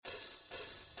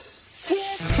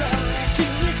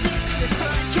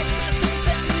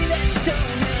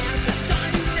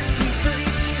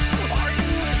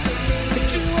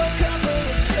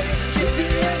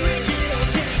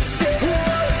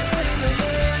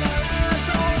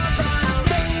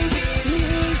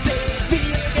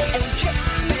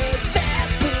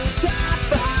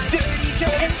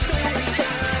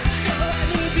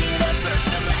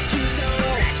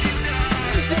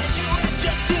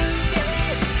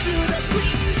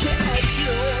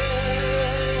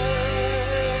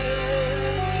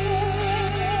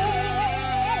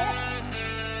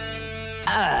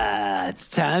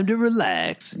time to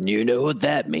relax, and you know what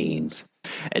that means.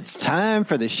 It's time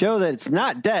for the show that's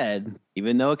not dead,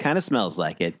 even though it kind of smells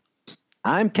like it.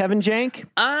 I'm Kevin Jank.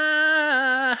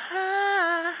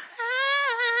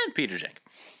 Peter Jank.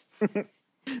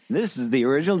 This is the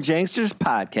original Janksters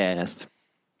podcast.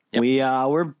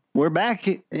 Yep. We're back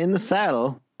in the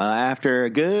saddle after a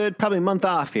good probably month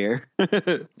off here.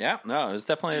 Yeah, no, it was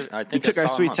definitely. I think we took our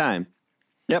sweet time.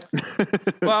 Yep.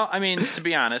 Well, I mean, to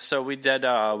be honest, so we did.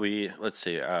 Let's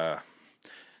see.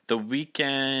 The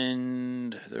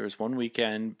weekend. There was one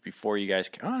weekend before you guys.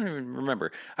 I don't even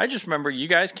remember. I just remember you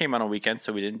guys came on a weekend,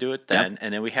 so we didn't do it then. Yep.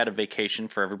 And then we had a vacation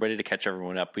for everybody to catch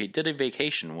everyone up. We did a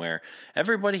vacation where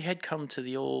everybody had come to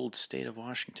the old state of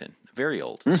Washington. Very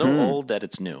old, so old that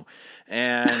it's new.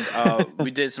 And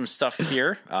we did some stuff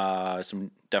here.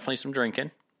 Definitely some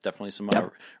drinking. Definitely some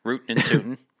rootin' and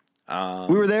tootin'.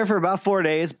 We were there for about 4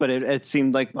 days, but it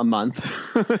seemed like a month.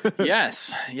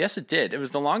 Yes, it did. It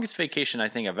was the longest vacation I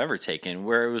think I've ever taken,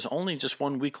 where it was only just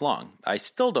 1 week long. I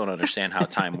still don't understand how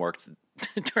time worked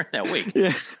during that week.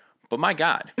 Yeah. But my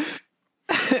God,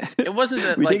 it wasn't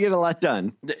that we did get a lot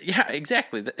done. Yeah,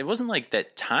 exactly. It wasn't like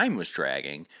that time was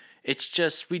dragging. It's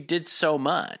just we did so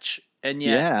much, and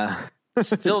yet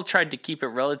still tried to keep it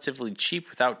relatively cheap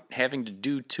without having to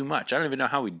do too much. I don't even know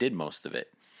how we did most of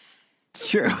it. It's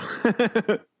true.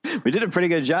 We did a pretty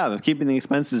good job of keeping the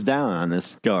expenses down on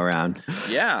this go around.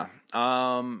 Yeah.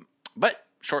 But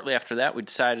shortly after that, we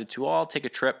decided to all take a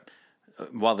trip.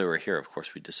 While they were here, of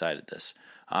course, we decided this.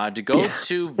 To go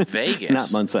to Vegas.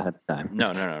 Not months ahead of time.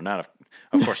 No,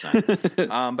 of course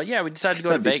not. But yeah, we decided to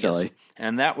go to Vegas. Silly.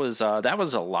 And that was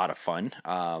a lot of fun.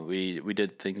 We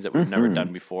did things that we've never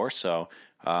done before. So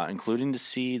including to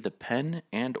see the Penn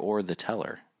and or the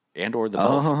Teller and or the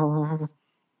both. Oh.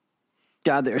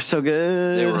 God, they're so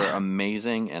good. They were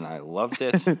amazing, and I loved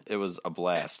it. It was a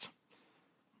blast.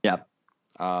 Yep.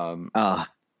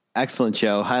 Excellent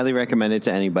show. Highly recommend it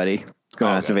to anybody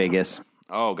going out to Vegas.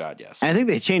 Oh, God, yes. And I think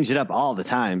they change it up all the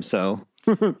time, so...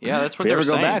 Yeah, that's what they were saying. If we ever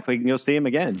go back, we can go see them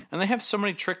again. And they have so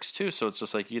many tricks, too, so it's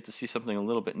just like you get to see something a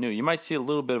little bit new. You might see a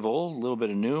little bit of old, a little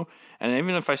bit of new, and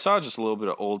even if I saw just a little bit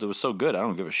of old, it was so good, I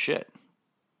don't give a shit.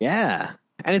 Yeah.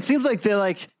 And it seems like they're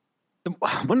like...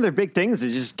 One of their big things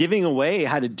is just giving away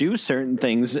how to do certain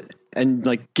things and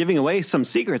like giving away some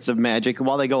secrets of magic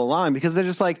while they go along, because they're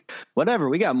just like, whatever,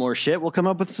 we got more shit. We'll come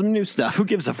up with some new stuff. Who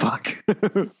gives a fuck?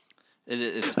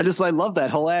 I love that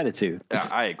whole attitude. Yeah,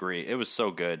 I agree. It was so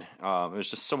good. It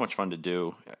was just so much fun to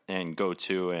do and go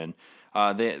to. And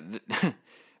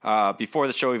before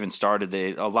the show even started,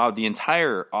 they allowed the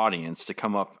entire audience to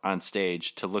come up on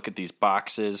stage to look at these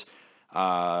boxes,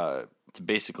 to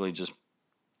basically just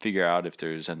figure out if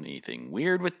there's anything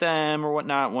weird with them or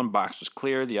whatnot. One box was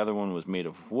clear. The other one was made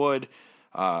of wood.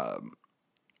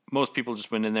 Most people just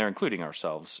went in there, including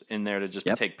ourselves, in there to just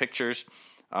take pictures,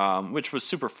 which was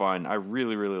super fun. I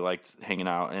really, really liked hanging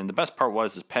out. And the best part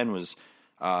was Penn was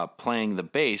playing the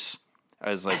bass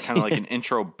as like kind of like an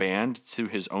intro band to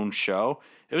his own show.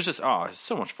 It was just, it was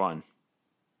so much fun.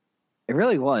 It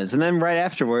really was. And then right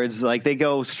afterwards, like they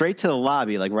go straight to the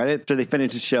lobby, like right after they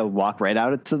finish the show, walk right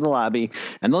out to the lobby,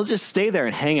 and they'll just stay there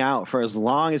and hang out for as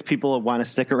long as people want to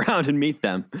stick around and meet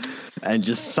them and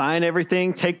just sign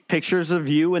everything, take pictures of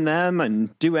you and them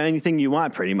and do anything you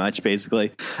want pretty much,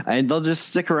 basically. And they'll just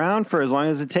stick around for as long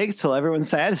as it takes till everyone's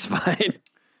satisfied.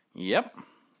 Yep.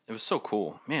 It was so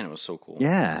cool. Man, it was so cool.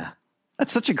 Yeah.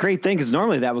 That's such a great thing, because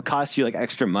normally that would cost you like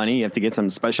extra money. You have to get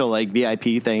some special like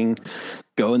VIP thing,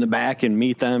 go in the back and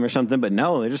meet them or something. But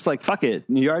no, they're just like, fuck it.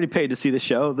 You already paid to see the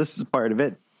show. This is part of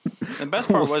it. The best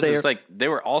part was like they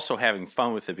were also having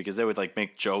fun with it, because they would like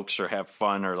make jokes or have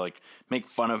fun or like make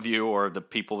fun of you or the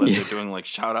people that they're doing like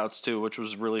shout outs to, which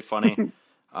was really funny. It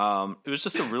was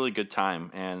just a really good time,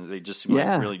 and they just seemed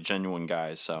like really genuine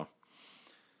guys. So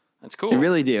that's cool. They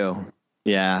really do.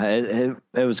 Yeah,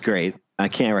 it was great. I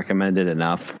can't recommend it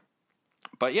enough.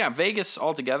 But yeah, Vegas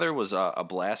altogether was a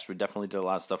blast. We definitely did a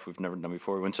lot of stuff we've never done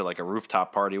before. We went to like a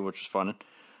rooftop party, which was fun.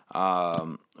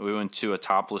 We went to a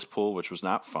topless pool, which was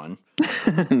not fun.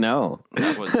 No.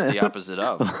 That was the opposite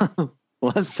of.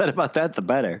 Less said about that, the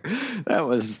better. That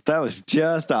was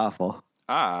just awful.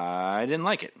 I didn't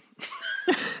like it.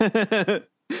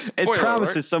 It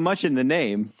promises so much in the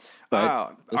name.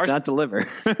 But does not deliver.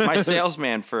 my sales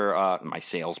guy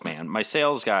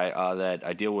that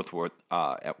I deal with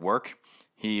at work,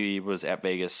 he was at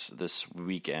Vegas this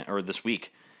week,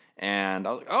 And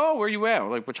I was like, oh, where you at?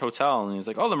 Like, which hotel? And he's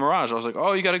like, oh, the Mirage. I was like,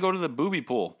 oh, you got to go to the booby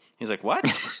pool. He's like, what?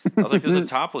 I was like, there's a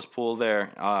topless pool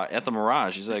there at the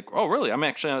Mirage. He's like, oh, really? I'm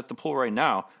actually at the pool right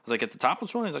now. I was like, at the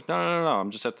topless one? He's like, no, I'm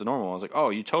just at the normal one. I was like,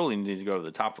 oh, you totally need to go to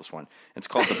the topless one. It's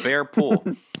called the Bear Pool.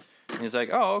 And he's like,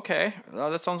 oh, okay.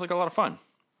 That sounds like a lot of fun.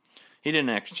 He didn't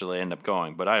actually end up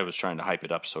going, but I was trying to hype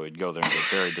it up so he'd go there and get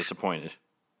very disappointed.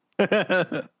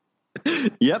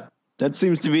 Yep. That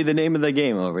seems to be the name of the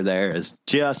game over there, is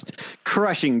just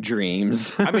crushing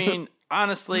dreams. I mean,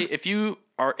 honestly, if you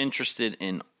are interested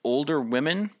in older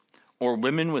women or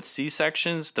women with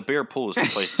C-sections, the Bear Pool is the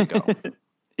place to go.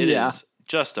 It is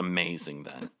just amazing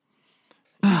then.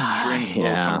 Dreams will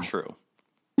come true.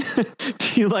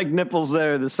 Do you like nipples that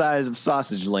are the size of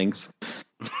sausage links?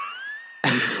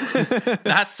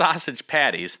 Not sausage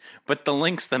patties, but the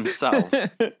links themselves.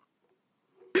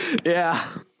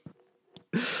 Yeah.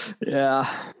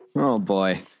 Oh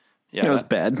boy. Yeah, it was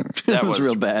bad. That was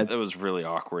real bad. It was really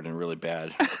awkward and really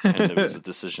bad. And it was a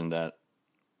decision that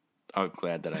I'm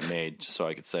glad that I made, just so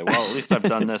I could say, well, at least I've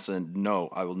done this, and no,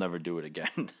 I will never do it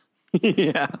again.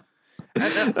 Yeah.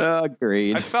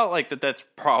 Agreed. I felt like that's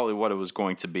probably what it was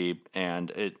going to be, and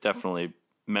it definitely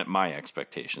met my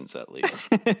expectations, at least.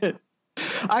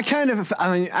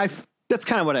 that's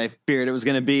kind of what I feared it was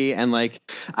going to be, and like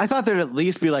I thought there'd at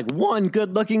least be like one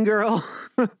good-looking girl.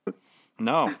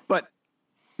 No, but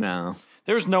no,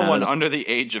 there's no one under the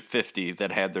age of 50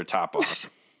 that had their top off.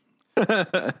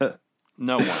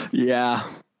 No one. Yeah,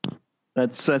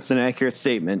 that's an accurate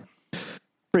statement.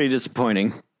 Pretty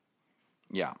disappointing.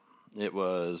 Yeah, it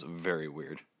was very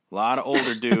weird. A lot of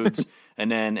older dudes,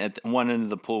 and then at one end of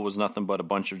the pool was nothing but a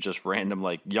bunch of just random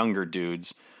like younger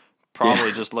dudes,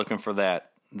 probably just looking for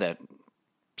that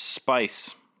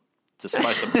spice to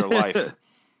spice up their life.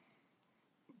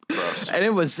 Gross. And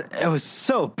it was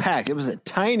so packed. It was a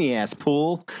tiny ass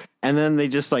pool, and then they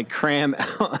just like cram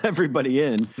everybody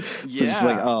in. Yeah. So just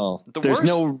like,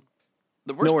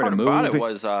 the worst part about it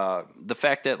was the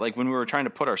fact that like when we were trying to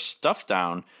put our stuff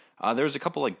down, there was a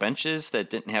couple like benches that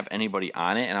didn't have anybody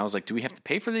on it, and I was like, do we have to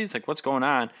pay for these? Like, what's going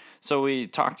on? So we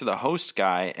talked to the host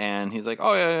guy, and he's like,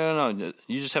 oh yeah, no,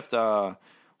 you just have to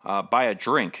buy a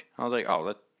drink. I was like, oh,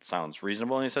 that sounds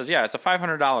reasonable. And he says, yeah, it's a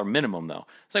 $500 minimum though.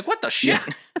 It's like, what the shit? Yeah.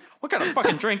 What kind of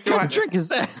fucking drink do I? What drink is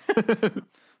that?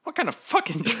 What kind of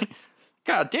fucking drink?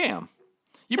 God damn!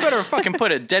 You better fucking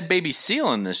put a dead baby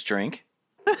seal in this drink.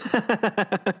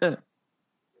 I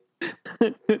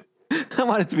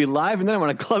want it to be live, and then I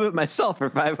want to club it myself for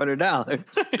 $500.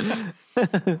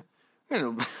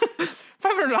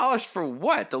 $500 for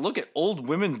what? To look at old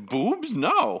women's boobs?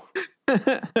 No.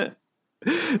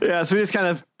 Yeah, so we just kind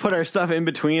of put our stuff in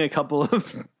between a couple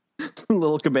of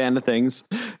little cabana things,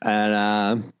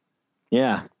 and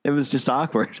it was just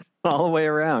awkward all the way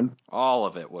around. All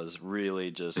of it was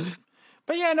really just.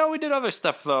 But yeah, no, we did other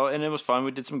stuff though, and it was fun.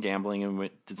 We did some gambling and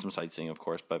we did some sightseeing, of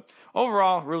course. But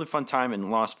overall, really fun time in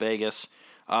Las Vegas.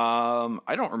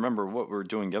 I don't remember what we were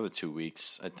doing the other 2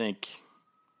 weeks. I think.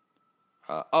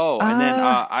 Then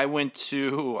I went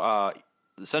to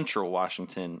Center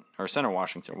Washington,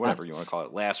 whatever you want to call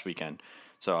it, last weekend.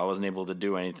 So I wasn't able to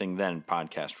do anything then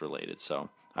podcast related. So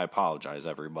I apologize,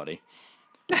 everybody.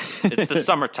 It's the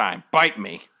summertime. Bite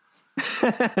me.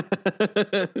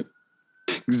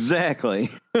 Exactly.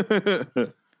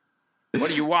 What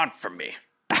do you want from me?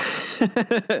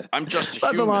 I'm just a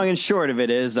human. But the long and short of it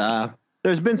is,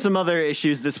 there's been some other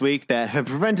issues this week that have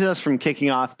prevented us from kicking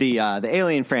off the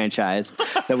Alien franchise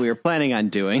that we were planning on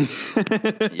doing.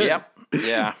 Yep.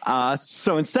 Yeah.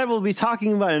 So instead, we'll be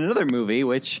talking about another movie,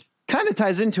 which kind of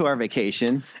ties into our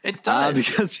vacation. It does.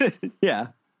 Because, yeah.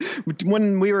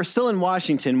 When we were still in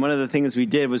Washington, one of the things we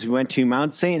did was we went to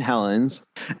Mount St. Helens,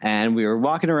 and we were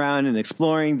walking around and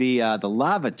exploring the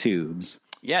lava tubes.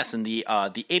 Yes, and the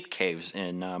ape caves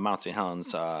in Mount St.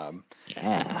 Helens.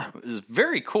 Yeah, it was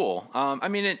very cool.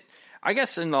 I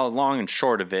guess in the long and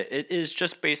short of it, it is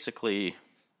just basically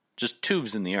just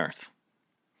tubes in the earth.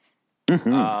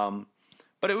 Mm-hmm.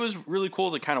 But it was really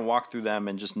cool to kind of walk through them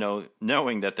and just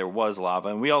knowing that there was lava,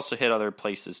 and we also hit other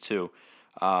places too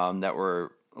that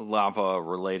were lava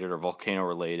related or volcano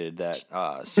related that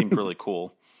seemed really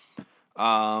cool.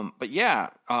 But yeah,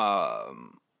 I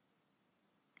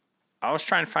was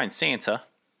trying to find Santa.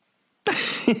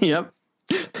 Yep.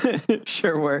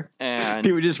 Sure were. And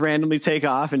he would just randomly take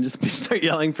off and just start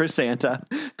yelling for Santa.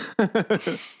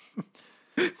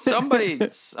 Somebody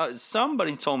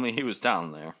told me he was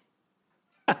down there.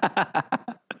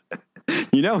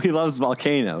 You know he loves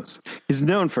volcanoes. He's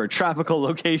known for tropical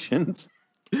locations.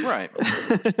 Right.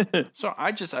 So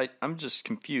I'm just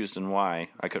confused on why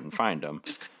I couldn't find him.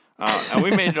 And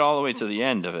we made it all the way to the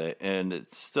end of it, and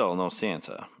it's still no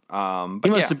Santa. But he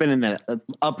must have been in that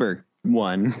upper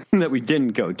one that we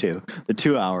didn't go to, the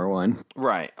 2-hour one.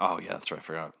 Right. Oh, yeah, that's right. I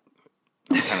forgot.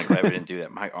 I'm kind of glad we didn't do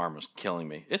that. My arm was killing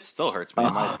me. It still hurts me.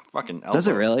 My fucking elbow. Does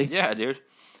it really? Yeah, dude.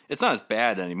 It's not as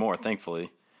bad anymore,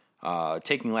 thankfully.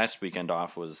 Taking last weekend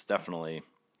off was definitely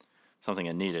something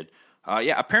I needed.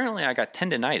 Yeah, apparently I got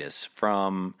tendonitis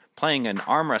from playing an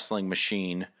arm wrestling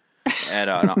machine at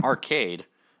an arcade.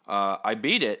 I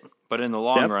beat it, but in the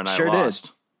long run, I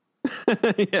lost.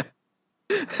 Yeah.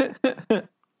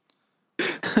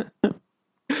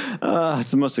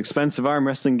 It's the most expensive arm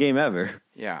wrestling game ever.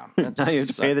 Yeah. Now you have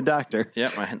to pay the doctor.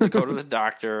 Yep, I had to go to the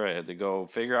doctor. I had to go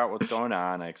figure out what's going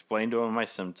on. I explained to him my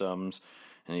symptoms,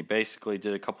 and he basically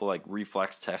did a couple like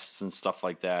reflex tests and stuff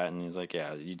like that. And he's like,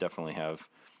 "Yeah, you definitely have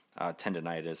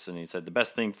tendonitis." And he said the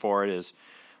best thing for it is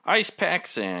ice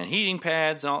packs and heating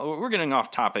pads. And all. We're getting off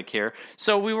topic here.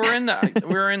 So we were in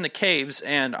the caves,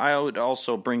 and I would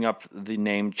also bring up the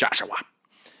name Joshua.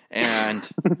 And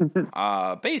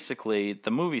basically,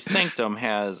 the movie Sanctum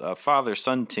has a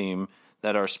father-son team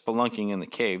that are spelunking in the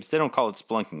caves. They don't call it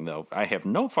spelunking, though. I have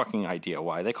no fucking idea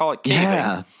why. They call it caving.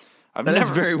 Yeah, that's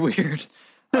very weird.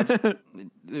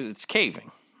 It's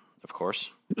caving, of course.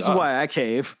 This is why I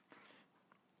cave.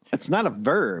 It's not a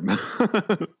verb.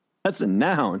 That's a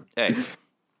noun. Hey,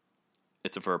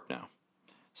 it's a verb now.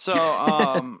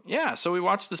 So, yeah, so we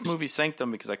watched this movie Sanctum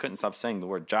because I couldn't stop saying the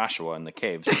word Joshua in the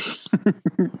caves.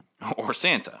 Or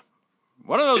Santa.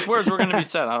 One of those words were going to be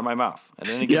said out of my mouth at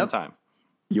any given time.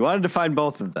 You wanted to find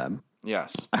both of them.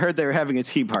 Yes. I heard they were having a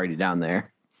tea party down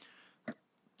there.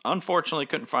 Unfortunately,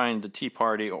 couldn't find the tea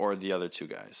party or the other two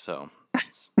guys, so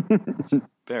it's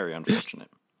very unfortunate.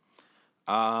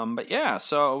 But yeah,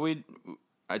 so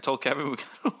I told Kevin we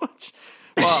gotta watch.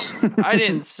 Well, I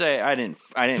didn't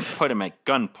put him at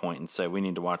gunpoint and say we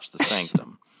need to watch The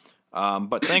Sanctum.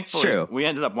 But thankfully, we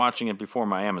ended up watching it before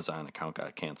my Amazon account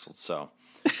got canceled. So,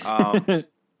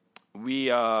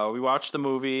 we watched the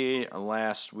movie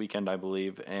last weekend, I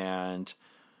believe, and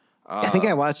I think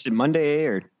I watched it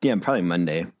Monday probably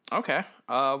Monday. Okay.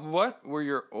 What were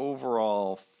your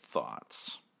overall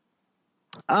thoughts?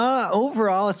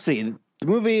 Overall, let's see. The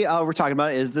movie we're talking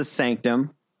about is The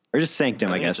Sanctum, or just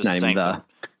Sanctum, I guess. Not even the.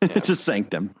 It's just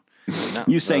Sanctum.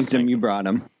 You Sanctum, you brought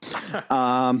him.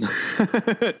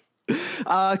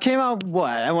 Came out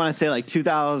what? I want to say like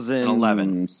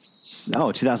 2011.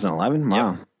 Oh, 2011.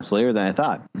 Wow, it's later than I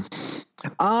thought.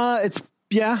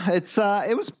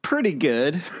 It was pretty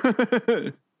good.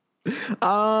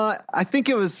 I think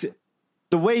it was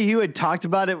the way you had talked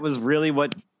about it was really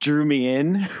what drew me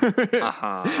in.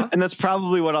 And that's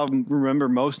probably what I'll remember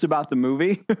most about the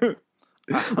movie.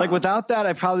 Like without that,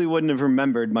 I probably wouldn't have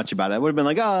remembered much about it. I would have been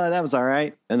like, oh, that was all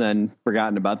right. And then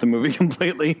forgotten about the movie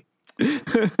completely.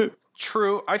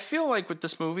 True. I feel like with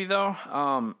this movie though,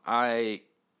 I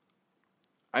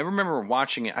remember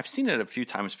watching it. I've seen it a few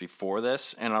times before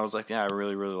this, and I was like, yeah, I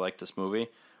really, really like this movie.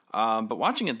 But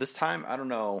watching it this time, I don't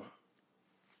know.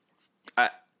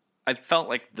 I felt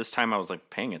like this time I was like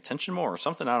paying attention more or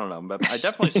something. I don't know, but I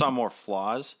definitely saw more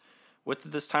flaws with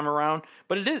it this time around.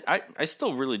 But it is. I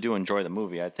still really do enjoy the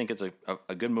movie. I think it's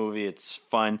a good movie. It's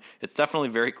fun. It's definitely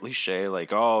very cliche.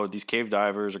 Like, oh, these cave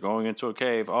divers are going into a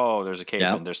cave. Oh, there's a cave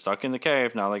and they're stuck in the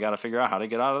cave. Now they got to figure out how to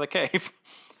get out of the cave.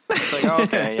 It's like, oh,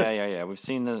 okay, yeah. We've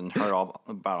seen this and heard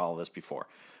about all this before.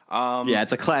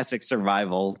 It's a classic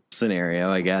survival scenario,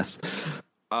 I guess.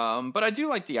 But I do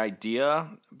like the idea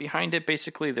behind it.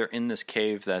 Basically, they're in this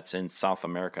cave that's in South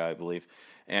America, I believe.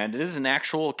 And it is an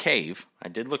actual cave. I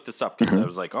did look this up because I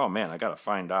was like, oh, man, I got to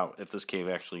find out if this cave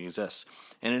actually exists.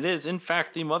 And it is, in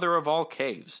fact, the mother of all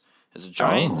caves. It's a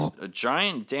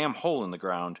giant damn hole in the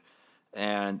ground.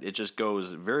 And it just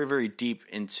goes very, very deep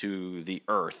into the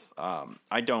earth.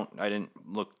 I didn't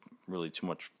look really too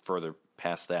much further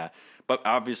past that. But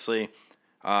obviously,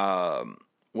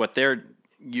 what they're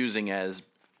using as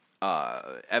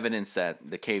evidence that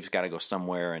the cave's got to go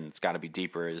somewhere and it's got to be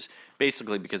deeper is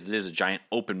basically because it is a giant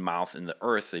open mouth in the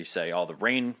earth. They say all the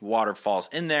rainwater falls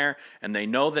in there, and they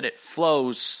know that it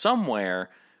flows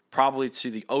somewhere, probably to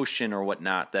the ocean or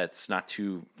whatnot. That's not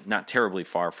terribly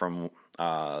far from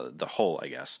the hole, I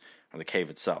guess, or the cave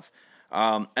itself.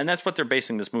 And that's what they're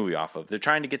basing this movie off of. They're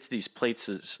trying to get to these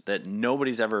places that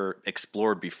nobody's ever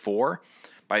explored before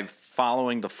by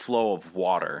following the flow of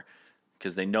water,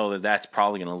 because they know that that's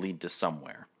probably going to lead to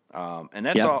somewhere. And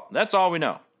that's all we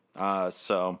know.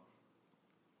 So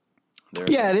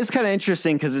it is kind of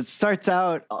interesting because it starts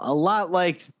out a lot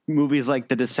like movies like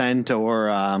The Descent or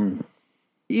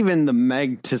even the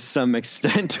Meg to some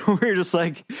extent, where you're just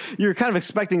like, you're kind of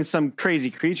expecting some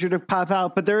crazy creature to pop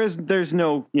out, but there's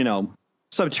no,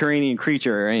 subterranean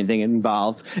creature or anything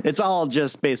involved. It's all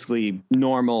just basically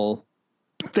normal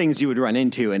things you would run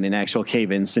into in an actual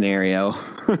cave-in scenario.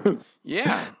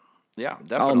 Yeah,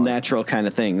 definitely. All natural kind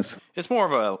of things. It's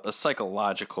more of a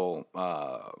psychological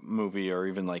movie, or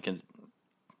even like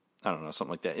I don't know,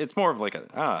 something like that. It's more of like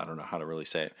I don't know how to really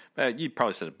say it. You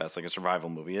probably said it best, like a survival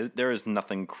movie. There is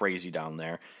nothing crazy down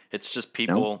there. It's just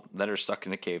people that are stuck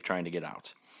in a cave trying to get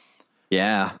out.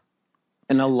 Yeah.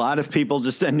 And a lot of people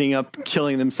just ending up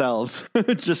killing themselves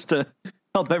just to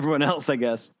help everyone else, I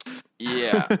guess.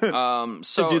 Yeah.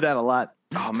 So I do that a lot.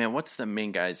 Oh man, what's the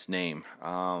main guy's name?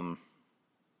 The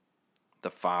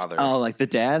father. Oh, like the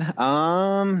dad?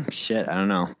 Shit, I don't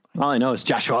know. All I know is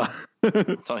Joshua.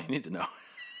 That's all you need to know.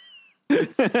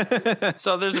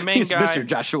 So there's a main He's guy, Mr.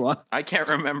 Joshua. I can't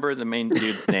remember the main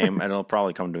dude's name, and it'll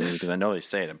probably come to me because I know they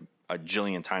say it a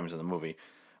jillion times in the movie.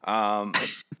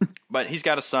 But he's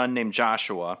got a son named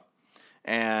Joshua,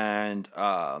 and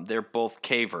they're both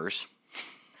cavers.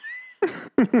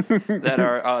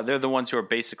 They're the ones who are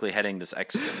basically heading this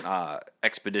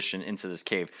expedition into this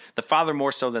cave. The father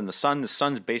more so than the son. The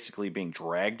son's basically being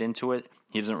dragged into it.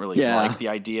 He doesn't really like the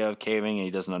idea of caving, and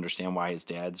he doesn't understand why his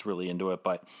dad's really into it,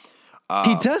 but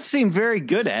he does seem very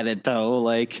good at it, though.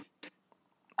 Like,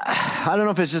 I don't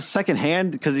know if it's just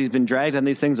secondhand because he's been dragged on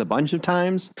these things a bunch of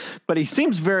times, but he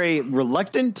seems very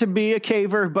reluctant to be a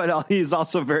caver, but he's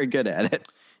also very good at it.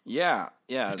 Yeah.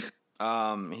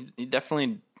 He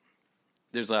definitely.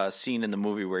 There's a scene in the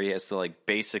movie where he has to like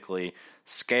basically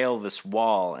scale this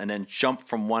wall and then jump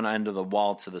from one end of the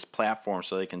wall to this platform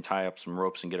so they can tie up some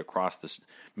ropes and get across this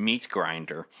meat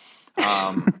grinder.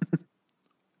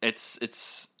 It's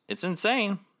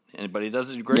insane, but he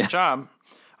does a great job.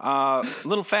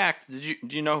 Little fact: do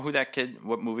you know who that kid?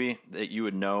 What movie that you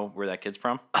would know where that kid's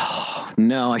from? Oh,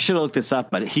 no, I should have looked this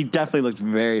up, but he definitely looked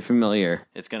very familiar.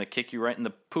 It's going to kick you right in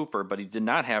the pooper, but he did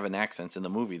not have an accent in the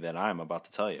movie that I'm about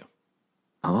to tell you.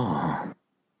 Oh.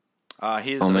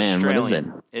 He is man, Australian. what is it?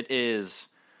 It is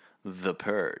The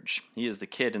Purge. He is the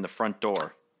kid in the front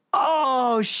door.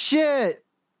 Oh, shit.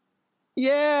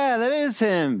 Yeah, that is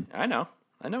him. I know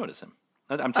it is him.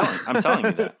 I'm telling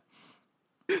you that.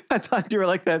 I thought you were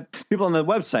like that people on the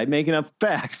website making up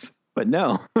facts, but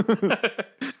no.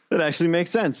 That actually makes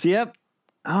sense. Yep.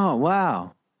 Oh,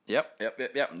 wow. Yep.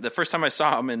 The first time I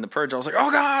saw him in The Purge, I was like,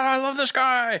 oh, God, I love this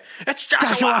guy. It's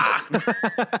Joshua.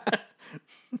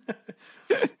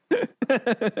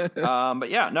 But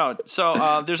yeah, no.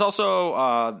 So there's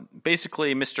also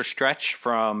basically Mr. Stretch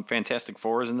from Fantastic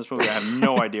Four is in this movie. I have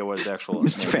no idea what his actual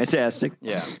Mr. name Fantastic. is.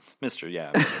 Yeah, Mr.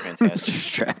 Fantastic.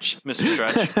 Mr.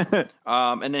 Stretch.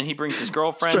 And then he brings his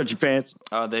girlfriend. Stretch your pants.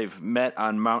 They've met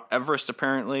on Mount Everest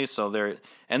apparently. So they're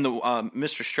and the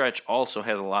Mr. Stretch also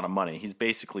has a lot of money. He's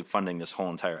basically funding this whole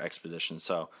entire expedition.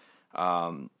 So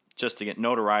just to get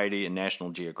notoriety in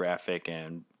National Geographic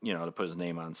and to put his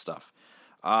name on stuff.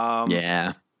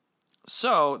 Yeah.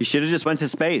 So he should have just went to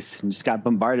space and just got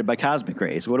bombarded by cosmic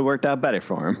rays. Would have worked out better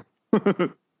for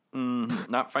him.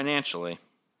 Not financially.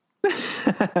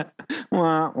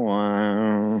 Wah,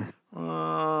 wah.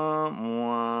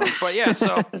 But yeah,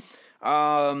 so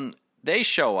they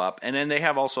show up, and then they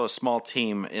have also a small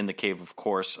team in the cave. Of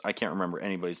course, I can't remember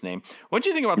anybody's name. What do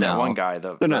you think about that one guy?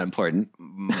 They're not important.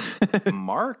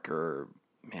 Mark or.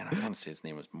 Man, I want to say his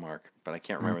name was Mark, but I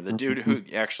can't remember. The dude who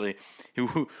actually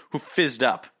who fizzed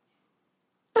up.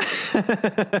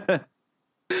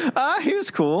 He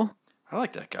was cool. I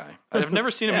like that guy. I've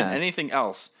never seen him in anything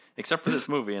else except for this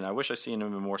movie, and I wish I seen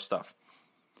him in more stuff.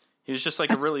 He was just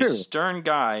like a really stern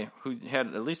guy who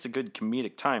had at least a good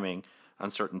comedic timing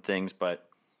on certain things, but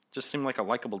just seemed like a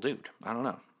likable dude. I don't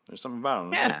know. There's something about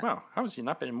him. Like, wow, how has he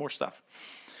not been in more stuff?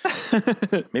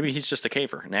 Maybe he's just a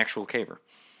caver, an actual caver.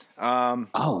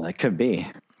 That could be.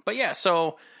 But yeah,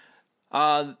 so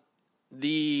the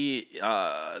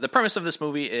premise of this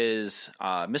movie is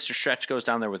Mr. Stretch goes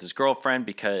down there with his girlfriend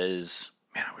because,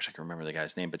 man, I wish I could remember the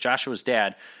guy's name, but Joshua's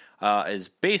dad is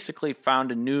basically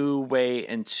found a new way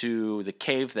into the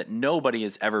cave that nobody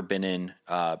has ever been in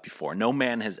before. No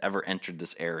man has ever entered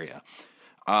this area.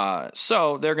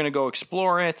 So they're going to go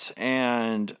explore it,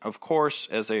 and of course,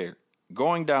 as they're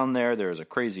going down there, there's a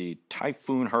crazy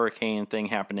typhoon hurricane thing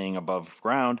happening above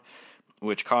ground,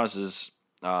 which causes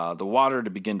the water to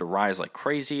begin to rise like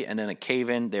crazy, and in a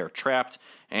cave-in, they're trapped,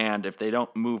 and if they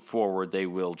don't move forward, they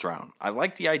will drown. I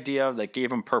like the idea that gave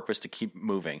them purpose to keep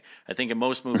moving. I think in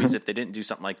most movies, if they didn't do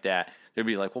something like that, they'd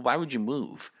be like, well, why would you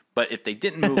move? But if they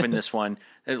didn't move in this one,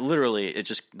 the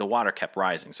water kept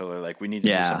rising, so they're like, we need to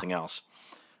do something else.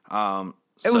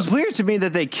 It was weird to me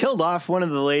that they killed off one of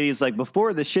the ladies like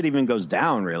before the shit even goes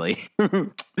down. Really,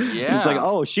 Yeah. It's like,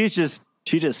 oh, she just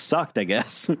sucked, I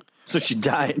guess. So she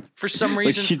died For some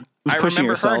reason. I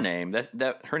remember her name.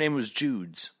 That her name was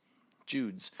Judes.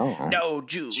 Oh. No,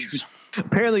 Judes.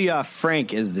 Apparently,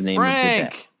 Frank is the name of the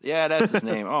death. Yeah, that's his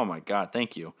name. Oh my God,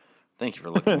 thank you for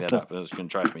looking that up. It was going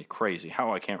to drive me crazy.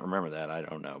 How I can't remember that, I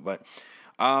don't know. But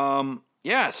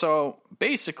yeah. So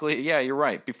basically, yeah, you're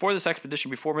right. Before this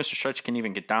expedition, before Mr. Stretch can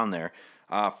even get down there,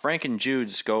 Frank and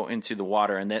Judes go into the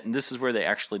water, and this is where they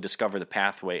actually discover the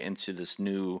pathway into this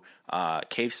new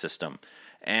cave system.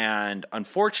 And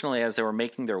unfortunately, as they were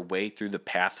making their way through the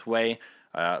pathway,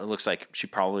 it looks like she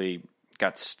probably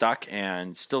got stuck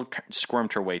and still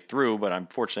squirmed her way through. But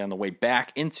unfortunately, on the way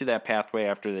back into that pathway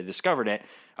after they discovered it,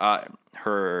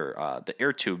 the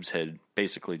air tubes had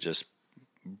basically just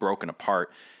broken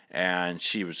apart, and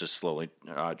she was just slowly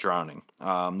drowning.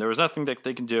 There was nothing that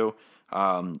they can do.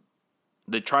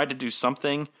 They tried to do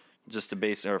something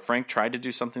Frank tried to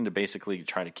do something to basically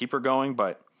try to keep her going,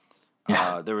 but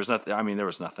there was nothing. I mean, there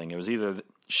was nothing. It was either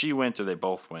she went or they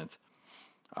both went,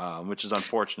 which is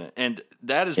unfortunate. And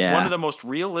that is one of the most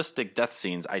realistic death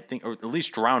scenes, I think, or at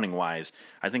least drowning wise,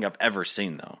 I think I've ever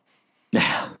seen, though.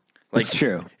 Yeah, that's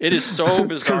true. It is so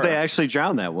bizarre. Because they actually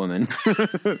drowned that woman.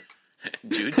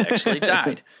 Jude actually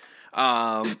died.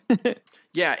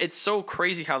 Yeah, it's so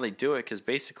crazy how they do it, because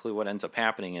basically what ends up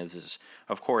happening is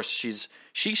of course she's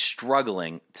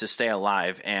struggling to stay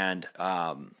alive, and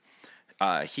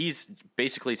he's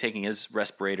basically taking his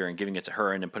respirator and giving it to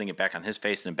her and then putting it back on his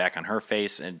face and then back on her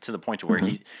face, and to the point to where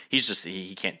he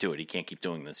can't do it. He can't keep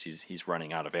doing this. He's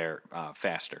running out of air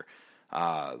faster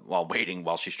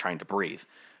while she's trying to breathe.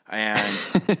 And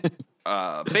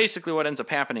basically what ends up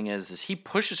happening is he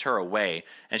pushes her away,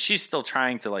 and she's still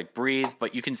trying to like breathe,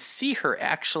 but you can see her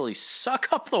actually suck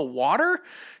up the water.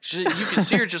 You can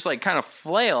see her just like kind of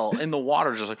flail in the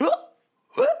water, just like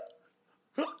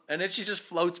and then she just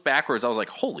floats backwards. I was like,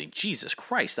 holy Jesus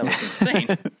Christ, that was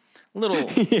insane.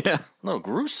 Little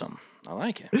gruesome. I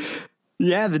like it.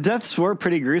 Yeah, the deaths were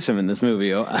pretty gruesome in this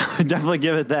movie. I would definitely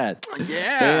give it that.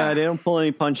 Yeah. They don't pull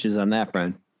any punches on that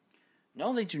front.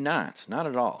 No, they do not. Not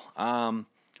at all.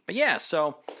 But yeah,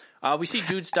 so we see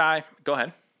Judes die. Go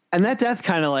ahead. And that death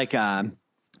kind of like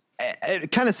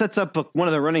it kind of sets up one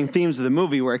of the running themes of the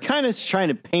movie, where it kind of is trying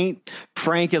to paint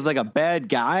Frank as like a bad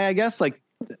guy, I guess, like,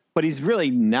 but he's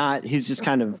really not. He's just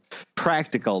kind of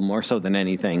practical more so than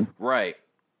anything. Right.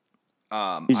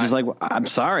 He's just like, I'm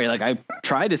sorry. Like, I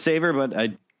tried to save her, but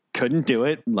I couldn't do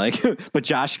it. Like, but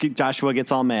Joshua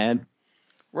gets all mad.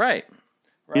 Right.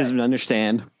 He doesn't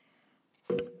understand.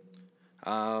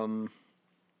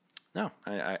 No,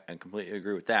 I completely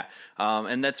agree with that.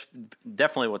 And that's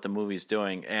definitely what the movie's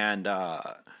doing. And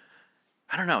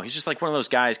I don't know, he's just like one of those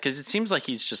guys, because it seems like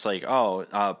he's just like,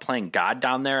 playing God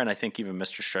down there. And I think even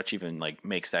Mr. Stretch even like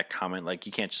makes that comment, like,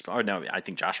 you can't just, no, I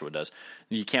think Joshua does.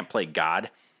 You can't play God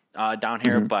down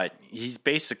here, but he's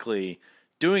basically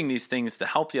doing these things to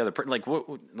help the other person.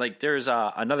 Like there's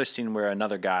another scene where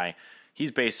another guy,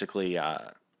 he's basically,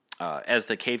 as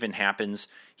the cave-in happens,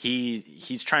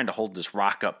 he's trying to hold this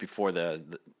rock up before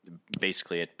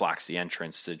basically it blocks the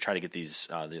entrance to try to get these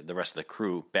the rest of the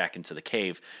crew back into the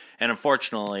cave. And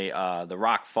unfortunately, the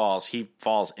rock falls. He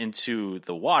falls into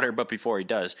the water, but before he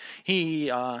does, he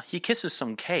kisses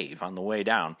some cave on the way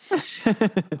down.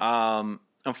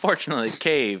 Unfortunately,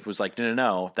 Cave was like,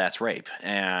 no, that's rape,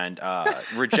 and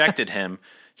rejected him.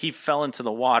 He fell into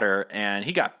the water, and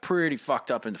he got pretty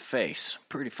fucked up in the face.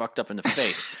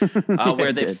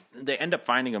 Where they end up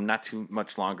finding him not too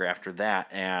much longer after that,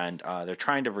 and they're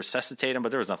trying to resuscitate him, but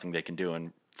there was nothing they can do.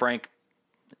 And Frank,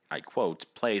 I quote,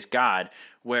 plays God,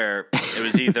 where it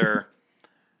was either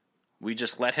we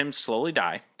just let him slowly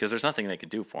die, because there's nothing they could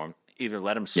do for him. Either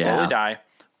let him slowly die,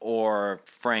 or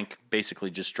Frank basically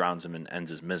just drowns him and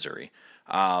ends his misery.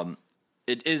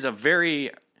 It is a very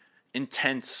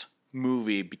intense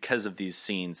movie because of these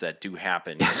scenes that do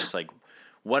happen. It's just like,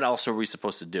 what else are we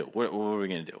supposed to do? What are we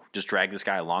going to do? Just drag this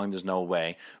guy along? There's no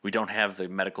way. We don't have the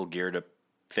medical gear to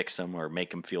fix him or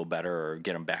make him feel better or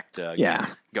get him back to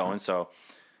going. So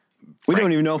we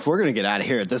don't even know if we're going to get out of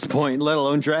here at this point, let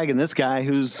alone dragging this guy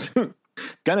who's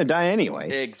gonna die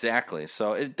anyway. Exactly.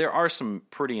 So there are some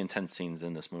pretty intense scenes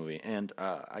in this movie, and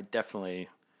I definitely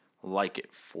like it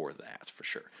for that, for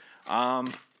sure.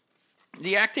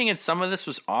 The acting in some of this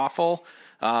was awful.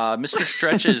 Mr.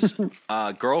 Stretch's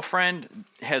girlfriend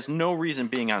has no reason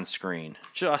being on screen.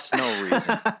 Just no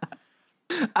reason.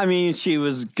 I mean, she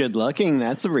was good looking.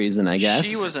 That's a reason, I guess.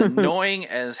 She was annoying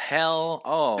as hell.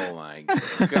 Oh, my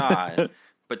God.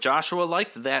 But Joshua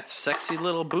liked that sexy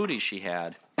little booty she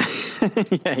had.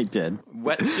 Yeah, he did.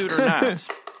 Wetsuit or not.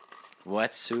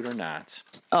 Wetsuit or not.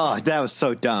 Oh, that was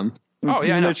so dumb. Oh,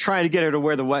 yeah, I know. They're trying to get her to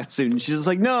wear the wetsuit, and she's just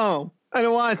like, no, I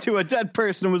don't want to. A dead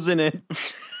person was in it.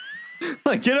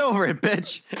 Like, get over it,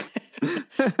 bitch.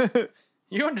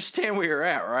 You understand where you're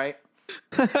at, right?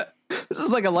 This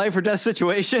is like a life or death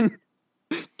situation.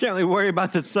 Can't really worry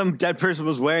about that some dead person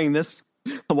was wearing this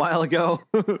a while ago.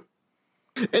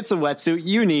 It's a wetsuit.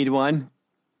 You need one.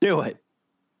 Do it.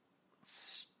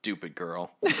 Stupid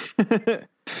girl.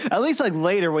 At least like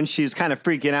later when she's kind of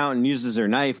freaking out and uses her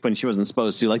knife when she wasn't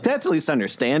supposed to. Like, that's at least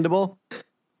understandable.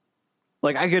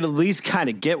 Like, I could at least kind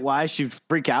of get why she'd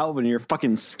freak out when your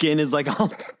fucking skin is like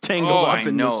all tangled up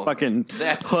in this fucking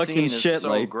hook and shit. Is so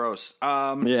like, gross.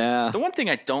 Yeah. The one thing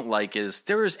I don't like is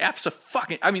there is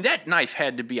I mean, that knife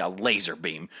had to be a laser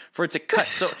beam for it to cut.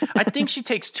 So I think she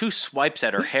takes 2 swipes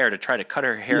at her hair to try to cut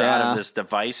her hair out of this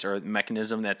device or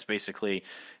mechanism that's basically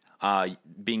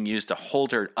being used to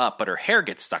hold her up, but her hair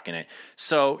gets stuck in it.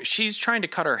 So she's trying to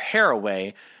cut her hair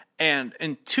away, and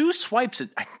in 2 swipes,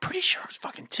 I'm pretty sure it was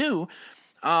fucking 2,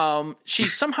 she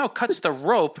somehow cuts the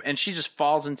rope, and she just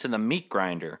falls into the meat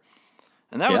grinder.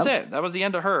 And that was it. That was the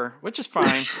end of her, which is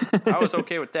fine. I was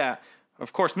okay with that.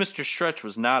 Of course, Mr. Stretch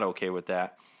was not okay with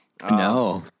that.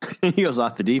 No. He goes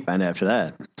off the deep end after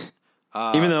that.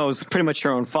 Even though it was pretty much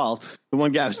her own fault. The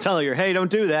one guy was telling her, hey,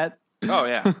 don't do that. Oh,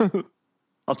 yeah.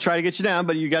 I'll try to get you down,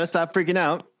 but you got to stop freaking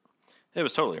out. It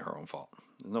was totally her own fault.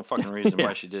 There's no fucking reason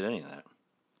why she did any of that.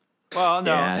 Well,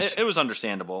 no, it was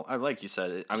understandable. Like you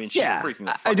said, I mean, she's freaking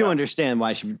the fuck I do out. understand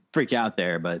why she'd freak out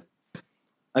there, but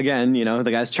again, you know,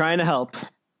 the guy's trying to help,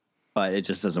 but it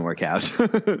just doesn't work out.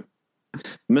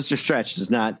 Mr. Stretch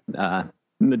does not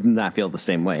feel the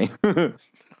same way.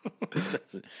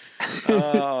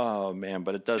 Oh man,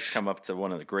 but it does come up to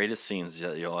one of the greatest scenes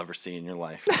that you'll ever see in your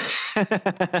life.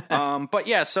 But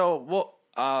yeah, so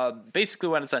basically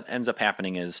what ends up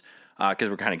happening is because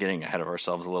we're kind of getting ahead of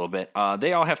ourselves a little bit.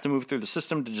 They all have to move through the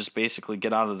system to just basically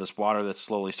get out of this water that's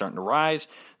slowly starting to rise.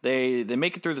 They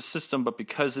make it through the system, but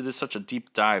because it is such a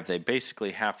deep dive, they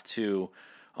basically have to.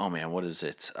 Oh man, what is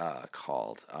it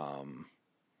called?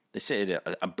 They say it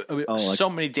so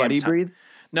many damn Buddy times. breathe?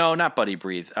 No, not buddy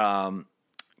breathe.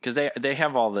 Because they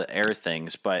have all the air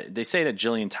things, but they say it a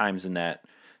jillion times in that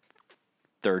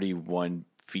 31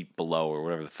 feet below or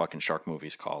whatever the fucking shark movie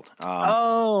is called.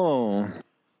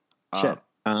 Shit.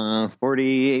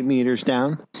 48 meters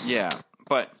down. Yeah,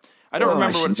 but I don't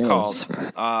remember what it's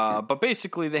called. But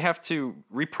basically, they have to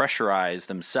repressurize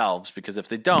themselves because if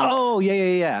they don't,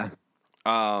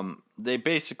 they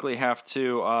basically have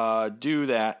to do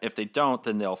that. If they don't,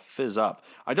 then they'll fizz up.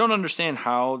 I don't understand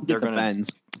how they're going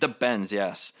to the bends.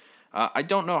 Yes, I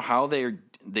don't know how they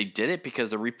did it because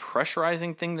the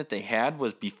repressurizing thing that they had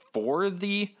was before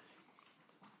the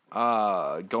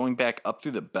going back up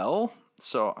through the bell.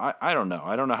 So I don't know.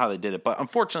 I don't know how they did it, but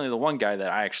unfortunately, the one guy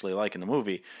that I actually like in the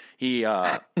movie, he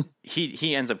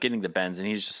ends up getting the bends, and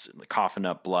he's just coughing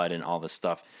up blood and all this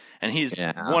stuff. And he's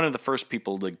one of the first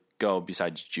people to go,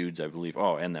 besides Jude's, I believe.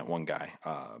 Oh, and that one guy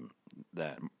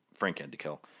that Frank had to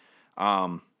kill.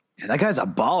 That guy's a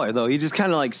baller, though. He just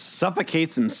kind of like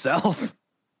suffocates himself.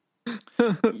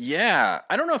 Yeah,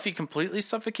 I don't know if he completely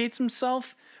suffocates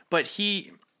himself, but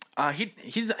he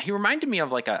reminded me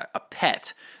of like a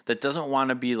pet that doesn't want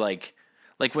to be like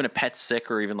when a pet's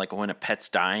sick or even like when a pet's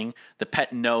dying, the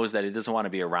pet knows that it doesn't want to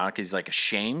be around because he's like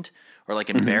ashamed or like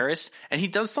embarrassed. And he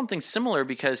does something similar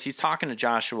because he's talking to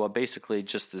Joshua basically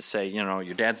just to say, you know,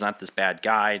 your dad's not this bad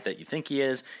guy that you think he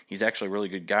is. He's actually a really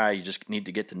good guy. You just need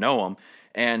to get to know him.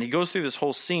 And he goes through this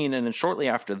whole scene. And then shortly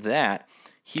after that,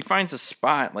 he finds a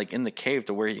spot like in the cave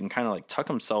to where he can kind of like tuck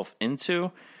himself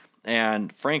into.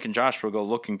 And Frank and Joshua go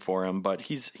looking for him, but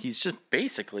he's just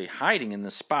basically hiding in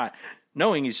this spot,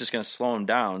 knowing he's just going to slow him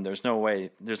down. There's no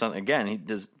way. There's nothing. Again,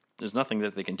 there's nothing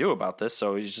that they can do about this.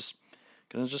 So he's just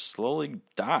going to just slowly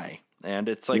die. And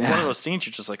it's like one of those scenes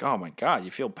you're just like, oh my god,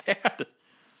 you feel bad.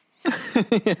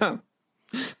 Yeah,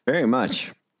 very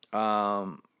much.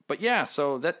 But yeah,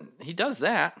 so that he does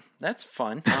that. That's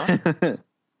fun. Huh?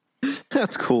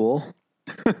 That's cool.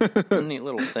 A neat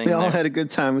little thing. We all had a good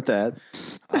time with that.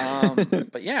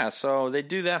 But yeah, so they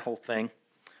do that whole thing.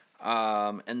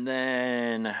 And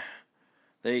then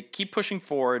they keep pushing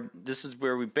forward. This is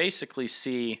where we basically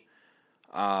see,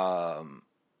 oh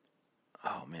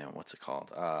man, what's it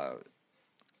called?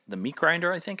 The meat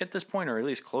grinder, I think, at this point, or at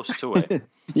least close to it.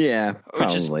 Yeah, probably.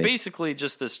 Which is basically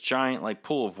just this giant like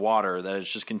pool of water that is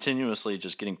just continuously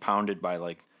just getting pounded by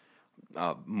like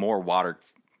more water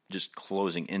just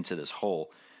closing into this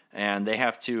hole. And they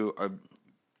have to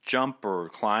jump or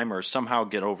climb or somehow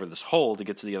get over this hole to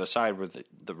get to the other side where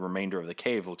the remainder of the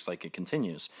cave looks like it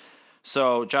continues.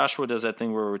 So Joshua does that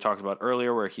thing where we talked about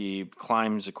earlier where he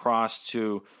climbs across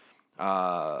to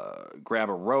grab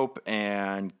a rope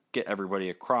and get everybody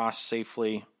across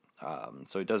safely.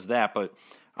 So he does that, but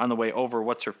on the way over,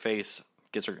 what's-her-face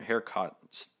gets her hair caught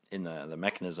in the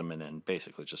mechanism and then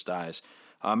basically just dies.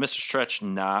 Mr. Stretch,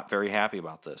 not very happy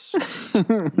about this.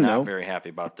 Not very happy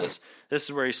about this. This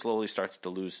is where he slowly starts to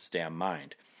lose his damn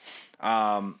mind.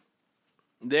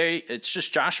 It's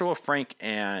just Joshua, Frank,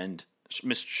 and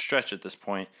Mr. Stretch at this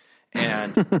point,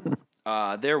 and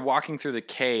they're walking through the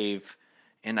cave,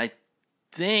 and I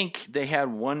think they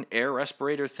had one air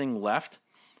respirator thing left,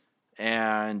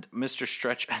 and Mr.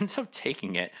 Stretch ends up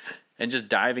taking it and just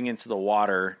diving into the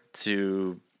water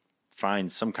to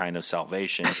find some kind of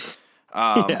salvation.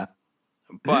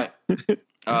 But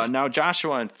now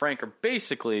Joshua and Frank are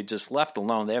basically just left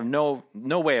alone. They have no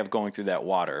way of going through that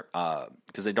water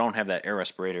because they don't have that air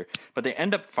respirator. But they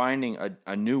end up finding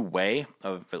a new way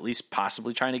of at least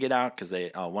possibly trying to get out because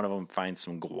one of them finds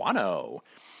some guano.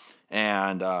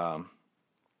 And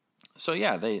so,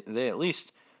 yeah, they at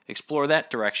least explore that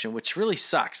direction, which really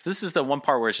sucks. This is the one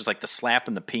part where it's just like the slap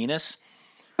in the penis.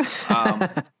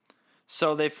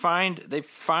 So they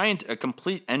find a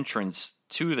complete entrance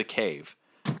to the cave,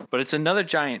 but it's another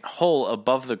giant hole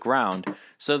above the ground.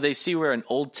 So they see where an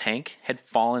old tank had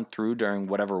fallen through during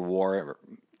whatever war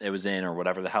it was in or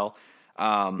whatever the hell.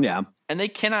 And they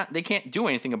can't do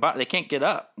anything about it. They can't get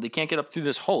up. They can't get up through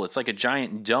this hole. It's like a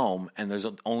giant dome, and there's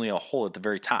only a hole at the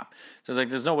very top. So it's like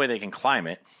there's no way they can climb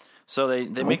it. So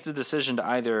they make the decision to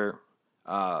either,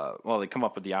 they come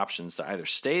up with the options to either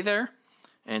stay there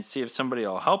and see if somebody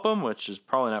will help them, which is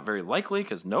probably not very likely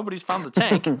because nobody's found the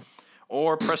tank,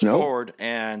 or press forward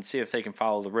and see if they can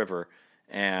follow the river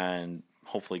and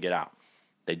hopefully get out.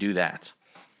 They do that.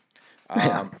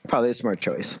 Probably a smart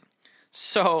choice.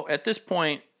 So at this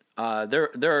point,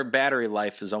 their battery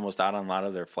life is almost out on a lot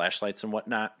of their flashlights and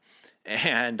whatnot.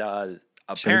 And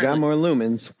apparently got more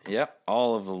lumens. Yep,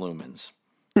 all of the lumens.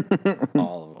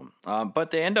 All of them.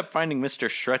 But they end up finding Mr.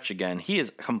 Stretch again. He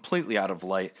is completely out of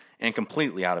light and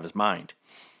completely out of his mind.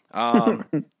 He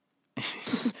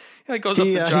goes up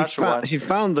to Joshua. He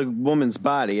found the woman's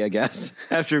body, I guess,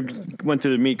 after he went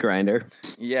through the meat grinder.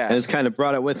 Yeah. And has kind of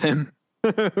brought it with him.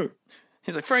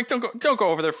 He's like, Frank, don't go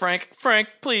over there, Frank. Frank,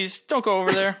 please, don't go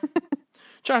over there.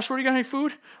 Josh, what do you got? Any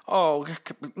food? Oh,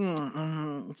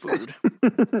 food.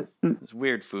 It's a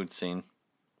weird food scene.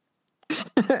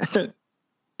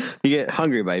 You get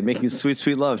hungry by making sweet,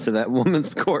 sweet love to that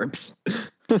woman's corpse.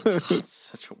 It's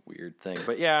such a weird thing.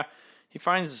 But yeah, he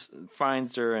finds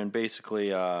her and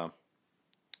basically, I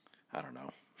don't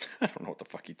know. I don't know what the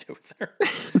fuck he did with her.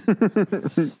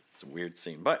 It's a weird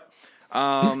scene. But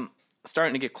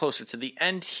starting to get closer to the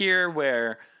end here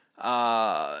where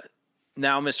now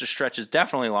Mr. Stretch has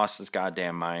definitely lost his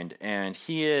goddamn mind. And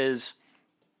he is...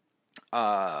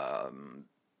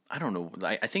 I don't know.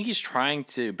 I think he's trying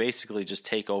to basically just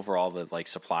take over all the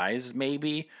supplies.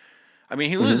 Maybe. I mean,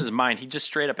 he loses his mind. He just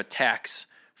straight up attacks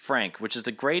Frank, which is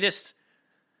the greatest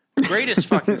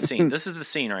fucking scene. This is the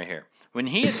scene right here. When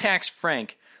he attacks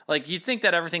Frank, you'd think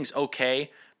that everything's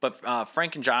okay, but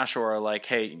Frank and Joshua are like,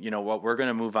 "Hey, you know what? We're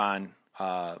gonna move on.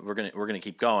 We're gonna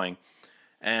keep going."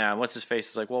 And what's his face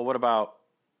is like, "Well, what about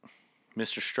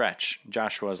Mr. Stretch?"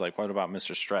 Joshua's like, "What about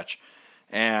Mr. Stretch?"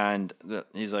 And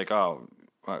he's like, "Oh."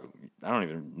 I don't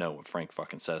even know what Frank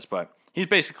fucking says, but he's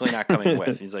basically not coming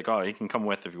with. He's like, he can come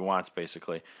with if he wants,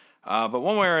 basically. But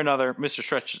one way or another, Mr.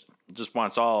 Stretch just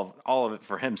wants all of it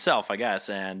for himself, I guess.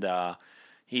 And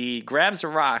he grabs a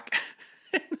rock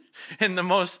in the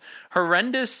most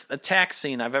horrendous attack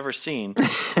scene I've ever seen,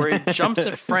 where he jumps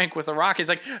at Frank with a rock. He's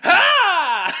like,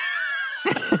 "Ah!"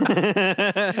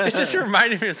 It just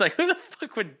reminded me, it's like, who the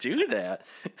fuck would do that?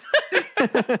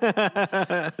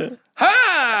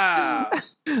 Ha!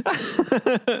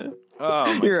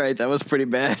 You're right, that was pretty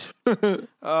bad.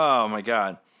 Oh my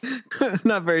god.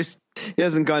 Not very. He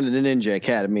hasn't gone to the Ninja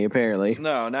Academy, apparently.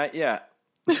 No, not yet.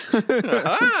 So he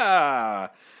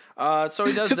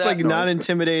does it's that. It's not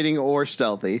intimidating or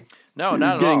stealthy. No,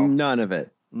 not at all. Getting none of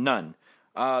it. None.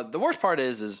 The worst part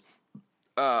is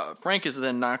Frank is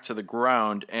then knocked to the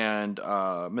ground, and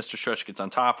Mr. Stretch gets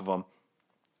on top of him,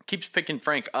 keeps picking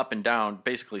Frank up and down,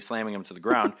 basically slamming him to the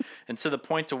ground, and to the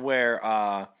point to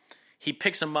where he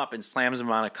picks him up and slams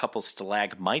him on a couple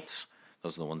stalagmites.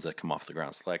 Those are the ones that come off the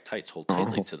ground. Stalactites hold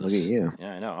tightly to this. Look at you.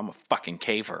 Yeah, I know. I'm a fucking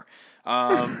caver.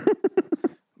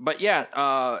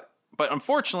 But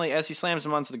unfortunately, as he slams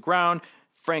him onto the ground,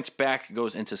 Frank's back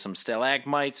goes into some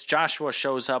stalagmites. Joshua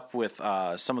shows up with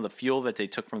some of the fuel that they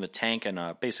took from the tank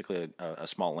and basically a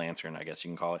small lantern, I guess you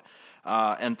can call it,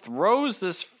 and throws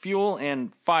this fuel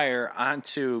and fire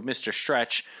onto Mr.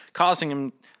 Stretch, causing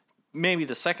him maybe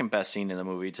the second best scene in the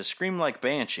movie to scream like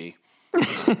Banshee.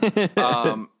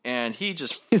 And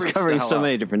he's covering so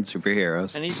many different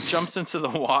superheroes, and he jumps into the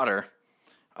water.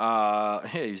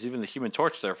 He's even the Human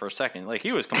Torch there for a second. Like,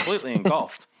 he was completely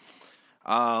engulfed.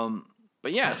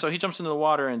 But yeah, so he jumps into the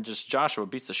water and just Joshua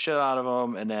beats the shit out of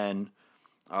him, and then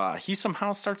he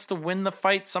somehow starts to win the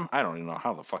fight. I don't even know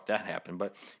how the fuck that happened,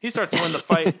 but he starts to win the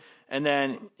fight, and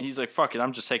then he's like, "Fuck it,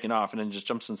 I'm just taking off," and then just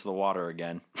jumps into the water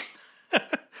again,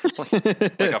 like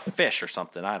a fish or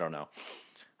something. I don't know.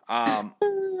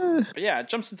 But yeah, it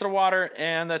jumps into the water,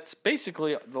 and that's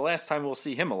basically the last time we'll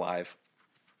see him alive.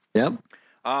 Yep.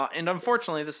 And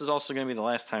unfortunately, this is also going to be the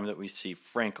last time that we see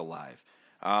Frank alive.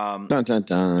 Dun, dun,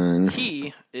 dun.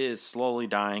 He is slowly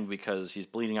dying because he's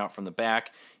bleeding out from the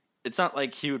back. It's not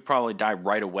like he would probably die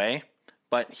right away,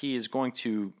 but he is going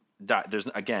to die. There's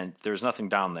nothing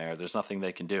down there. There's nothing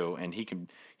they can do, and he's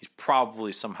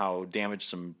probably somehow damaged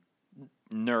some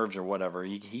nerves or whatever.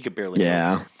 He could barely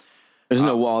move. There's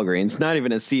no Walgreens, not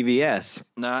even a CVS.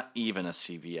 Not even a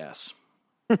CVS.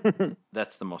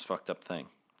 That's the most fucked up thing.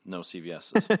 No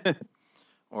CVSs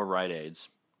or Rite Aids.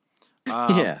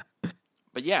 Yeah.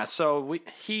 But yeah, so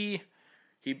he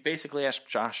basically asked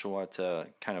Joshua to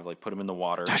kind of like put him in the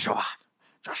water. Joshua,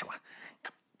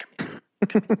 come here.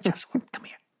 Joshua, come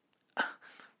here.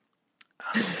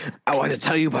 I want to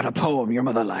tell you about a poem your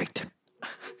mother liked.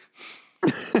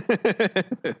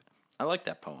 I like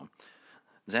that poem.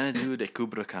 Xanadu de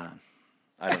Kubra Khan.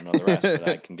 I don't know the rest, but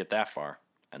I can get that far.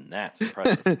 And that's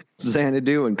impressive.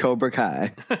 Xanadu and Cobra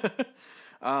Kai.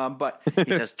 But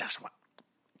he says, Joshua,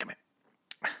 come here.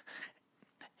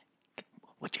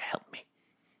 Would you help me?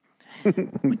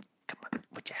 Come on,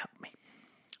 would you help me?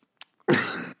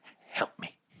 Help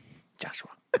me,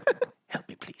 Joshua. Help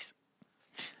me, please.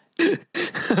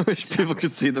 I wish people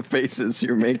could see the faces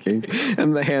you're making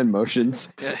and the hand motions.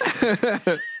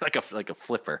 like a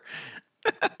flipper.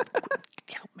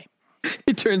 Help me.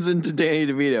 He turns into Danny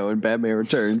DeVito in Batman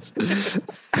Returns.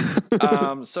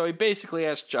 So he basically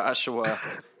asked Joshua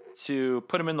to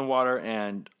put him in the water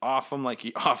and off him like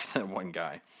he offed that one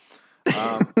guy.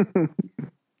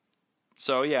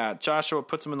 So yeah, Joshua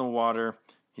puts him in the water.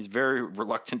 He's very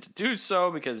reluctant to do so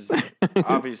because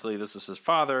obviously this is his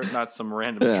father, not some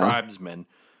random tribesman.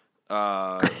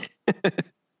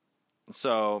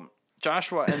 So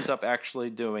Joshua ends up actually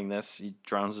doing this. He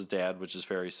drowns his dad, which is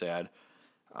very sad.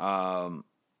 And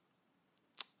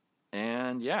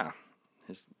yeah,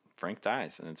 Frank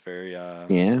dies, and it's very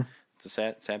it's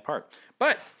a sad part.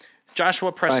 But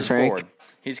Joshua presses forward.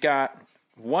 He's got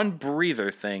one breather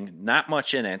thing, not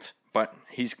much in it, but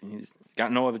he's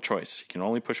got no other choice. He can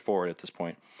only push forward at this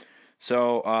point.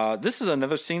 So this is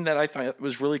another scene that I thought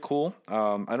was really cool.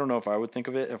 I don't know if I would think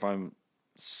of it if I'm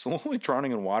slowly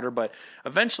drowning in water, but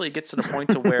eventually it gets to the point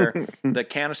to where the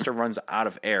canister runs out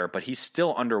of air, but he's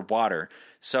still underwater.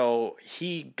 So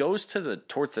he goes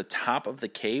towards the top of the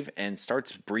cave and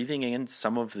starts breathing in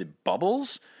some of the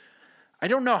bubbles. I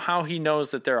don't know how he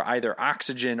knows that they're either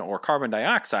oxygen or carbon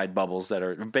dioxide bubbles that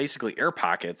are basically air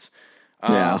pockets.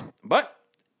 But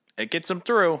it gets him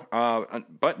through.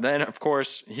 But then, of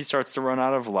course, he starts to run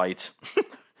out of light.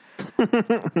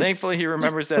 Thankfully, he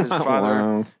remembers that his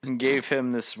father gave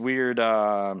him this weird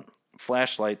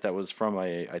flashlight that was from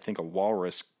I think a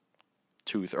walrus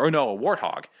tooth. Or no, a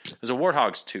warthog. It was a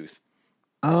warthog's tooth.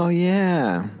 Oh,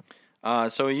 yeah.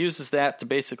 So he uses that to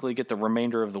basically get the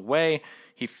remainder of the way.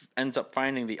 He ends up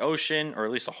finding the ocean, or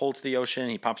at least a hole to the ocean.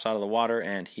 He pops out of the water,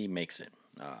 and he makes it.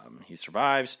 He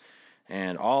survives,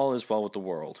 and all is well with the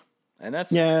world. And that's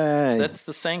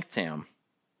the Sanctum.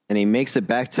 And he makes it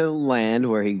back to land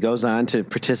where he goes on to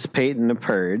participate in the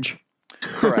purge.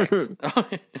 Correct.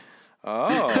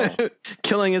 Oh.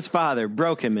 Killing his father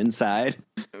broke him inside.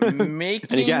 And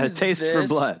he got a taste for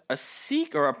blood. A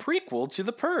prequel to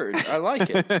The Purge. I like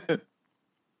it.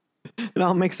 It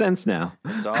all makes sense now.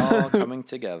 It's all coming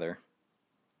together.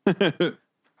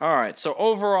 All right. So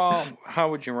overall,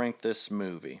 how would you rank this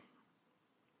movie?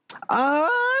 It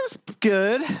was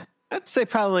good. I'd say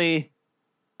probably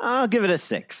I'll give it a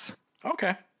 6.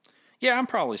 Okay. Yeah, I'm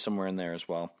probably somewhere in there as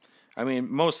well. I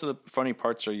mean, most of the funny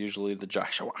parts are usually the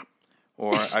Joshua.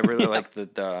 Or I really like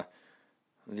the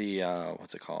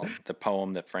what's it called? The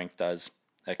poem that Frank does.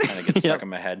 That kind of gets stuck in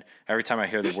my head. Every time I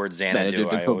hear the word Xanadu,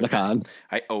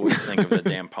 I always think of the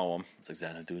damn poem. It's like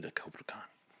Xanadu the Kubla Khan.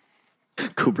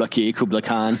 Kubla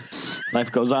Khan.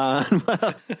 Life goes on.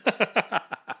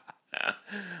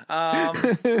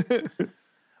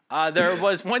 There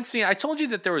was one scene. I told you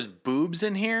that there was boobs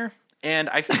in here, and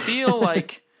I feel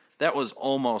like that was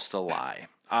almost a lie.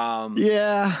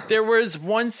 Yeah. There was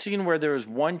one scene where there was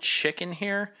one chick in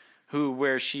here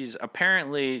where she's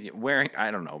apparently wearing,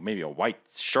 I don't know, maybe a white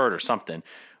shirt or something,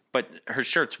 but her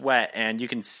shirt's wet and you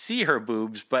can see her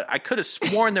boobs. But I could have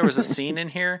sworn there was a scene in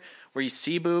here where you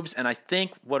see boobs, and I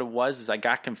think what it was is I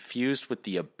got confused with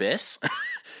The Abyss.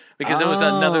 Because it was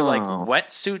another like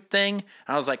wetsuit thing. And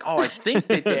I was like, I think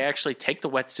that they actually take the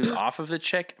wetsuit off of the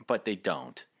chick, but they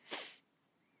don't.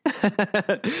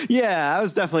 Yeah, I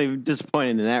was definitely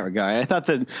disappointed in that regard. I thought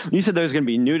that when you said there was going to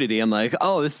be nudity, I'm like,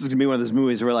 this is going to be one of those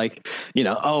movies where like,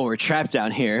 we're trapped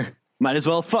down here. Might as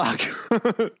well fuck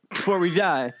before we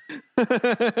die.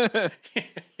 Yeah,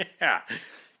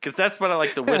 because that's what I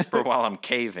like to whisper while I'm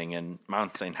caving in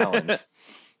Mount St. Helens.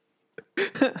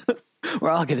 We're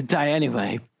all going to die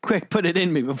anyway. Quick, put it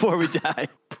in me before we die.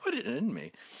 Put it in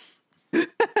me.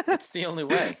 That's the only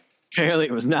way. Apparently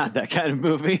it was not that kind of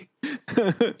movie.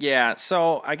 Yeah,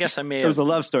 so I guess I may have... It was a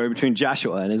love story between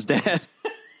Joshua and his dad.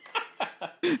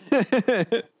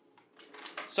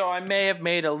 So I may have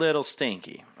made a little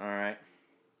stinky, all right?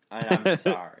 I'm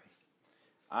sorry.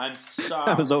 I'm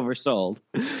sorry. I was oversold.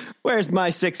 Where's my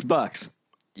 $6?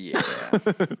 Yeah,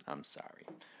 I'm sorry.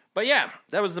 But yeah,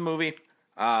 that was the movie.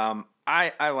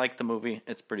 I like the movie.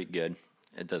 It's pretty good.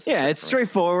 It does. Yeah, it's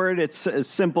straightforward. It's a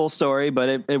simple story,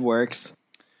 but it works.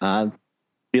 The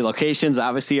locations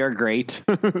obviously are great.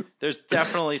 There's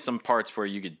definitely some parts where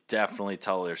you could definitely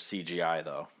tell there's CGI,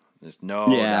 though. There's no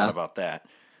doubt about that.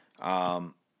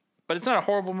 But it's not a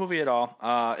horrible movie at all.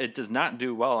 It does not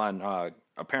do well on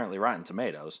apparently Rotten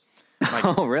Tomatoes. Like,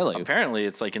 oh, really? Apparently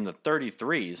it's like in the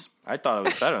 33s. I thought it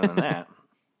was better than that.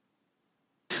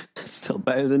 Still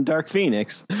better than Dark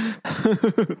Phoenix.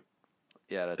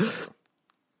 Yeah, that's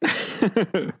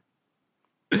true.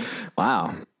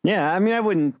 Wow. Yeah, I mean, I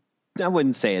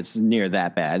wouldn't say it's near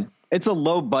that bad. It's a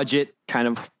low budget kind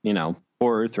of,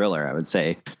 horror thriller, I would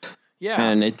say. Yeah.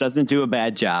 And it doesn't do a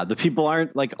bad job. The people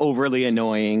aren't like overly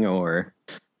annoying or,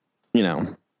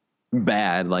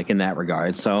 bad like in that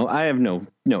regard. So I have no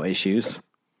issues.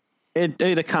 It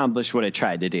accomplished what it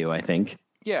tried to do, I think.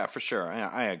 Yeah, for sure.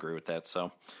 I agree with that.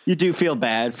 So you do feel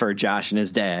bad for Josh and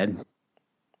his dad.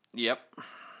 Yep.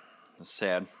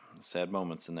 Sad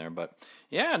moments in there, but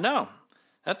yeah, no,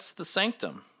 that's the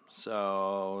Sanctum.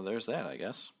 So there's that, I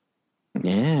guess.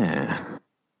 Yeah.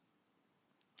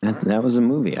 That was a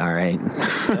movie. All right.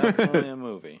 Definitely a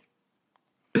movie.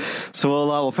 So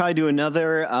we'll probably do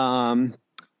another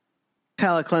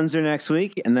palate cleanser next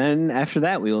week, and then after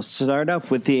that we will start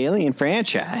up with the Alien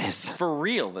franchise. For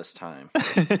real this time.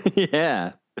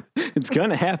 Yeah. It's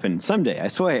gonna happen someday, I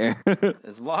swear.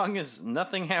 As long as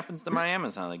nothing happens to my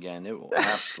Amazon again, it will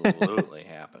absolutely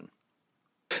happen.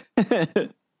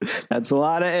 That's a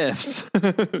lot of ifs.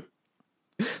 The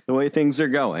way things are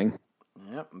going.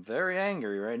 Yep, I'm very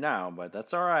angry right now, but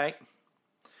that's all right.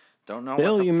 Don't know.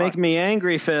 Phil, you make me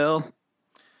angry, Phil.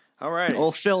 All right.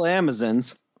 Old Phil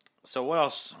Amazons. So what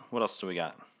else? What else do we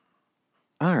got?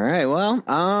 All right. Well,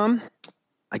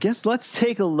 I guess let's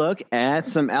take a look at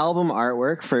some album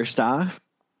artwork first off.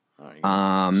 Oh,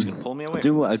 you're just gonna pull me away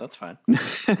from this. That's fine.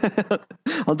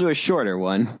 I'll do a shorter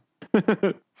one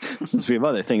since we have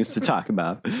other things to talk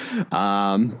about.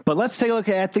 But let's take a look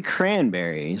at the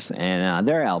Cranberries and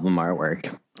their album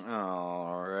artwork.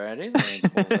 Alrighty.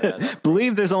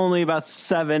 Believe there's only about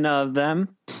 7 of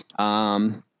them.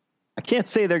 I can't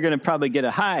say they're going to probably get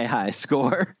a high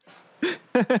score.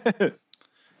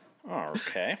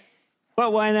 Okay.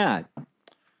 But why not?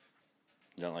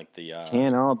 You don't like the...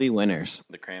 Can't all be winners.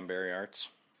 The Cranberry arts?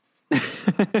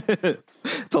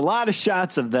 It's a lot of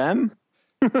shots of them,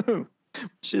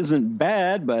 which isn't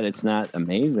bad, but it's not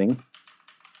amazing.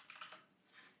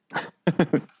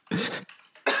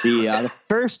 The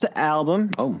first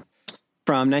album,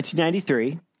 from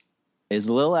 1993, is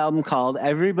a little album called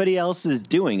Everybody Else Is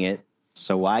Doing It,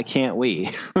 So Why Can't We?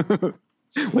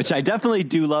 Which I definitely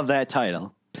do love that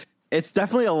title. It's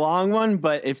definitely a long one,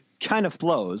 but it kind of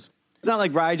flows. It's not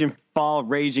like Rise and Fall,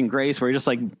 Rage and Grace, where you're just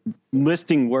like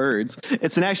listing words.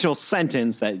 It's an actual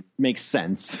sentence that makes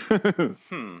sense.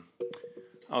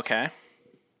 Okay.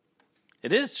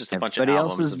 It is just a bunch of Everybody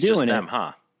albums else is of doing just it. them,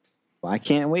 huh? Why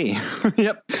can't we?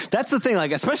 Yep. That's the thing.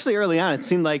 Like, especially early on, it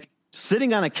seemed like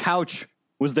sitting on a couch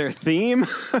was their theme,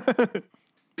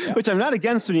 which I'm not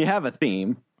against when you have a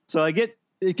theme. So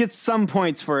it gets some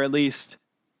points for at least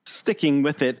sticking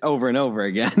with it over and over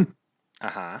again.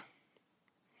 Uh-huh.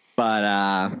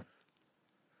 But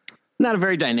not a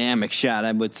very dynamic shot,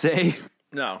 I would say.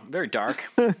 No, very dark.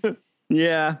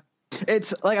 Yeah.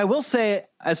 It's like, I will say,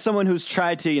 as someone who's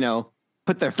tried to,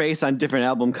 put their face on different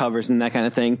album covers and that kind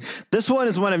of thing, this one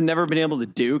is one I've never been able to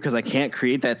do because I can't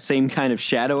create that same kind of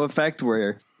shadow effect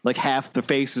where like half the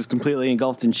face is completely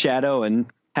engulfed in shadow and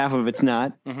half of it's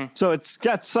not. Mm-hmm. So it's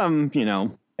got some,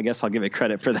 I guess I'll give it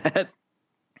credit for that.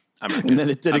 And then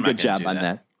it did a good job on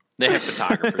that. They have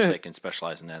photographers that can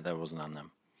specialize in that. That wasn't on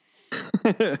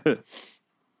them.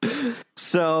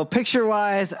 So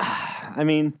picture-wise, I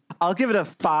mean, I'll give it a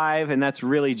 5, and that's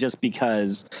really just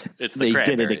because they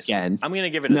did it again. I'm going to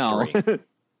give it a 3.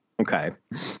 Okay.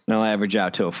 I'll average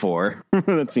out to a 4.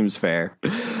 That seems fair.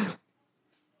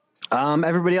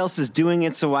 Everybody else is doing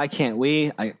it, so why can't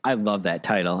we? I love that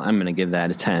title. I'm going to give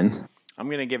that a 10. I'm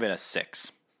going to give it a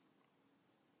 6.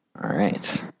 All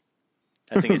right.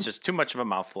 I think it's just too much of a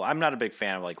mouthful. I'm not a big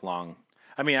fan of like long.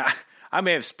 I mean, I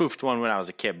may have spoofed one when I was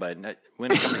a kid, but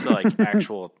when it comes to like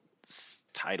actual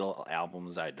title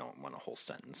albums, I don't want a whole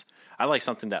sentence. I like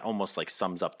something that almost like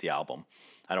sums up the album.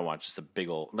 I don't want just a big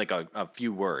old, like a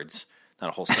few words, not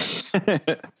a whole sentence.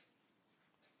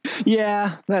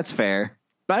 Yeah, that's fair.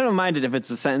 But I don't mind it if it's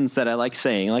a sentence that I like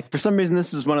saying. Like for some reason,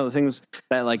 this is one of the things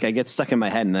that like I get stuck in my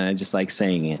head and then I just like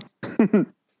saying it.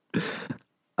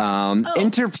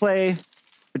 Interplay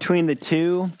between the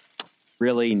two,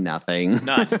 really nothing.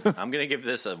 None. I'm going to give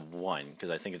this a 1 because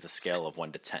I think it's a scale of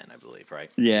 1 to 10, I believe,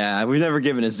 right? Yeah, we've never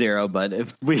given a 0, but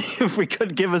if we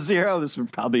could give a 0, this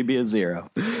would probably be a 0.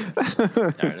 All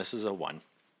right, this is a 1.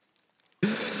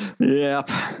 Yep.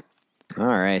 All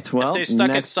right. Well, if they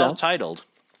stuck it self-titled,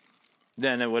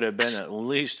 then it would have been at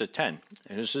least a 10.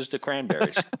 And this is the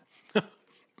Cranberries.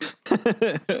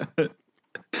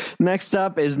 Next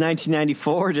up is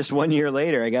 1994, just 1 year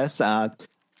later, I guess.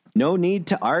 No Need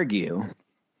to Argue.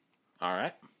 All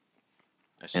right.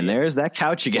 And there's that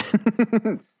couch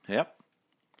again. Yep.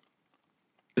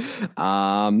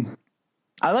 I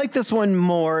like this one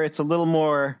more. It's a little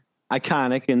more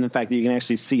iconic in the fact that you can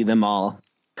actually see them all.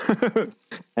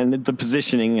 And the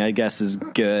positioning, I guess, is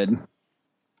good.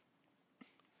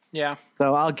 Yeah.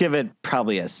 So I'll give it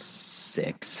probably a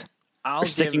 6. We're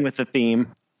sticking with the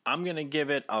theme. I'm going to give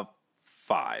it a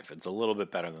 5. It's a little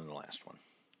bit better than the last one.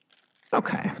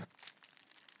 Okay.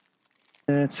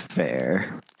 That's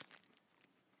fair.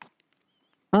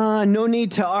 No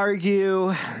Need to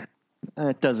Argue.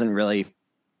 It doesn't really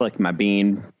flick my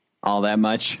bean all that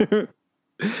much.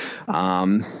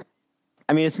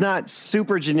 I mean, it's not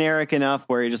super generic enough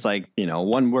where you're just like,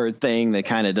 one word thing that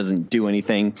kind of doesn't do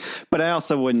anything. But I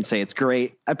also wouldn't say it's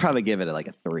great. I'd probably give it like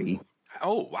a 3.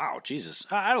 Oh, wow. Jesus.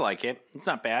 I like it. It's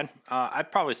not bad.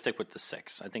 I'd probably stick with the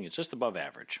 6. I think it's just above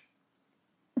average.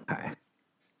 Okay.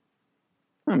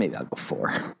 Well, maybe I'll go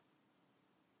 4.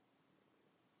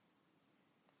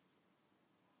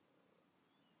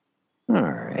 All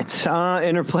right.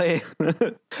 Interplay.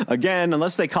 Again,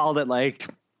 unless they called it like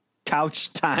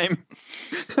couch time,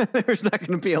 there's not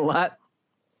going to be a lot.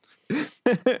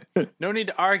 No need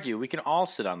to argue. We can all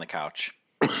sit on the couch.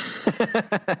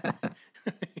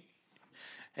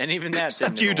 And even that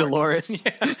except you, Dolores.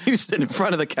 Yeah. You sit in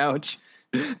front of the couch.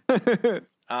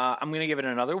 I'm going to give it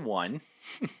another 1.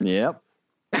 Yep.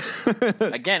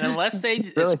 Again, unless they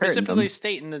really specifically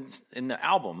state in the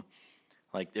album,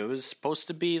 like it was supposed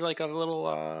to be like a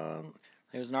little.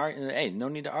 It was an argument. Hey, no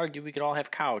need to argue. We could all have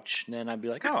couch. And then I'd be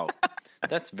like, oh,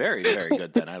 that's very, very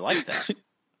good. Then I like that.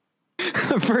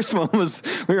 The first one was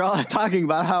we were all talking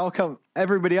about how come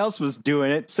everybody else was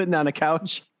doing it, sitting on a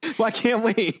couch. Why can't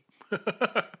we?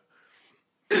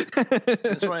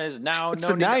 This one is now it's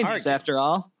no the need 90s to argue. After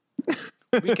all.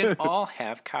 We can all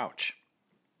have couch.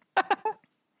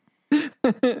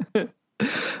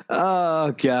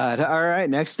 Oh God. All right,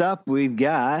 next up we've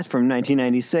got from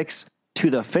 1996 To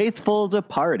the Faithful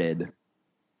Departed.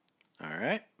 All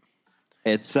right.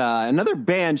 It's another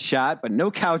band shot, but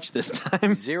no couch this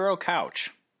time. 0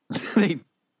 couch. They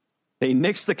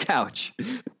nixed the couch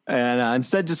and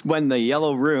instead just went in the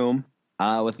yellow room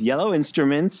with yellow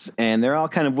instruments, and they're all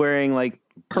kind of wearing like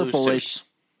purplish.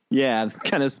 Yeah,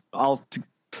 kind of all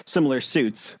similar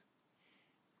suits,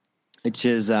 which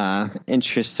is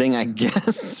interesting, I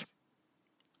guess.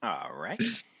 All right.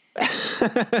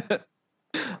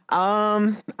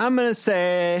 I'm gonna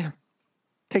say,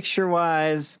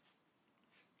 picture-wise,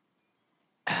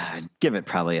 give it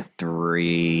probably a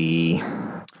 3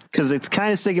 because it's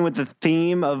kind of sticking with the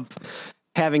theme of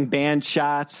having band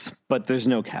shots, but there's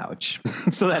no couch,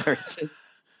 so that hurts.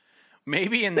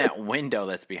 Maybe in that window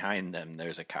that's behind them,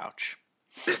 there's a couch.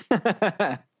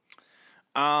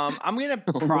 I'm gonna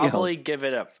probably give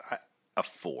it a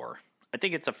 4. I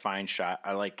think it's a fine shot.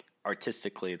 I like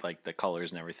artistically, like the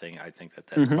colors and everything. I think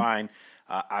that's fine.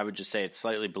 I would just say it's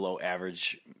slightly below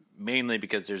average mainly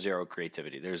because there's zero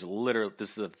creativity. There's literally, this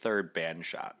is the third band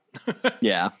shot.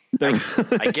 Yeah.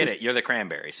 I get it. You're the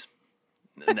Cranberries.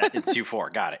 It's you four.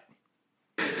 Got it.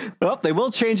 Well, they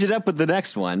will change it up with the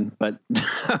next one, but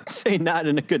I'd say not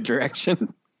in a good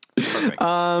direction. Perfect.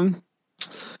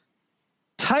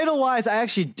 Title-wise, I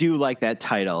actually do like that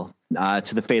title,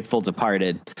 To the Faithful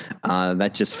Departed.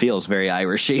 That just feels very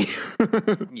Irishy.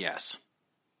 Yes.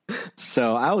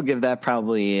 So I will give that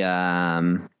probably I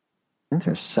think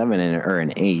there's 7 in it, or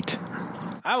an 8.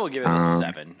 I will give it a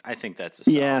 7. I think that's a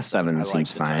 7. Yeah, 7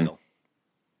 seems fine. Title.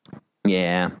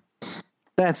 Yeah,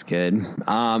 that's good.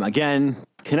 Again,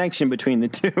 connection between the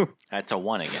two. That's a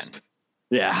 1 again.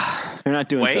 Yeah, they're not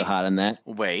doing so hot on that.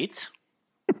 Wait.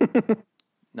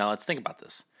 Now let's think about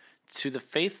this. To the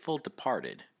Faithful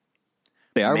Departed.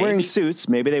 They are wearing suits.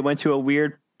 Maybe they went to a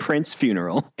weird Prince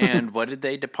funeral. And what did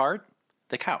they depart?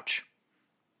 The couch.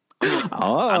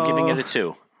 I'm giving it a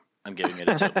 2. I'm giving it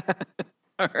a 2.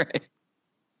 All right.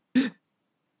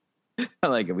 I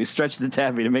like it. We stretched the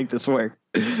taffy to make this work.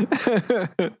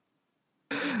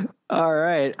 All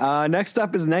right. Next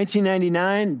up is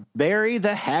 1999, Bury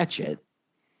the Hatchet.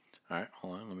 All right,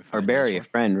 hold on. Let me find or bury a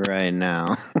friend right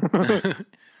now.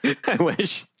 I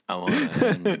wish. I want to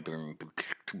end me.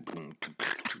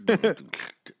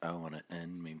 I want to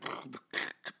end me.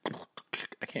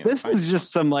 I can't. This is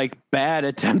just some like bad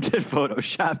attempt at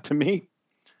Photoshop to me.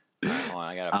 Hold on,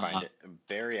 I gotta find it.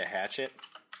 Bury a hatchet.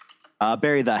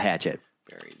 Bury the hatchet.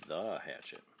 Bury the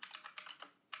hatchet.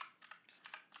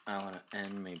 I want to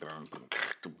end me.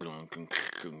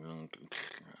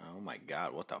 Oh my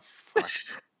god! What the fuck?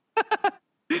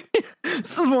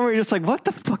 This is when we're just like, what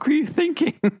the fuck were you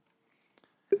thinking?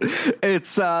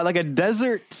 It's like a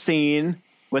desert scene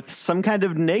with some kind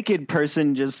of naked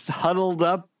person just huddled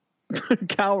up,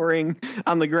 cowering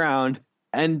on the ground,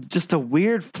 and just a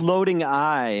weird floating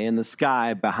eye in the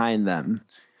sky behind them.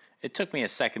 It took me a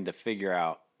second to figure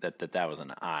out that was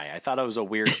an eye. I thought it was a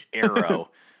weird arrow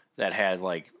that had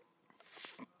like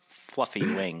fluffy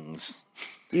wings.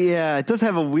 Yeah, it does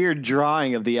have a weird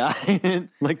drawing of the eye.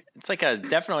 Like it's like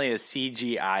definitely a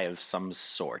CGI of some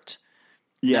sort.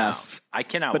 Yes. Now, I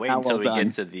cannot wait until we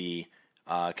get to the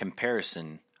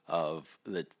comparison of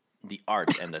the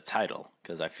art and the title,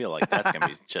 because I feel like that's going to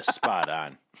be just spot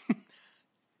on.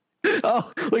 Oh,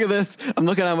 look at this. I'm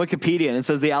looking on Wikipedia, and it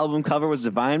says the album cover was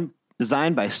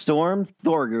designed by Storm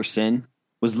Thorgerson,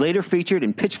 was later featured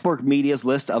in Pitchfork Media's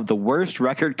list of the worst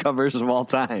record covers of all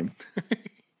time.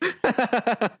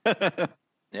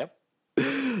 Yep,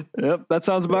 that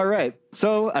sounds about right.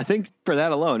 So I think for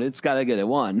that alone, it's got to get a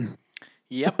 1.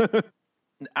 Yep.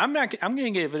 I'm going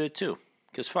to give it a 2,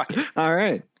 because fuck it. All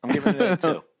right. I'm giving it a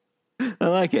 2. I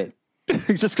like it.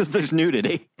 Just because there's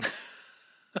nudity.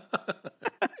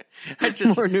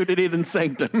 More nudity than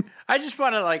Sanctum. I just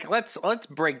want to let's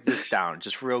break this down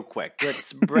just real quick.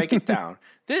 Let's break it down.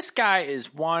 This guy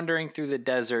is wandering through the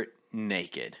desert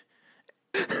naked.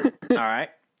 All right.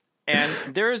 And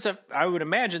I would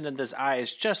imagine that this eye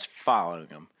is just following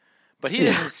him, but he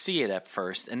doesn't see it at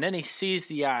first. And then he sees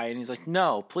the eye and he's like,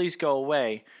 no, please go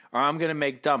away or I'm going to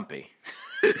make Dumpy.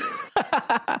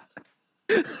 I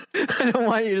don't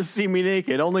want you to see me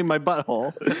naked, only my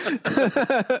butthole.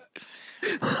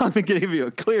 I'm going to give you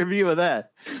a clear view of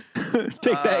that.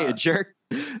 Take that, you jerk.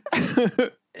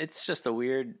 It's just a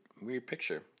weird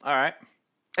picture. All right.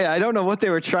 Yeah, I don't know what they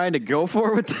were trying to go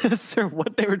for with this or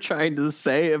what they were trying to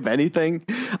say, if anything.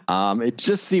 It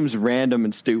just seems random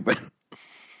and stupid.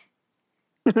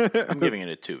 I'm giving it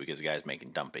a 2 because the guy's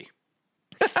making Dumpy.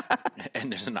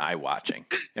 And there's an eye watching.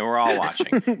 And we're all watching.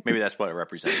 Maybe that's what it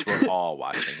represents. We're all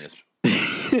watching this.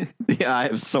 The eye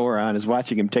of Sauron is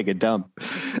watching him take a dump.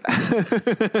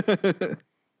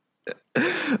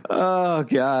 Oh,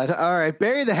 God. All right.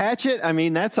 Bury the Hatchet. I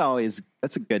mean, that's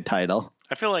a good title.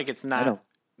 I feel like it's not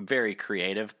very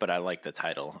creative, but I like the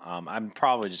title. I'm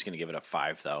probably just going to give it a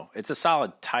 5, though. It's a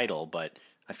solid title, but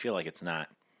I feel like it's not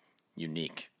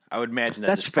unique. I would imagine that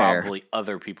there's probably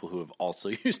other people who have also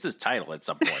used this title at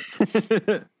some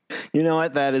point. You know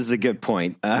what? That is a good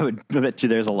point. I would bet you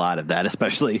there's a lot of that,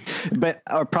 especially,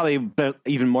 or probably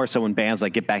even more so when bands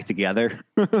like get back together.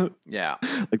 Yeah.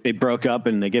 Like they broke up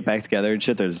and they get back together and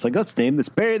shit. They're just like, let's name this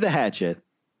Bury the Hatchet.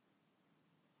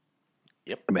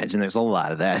 Yep. Imagine there's a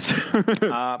lot of that.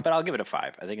 But I'll give it a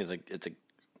 5. I think it's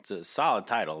a solid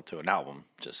title to an album,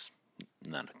 just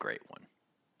not a great one.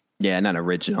 Yeah, not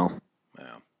original.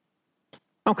 Yeah.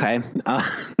 Okay.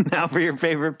 Now for your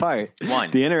favorite part. 1.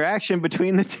 The interaction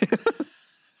between the two.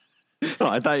 Oh,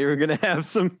 I thought you were going to have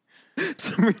some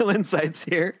real insights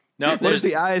here. No, what if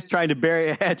the eye is trying to bury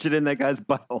a hatchet in that guy's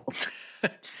butthole?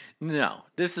 No,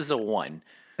 this is a 1.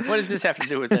 What does this have to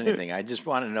do with anything? I just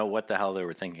want to know what the hell they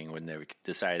were thinking when they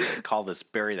decided to call this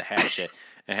Bury the Hatchet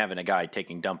and having a guy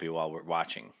taking Dumpy while we're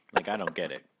watching. Like, I don't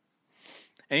get it.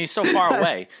 And he's so far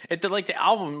away. The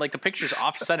album, like the picture's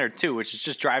off center too, which is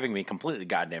just driving me completely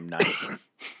goddamn nuts.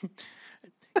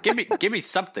 Give me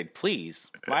something, please.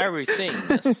 Why are we seeing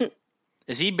this?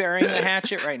 Is he burying the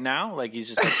hatchet right now? Like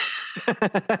he's just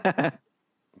like...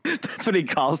 That's what he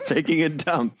calls taking a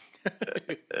dump.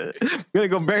 I'm gonna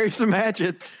go bury some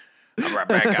hatchets. I'm right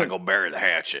back. Gotta go bury the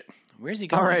hatchet. Where's he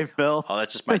going? All right, Phil. Oh,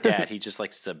 that's just my dad. He just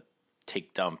likes to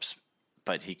take dumps,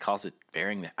 but he calls it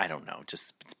burying the... I don't know.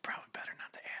 Just it's probably better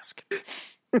not to ask.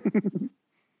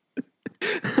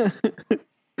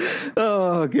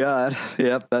 Oh, God.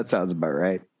 Yep, that sounds about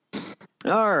right.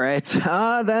 All right.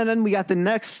 Then we got the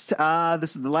next.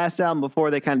 This is the last album before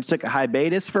they kind of took a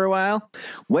hiatus for a while.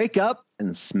 Wake Up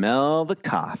and Smell the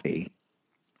Coffee.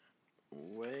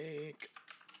 Wake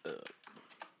up.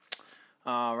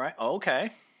 All right.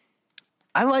 Okay.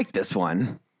 I like this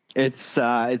one. It's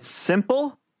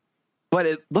simple, but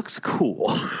it looks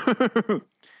cool.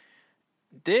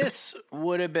 This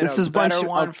would have been a better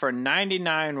one for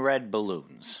 99 red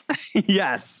balloons.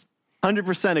 Yes,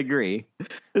 100% agree.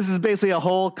 This is basically a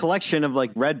whole collection of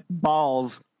like red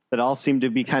balls that all seem to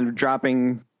be kind of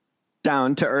dropping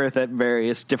down to earth at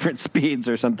various different speeds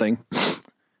or something.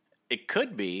 It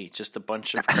could be just a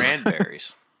bunch of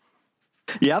cranberries.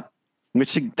 Yep,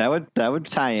 which that would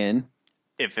tie in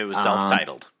if it was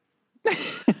self-titled.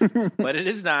 But it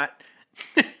is not.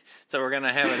 So we're going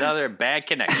to have another bad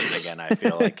connection again, I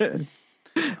feel like.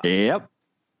 Yep.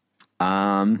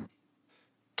 I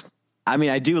mean,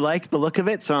 I do like the look of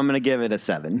it, so I'm going to give it a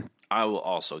 7. I will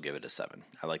also give it a 7.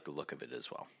 I like the look of it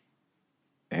as well.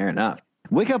 Fair enough.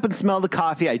 Wake Up and Smell the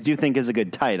Coffee, I do think is a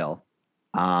good title.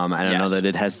 I don't know that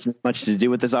it has much to do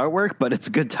with this artwork, but it's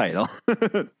a good title.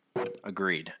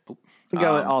 Agreed. I think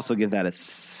I would also give that a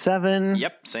 7.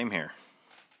 Yep, same here.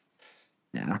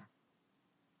 Yeah.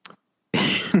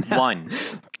 1.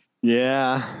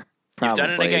 Yeah. Probably. You've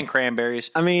done it again,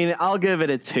 Cranberries. I mean, I'll give it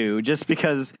a 2 just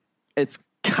because it's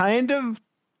kind of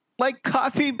like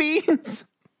coffee beans.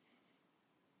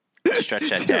 Stretch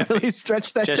that taffy. Really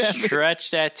stretch that Just taffy.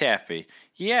 stretch that taffy.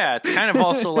 Yeah, it's kind of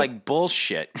also like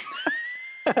bullshit.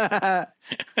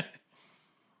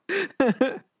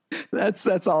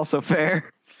 That's also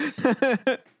fair.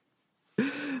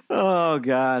 Oh,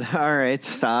 God. All right.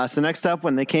 So next up,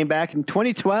 when they came back in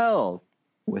 2012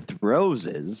 with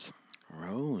Roses.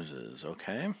 Roses.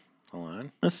 Okay. Hold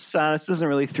on. This doesn't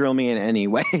really thrill me in any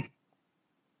way.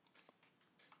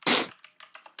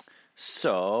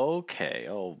 So, okay.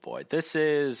 Oh, boy. This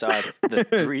is the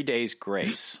 3 Days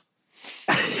Grace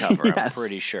cover, Yes. I'm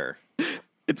pretty sure.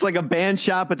 It's like a band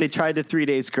shop, but they tried to 3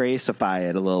 Days Graceify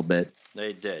it a little bit.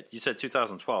 They did. You said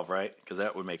 2012, right? Because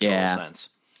that would make total sense.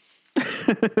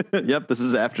 Yep, this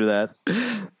is after that.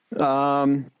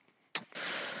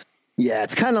 Yeah,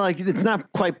 it's kind of like, it's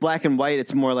not quite black and white.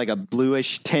 It's more like a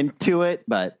bluish tint to it,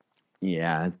 but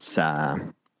yeah, it's,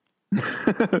 I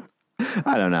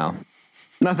don't know.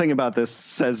 Nothing about this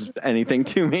says anything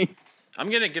to me. I'm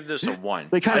going to give this a 1.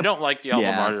 I don't like the album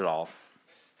art at all.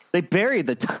 They buried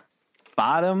the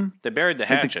bottom. They buried the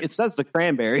hatchet. It says the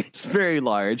Cranberry. It's very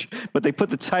large, but they put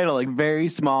the title like very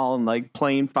small and like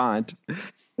plain font.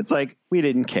 It's like, we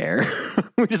didn't care.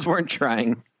 We just weren't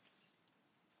trying.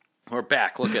 We're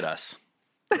back. Look at us.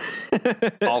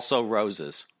 Also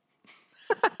roses.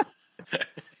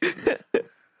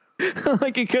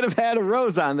 Like you could have had a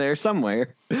rose on there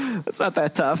somewhere. It's not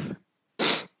that tough.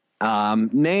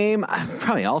 Name, I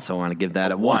probably also want to give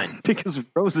that a 1 because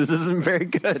Roses isn't very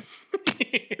good.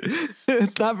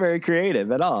 It's not very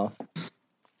creative at all.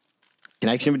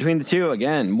 Connection between the two,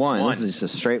 again, 1. This is just a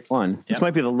straight 1. Yep. This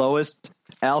might be the lowest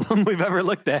album we've ever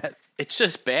looked at. It's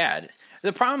just bad.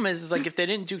 The problem is like if they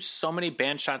didn't do so many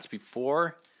band shots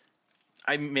before,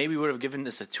 I maybe would have given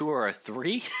this a 2 or a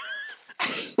 3.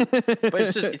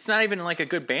 But it's not even like a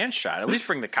good band shot. At least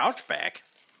bring the couch back.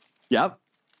 Yep.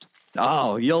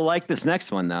 Oh, you'll like this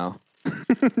next one, though.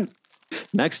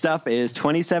 Next up is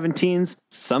 2017's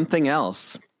Something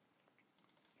Else.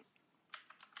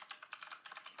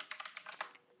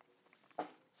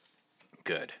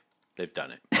 Good. They've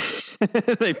done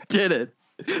it. They did it.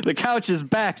 The couch is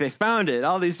back. They found it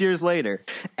all these years later.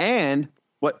 And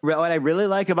what I really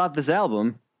like about this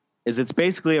album is it's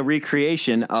basically a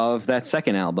recreation of that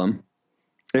second album.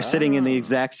 They're sitting in the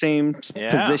exact same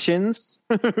positions.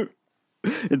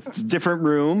 It's a different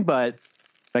room, but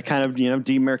that kind of,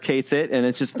 demarcates it. And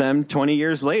it's just them 20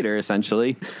 years later,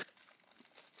 essentially.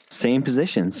 Same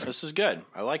positions. This is good.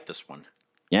 I like this one.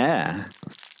 Yeah.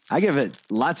 I give it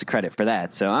lots of credit for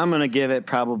that. So I'm going to give it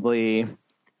probably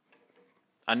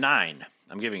a 9.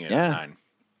 I'm giving it a 9.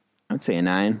 I'd say a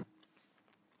 9.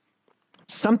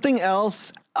 Something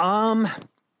else.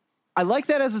 I like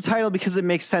that as a title because it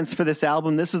makes sense for this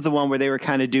album. This is the one where they were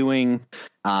kind of doing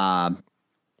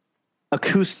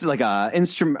acoustic, like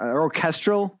instrument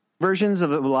orchestral versions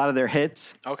of a lot of their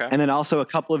hits. Okay. And then also a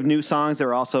couple of new songs that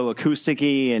were also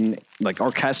acoustic-y and like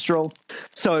orchestral.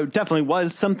 So it definitely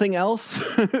was something else.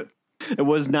 It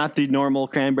was not the normal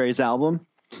Cranberries album.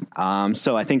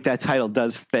 So I think that title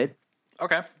does fit.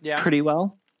 Okay. Yeah. Pretty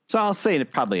well. So I'll say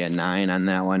probably a 9 on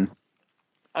that one.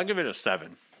 I'll give it a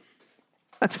 7.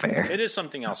 That's fair. It is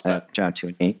something else, but Job to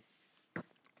an 8.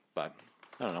 But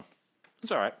I don't know.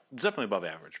 It's all right. It's definitely above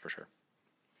average for sure.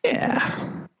 Yeah.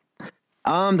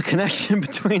 The connection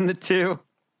between the two.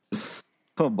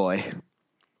 Oh boy.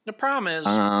 The problem is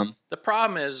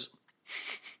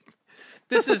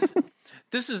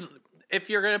this is if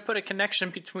you're going to put a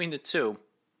connection between the two,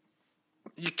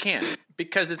 you can't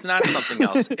because it's not something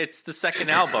else. It's the second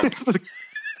album.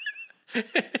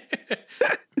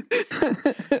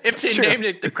 If they named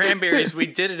it the Cranberries, we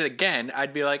did it again,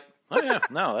 I'd be like, oh yeah,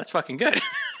 no, that's fucking good.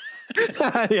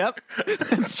 Yep,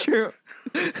 that's true.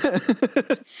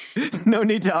 No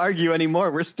need to argue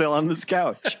anymore. We're still on this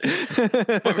couch.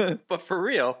 But for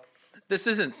real, this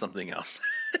isn't something else.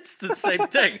 It's the same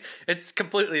thing. It's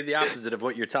completely the opposite of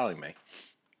what you're telling me.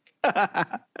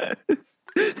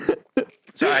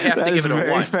 So I have to give it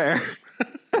a 1. Fair.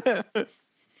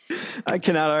 I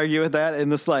cannot argue with that in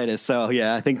the slightest. So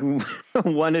yeah, I think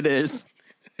 1 it is.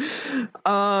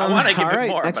 I want to give it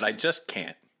more, but I just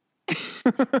can't.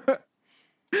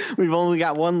 We've only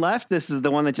got one left. This is the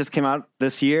one that just came out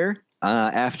this year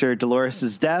after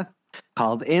Dolores' death,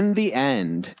 called In the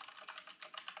End.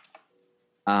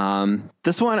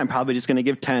 This one I'm probably just going to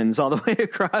give 10s all the way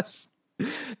across,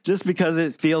 just because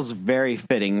it feels very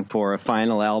fitting for a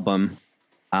final album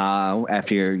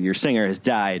after your singer has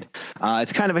died.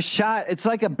 It's kind of a shot. It's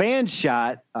like a band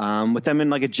shot with them in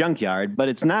like a junkyard, but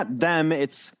it's not them.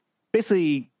 It's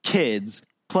basically kids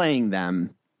playing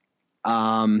them.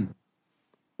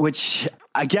 Which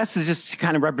I guess is just to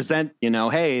kind of represent,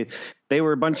 hey, they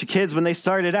were a bunch of kids when they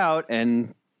started out,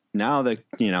 and now that,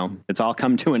 it's all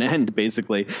come to an end,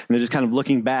 basically. And they're just kind of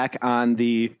looking back on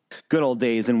the good old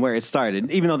days and where it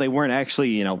started, even though they weren't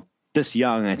actually, this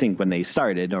young, I think, when they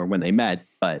started or when they met,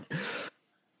 but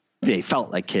they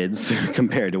felt like kids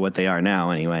compared to what they are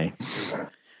now anyway.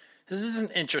 This is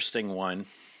an interesting one.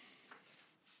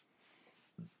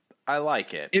 I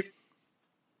like it.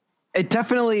 It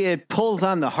definitely pulls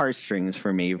on the heartstrings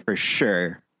for me, for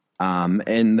sure.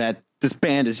 And that this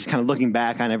band is just kind of looking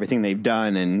back on everything they've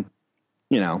done and,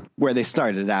 where they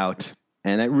started out.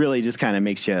 And it really just kind of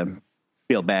makes you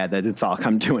feel bad that it's all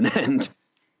come to an end.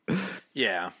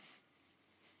 Yeah.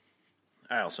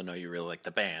 I also know you really like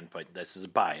the band, but this is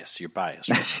bias. You're biased.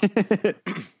 Right?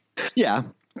 Yeah,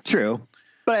 true.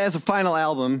 But as a final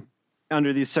album,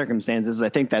 under these circumstances, I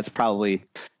think that's probably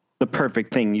the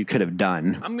perfect thing you could have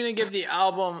done. I'm going to give the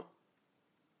album...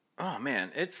 Oh, man.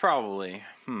 It's probably...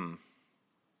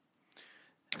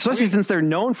 Especially since they're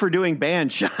known for doing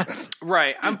band shots.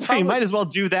 Right. So you might as well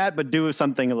do that, but do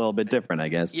something a little bit different, I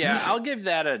guess. Yeah, I'll give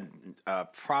that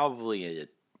probably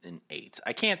an 8.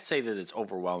 I can't say that it's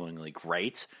overwhelmingly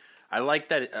great. I like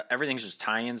that everything's just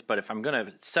tie-ins, but if I'm going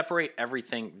to separate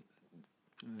everything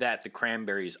that the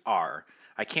Cranberries are,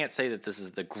 I can't say that this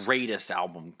is the greatest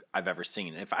album I've ever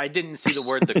seen. If I didn't see the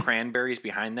word the Cranberries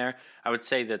behind there, I would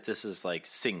say that this is like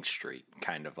Sing Street,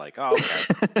 kind of like, oh,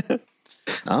 okay.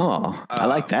 Oh, I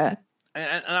like that.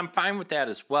 And I'm fine with that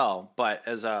as well, but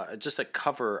as just a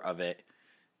cover of it,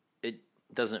 it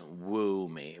doesn't woo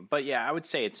me. But yeah, I would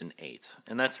say it's an 8.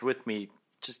 And that's with me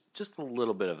just a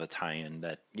little bit of a tie-in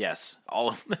that, yes, all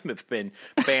of them have been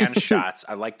band shots.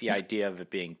 I like the idea of it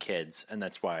being kids, and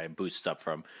that's why I boost up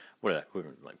from like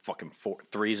fucking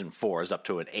 3s and 4s up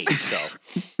to an 8. So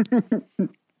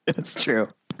that's true.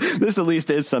 This at least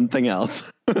is something else.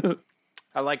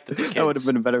 I like that the kids' that would have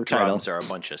been a better drums title. Are a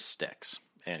bunch of sticks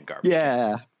and garbage.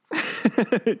 Yeah.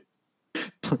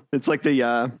 It's like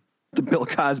the Bill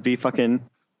Cosby fucking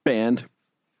band,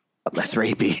 but less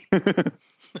rapey.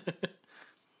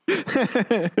 In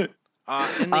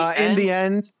the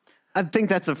end, I think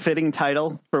that's a fitting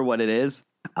title for what it is.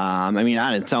 I mean,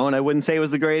 on its own, I wouldn't say it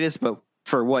was the greatest, but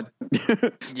for what,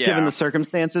 given the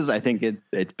circumstances, I think it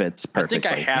fits perfectly.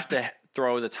 I think I have to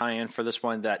throw the tie-in for this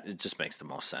one. That it just makes the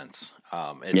most sense.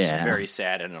 It's very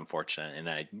sad and unfortunate, and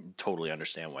I totally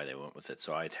understand why they went with it.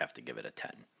 So I'd have to give it a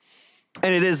 10.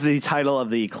 And it is the title of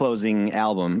the closing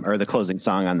album, or the closing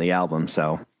song on the album.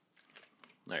 So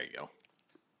there you go.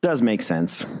 Does make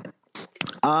sense.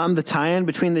 The tie-in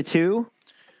between the two.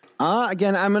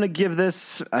 Again, I'm going to give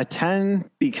this a 10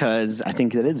 because I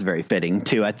think that is very fitting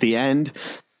too. At the end,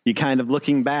 you kind of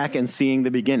looking back and seeing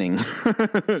the beginning.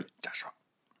 Joshua,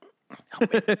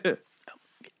 help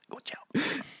me. Watch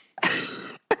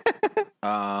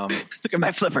out. Look at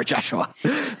my flipper, Joshua.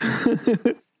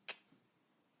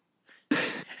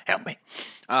 Help me.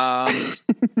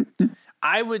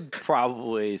 I would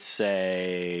probably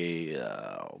say,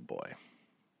 oh boy.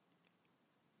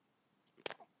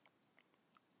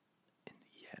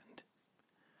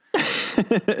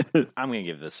 I'm going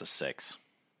to give this a 6.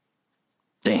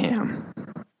 Damn.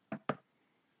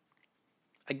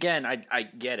 Again, I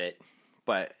get it,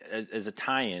 but as a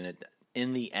tie-in,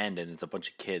 in the end, and it's a bunch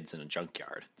of kids in a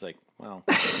junkyard. It's like, well,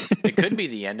 it could be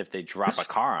the end if they drop a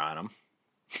car on them.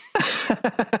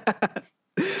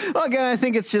 Well, again, I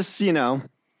think it's just, Well,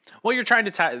 you're trying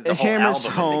to tie the whole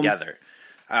album together.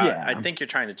 Yeah. I think you're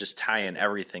trying to just tie in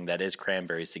everything that is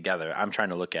Cranberries together. I'm trying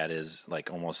to look at it as like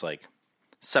almost like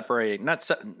separating, not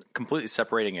completely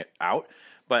separating it out,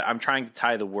 but I'm trying to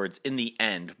tie the words in the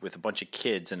end with a bunch of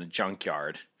kids in a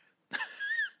junkyard.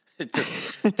 It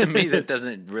just, to me, that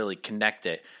doesn't really connect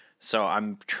it. So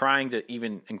I'm trying to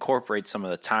even incorporate some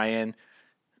of the tie-in.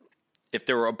 If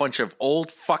there were a bunch of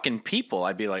old fucking people,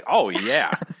 I'd be like, oh yeah,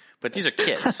 but these are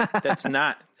kids. That's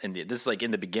not, this is like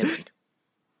in the beginning.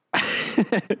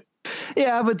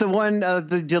 Yeah, but the one,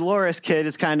 the Dolores kid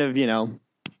is kind of,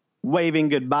 waving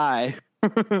goodbye.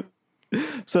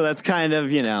 So that's kind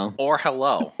of, Or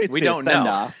hello. We don't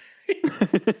know.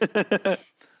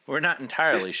 We're not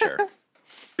entirely sure.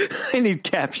 I need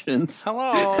captions.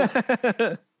 Hello.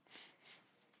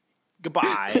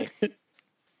 Goodbye.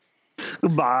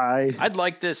 Goodbye. I'd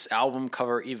like this album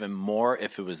cover even more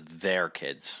if it was their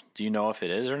kids. Do you know if it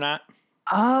is or not?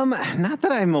 Not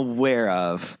that I'm aware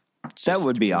of. That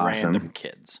would be awesome. Random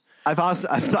kids. I've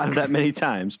thought of that many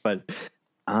times, but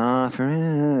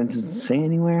does it say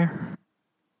anywhere?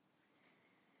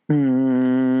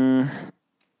 No.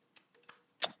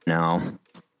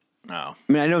 Oh. I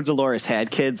mean, I know Dolores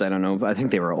had kids. I don't know. I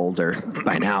think they were older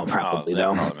by now, probably, that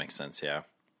though. Probably makes sense, yeah.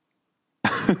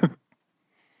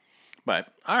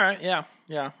 But, all right, yeah,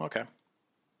 okay.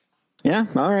 Yeah,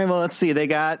 all right, well, let's see. They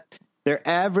got their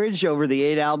average over the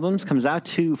 8 albums comes out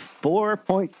to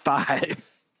 4.5.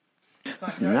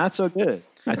 It's not so good.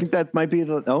 I think that might be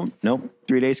nope.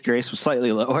 3 Days Grace was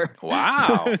slightly lower.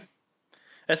 Wow.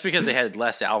 That's because they had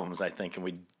less albums, I think, and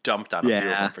we dumped on a few of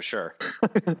them for sure.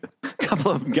 A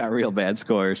couple of them got real bad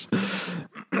scores.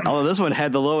 Although this one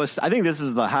had the lowest. I think this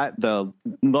is the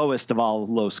lowest of all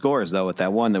low scores, though, with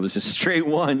that one that was just straight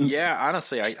ones. Yeah,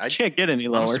 honestly, I can't get any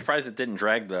lower. I'm surprised it didn't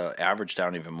drag the average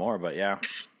down even more, but yeah.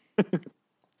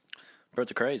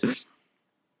 Pretty crazy.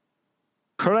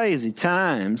 Crazy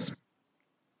times.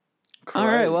 All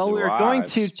right, well, we're going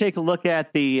to take a look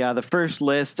at the first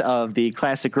list of the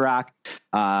classic rock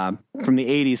from the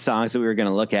 80s songs that we were going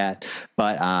to look at,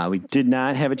 but we did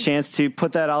not have a chance to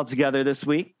put that all together this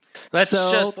week. Let's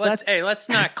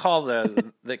not call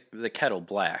the kettle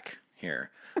black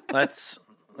here. Let's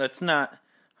not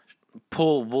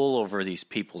pull wool over these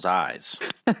people's eyes.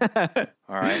 All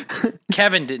right.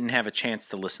 Kevin didn't have a chance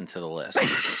to listen to the list.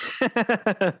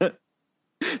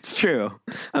 It's true.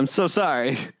 I'm so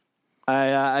sorry.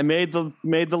 I made the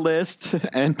list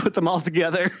and put them all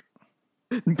together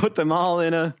and put them all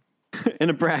in a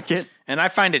bracket. And I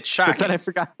find it shocking. But then I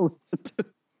forgot to listen.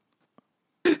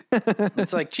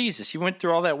 It's like, Jesus, you went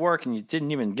through all that work and you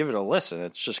didn't even give it a listen.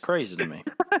 It's just crazy to me.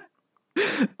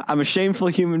 I'm a shameful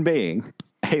human being.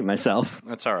 I hate myself.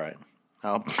 That's all right.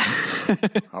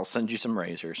 I'll send you some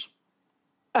razors.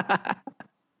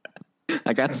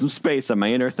 I got some space on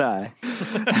my inner thigh.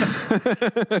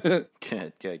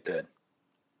 Good.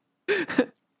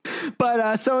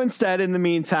 But so instead, in the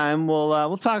meantime,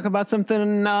 we'll talk about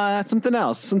something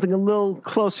else, something a little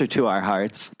closer to our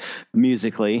hearts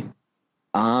musically.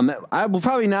 I will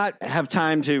probably not have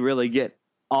time to really get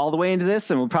all the way into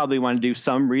this, and we'll probably want to do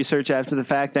some research after the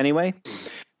fact anyway.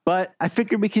 But I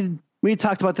figured we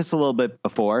talked about this a little bit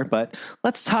before, but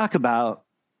let's talk about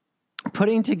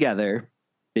putting together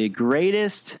the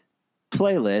greatest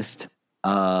playlist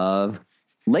of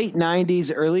late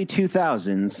 90s, early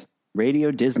 2000s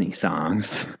Radio Disney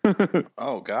songs.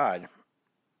 Oh, God.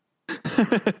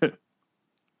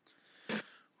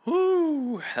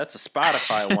 Whoo, that's a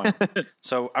Spotify one.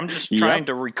 So I'm just trying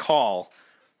to recall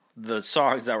the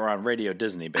songs that were on Radio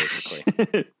Disney,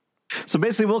 basically. So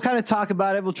basically, we'll kind of talk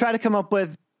about it. We'll try to come up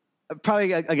with,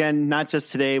 probably, again, not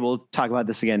just today. We'll talk about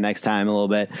this again next time a little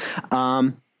bit.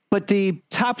 But the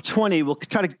top 20, we'll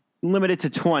try to limit it to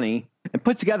 20 and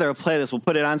put together a playlist. We'll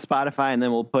put it on Spotify, and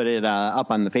then we'll put it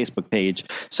up on the Facebook page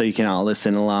so you can all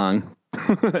listen along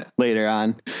later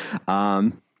on.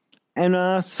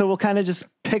 So we'll kind of just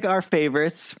pick our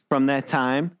favorites from that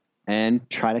time and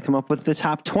try to come up with the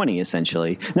top 20,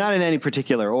 essentially. Not in any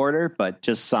particular order, but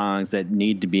just songs that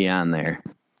need to be on there.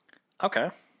 Okay.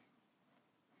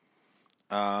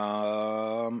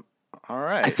 All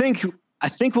right. I think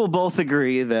we'll both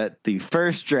agree that the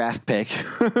first draft pick.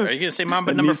 Are you going to say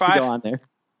Mamba number 5? Go on there.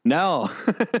 No.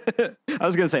 I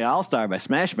was going to say All Star by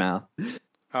Smash Mouth.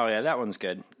 Oh, yeah, that one's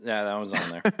good. Yeah, that one's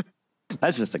on there.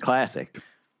 That's just a classic.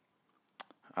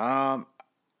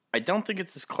 I don't think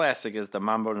it's as classic as the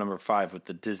Mambo number 5 with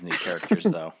the Disney characters,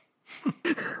 though.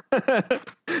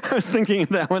 I was thinking of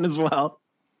that one as well.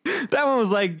 That one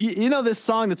was like, you know this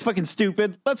song that's fucking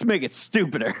stupid? Let's make it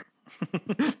stupider.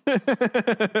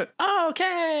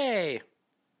 Okay.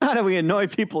 How do we annoy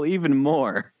people even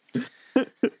more?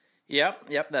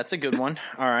 Yep, that's a good one.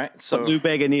 All right. So but Lou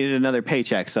Bega needed another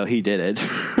paycheck, so he did it.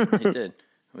 He did.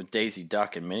 With Daisy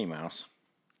Duck and Minnie Mouse.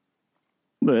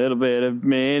 Little bit of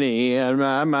Minnie on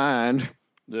my mind.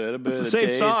 Little bit it's the of same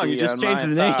Daisy song, you just changed the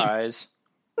names.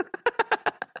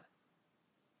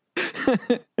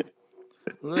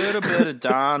 A little bit of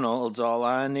Donald's all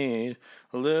I need.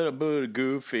 A little bit of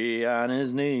Goofy on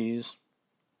his knees.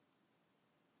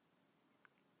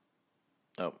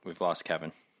 Oh, we've lost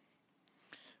Kevin.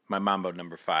 My Mambo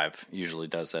number 5 usually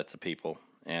does that to people,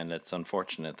 and it's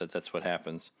unfortunate that that's what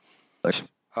happens.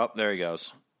 Oh, there he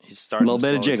goes. He's starting a little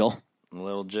bit of jiggle. A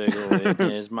little jiggle in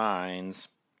his minds.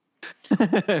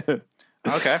 Okay.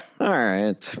 All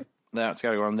right. That's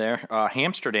got to go on there.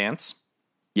 Hamster Dance.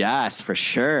 Yes, for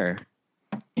sure.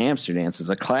 Hamster Dance is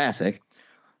a classic.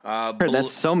 Heard that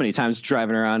so many times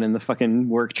driving around in the fucking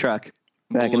work truck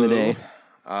back in the day.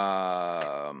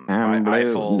 Eiffel,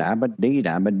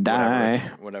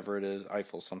 whatever it is,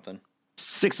 Eiffel something.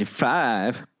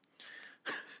 65.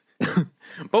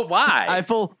 But why?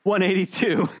 Eiffel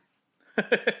 182.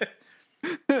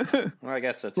 Well, I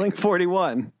guess that's Link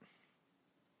 41.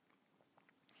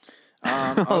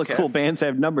 All the cool bands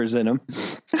have numbers in them.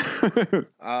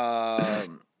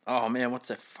 Oh man, what's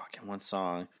that fucking one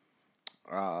song?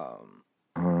 I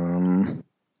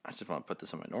just want to put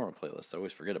this on my normal playlist. I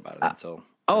always forget about it until.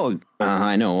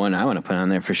 I know one I want to put on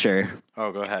there for sure.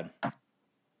 Oh, go ahead.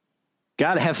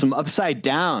 Got to have some Upside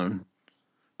Down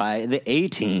by the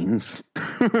A-Teens.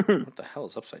 What the hell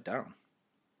is Upside Down?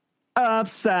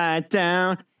 Upside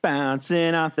down,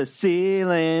 bouncing off the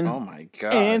ceiling. Oh my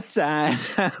god! Inside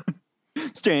out,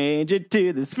 stranger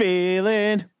to this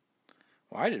feeling.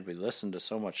 Why did we listen to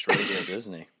so much Radio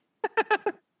Disney?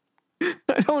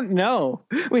 I don't know.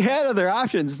 We had other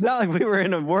options. It's not like we were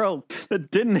in a world that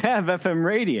didn't have FM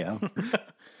radio.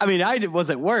 I mean, I was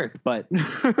at work, but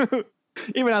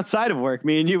even outside of work,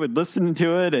 me and you would listen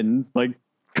to it and like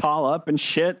call up and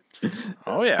shit.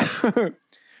 Oh yeah.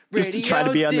 Just to try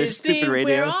to be on their stupid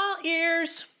radio. We're all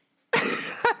ears.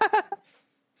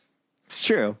 It's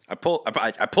true. I pulled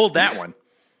that one.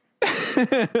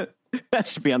 That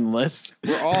should be on the list.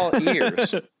 We're all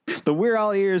ears. The We're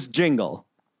All Ears jingle.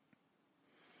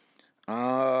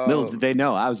 Little did they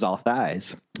know I was all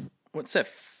thighs. What's that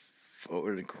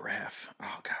photograph?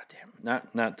 Oh goddamn!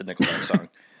 Not the Nickelback song.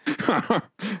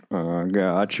 I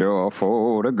got your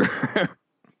photograph.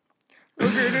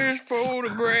 Look at this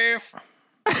photograph.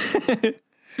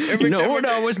 You know it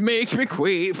always makes me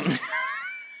queef.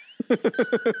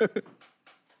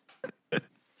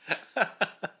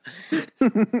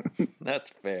 That's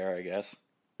fair, I guess.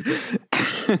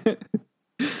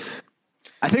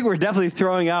 I think we're definitely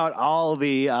throwing out all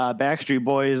the Backstreet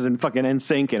Boys and fucking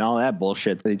NSYNC and all that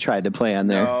bullshit they tried to play on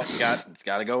there. No, it's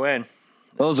got to go in.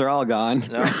 Those are all gone.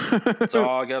 No, it's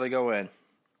all got to go in.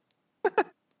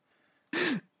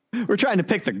 We're trying to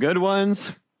pick the good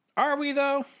ones. Are we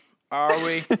though? Are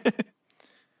we?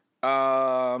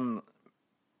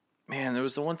 Man, there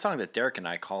was the one song that Derek and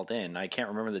I called in. I can't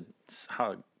remember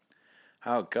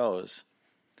how it goes.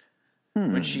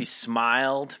 When she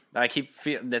smiled, I keep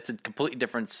feeling that's a completely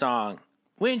different song.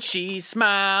 When she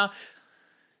smiled.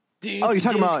 Oh, you're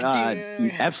talking about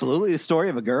Absolutely, the Story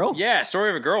of a Girl? Yeah, Story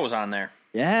of a Girl was on there.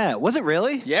 Yeah, was it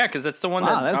really? Yeah, because that's the one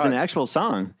Wow, that's an actual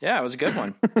song. Yeah, it was a good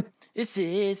one. This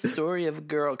is the story of a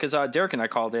girl. Because Derek and I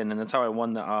called in, and that's how I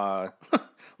won the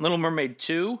Little Mermaid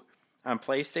 2 on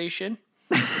PlayStation.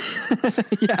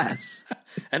 Yes.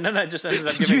 And then I just ended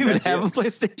up Did giving you even it to have you. a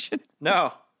PlayStation?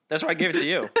 No, that's why I gave it to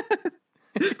you.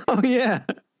 Oh, yeah.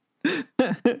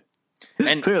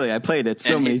 And clearly, I played it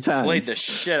so many times. Played the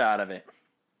shit out of it.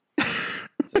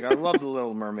 It's like, I love The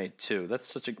Little Mermaid 2. That's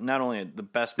such a not only the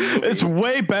best movie. It's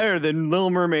way better than Little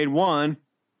Mermaid 1.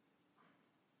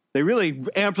 They really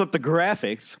amped up the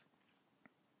graphics.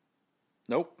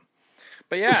 Nope.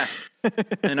 But yeah,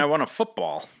 and I won a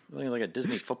football. I think it was like a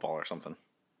Disney football or something.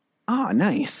 Oh,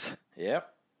 nice. Yep.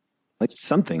 Like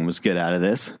something was good out of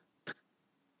this.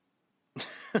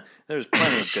 There's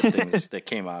plenty of good things that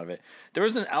came out of it. There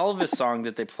was an Elvis song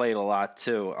that they played a lot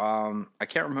too. I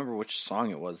can't remember which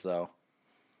song it was though.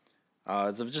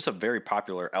 It's just a very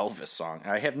popular Elvis song.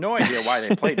 I have no idea why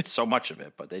they played so much of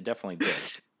it, but they definitely did.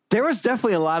 There was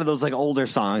definitely a lot of those like older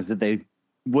songs that they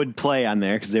would play on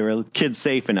there because they were kids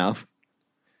safe enough.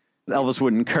 Elvis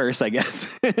wouldn't curse, I guess.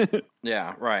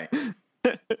 Yeah, right.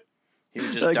 He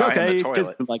would just like, die okay, in the toilet.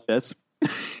 kids can like this.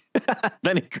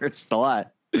 Then he cursed a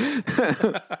lot.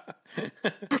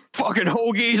 Fucking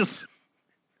hoagies.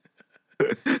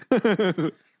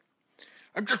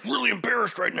 I'm just really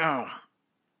embarrassed right now.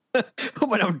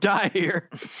 Hope I don't die here.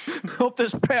 Hope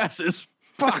this passes.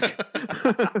 Fuck.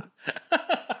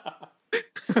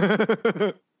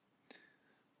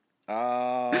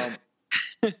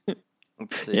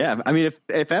 Let's see. Yeah, I mean,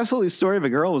 if Absolutely Story of a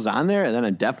Girl was on there, then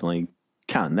I'd definitely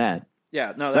count that.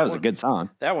 Yeah, no, that was a good song.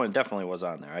 That one definitely was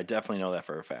on there. I definitely know that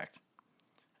for a fact.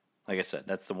 Like I said,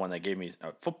 that's the one that gave me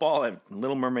football and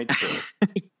Little Mermaid 2.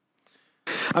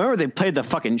 I remember they played the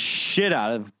fucking shit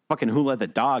out of fucking Who Let the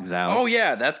Dogs Out. Oh,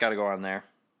 yeah, that's got to go on there.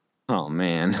 Oh,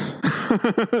 man.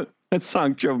 That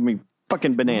song drove me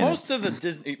fucking bananas. Most of the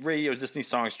Disney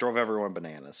songs drove everyone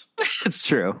bananas. It's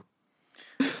true.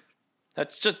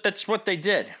 That's what they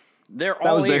did. They're all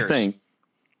that was ears. their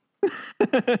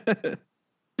thing.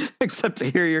 Except to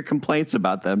hear your complaints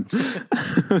about them.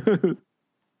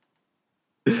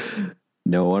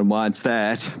 No one wants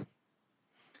that.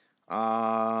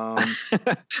 I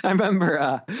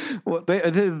remember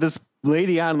this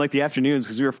lady on like the afternoons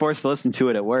because we were forced to listen to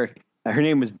it at work. Her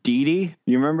name was Dee Dee.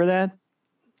 You remember that?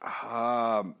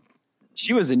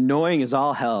 She was annoying as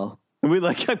all hell. And we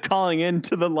like kept calling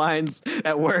into the lines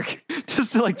at work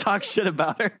just to like talk shit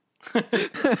about her.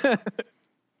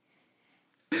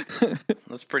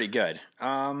 That's pretty good.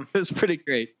 It was pretty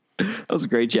great. That was a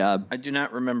great job. I do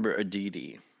not remember a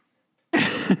Dee.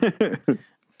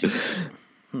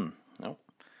 Nope.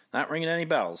 Not ringing any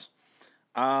bells.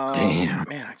 Damn.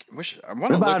 Man, I just What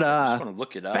want about to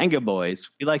look it up. Venga Boys?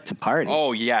 We like to party.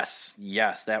 Oh, yes.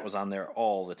 Yes, that was on there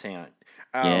all the time.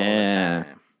 Yeah.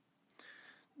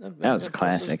 That was a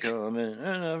classic. Coming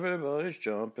and everybody's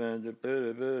jumping.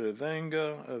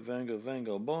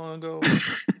 Venga, bongo.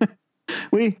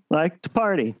 We like to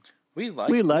party. We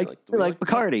like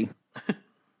Bacardi.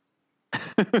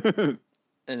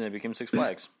 And it became Six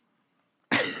Flags.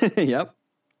 Yep.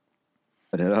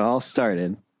 But it all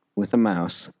started with a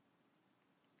mouse.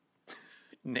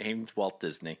 Named Walt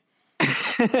Disney.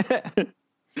 I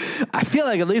feel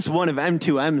like at least one of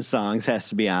M2M's songs has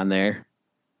to be on there.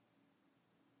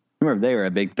 I remember they were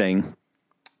a big thing.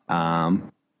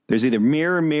 There's either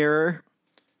Mirror, Mirror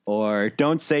or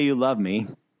Don't Say You Love Me.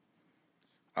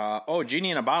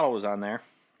 Genie in a Bottle was on there.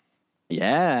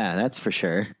 Yeah, that's for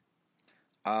sure.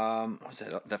 What was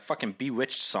that? That fucking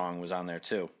Bewitched song was on there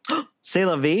too. C'est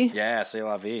la vie? Yeah, C'est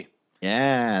la vie.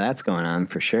 Yeah, that's going on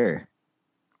for sure.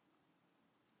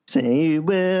 Say you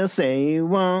will, say you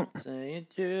won't. Say you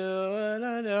do, and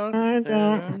I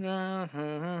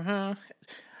don't.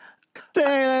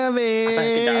 Say la vie.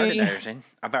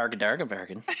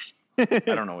 I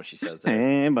don't know what she says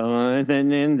there.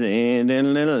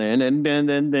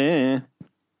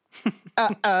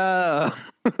 Uh-oh.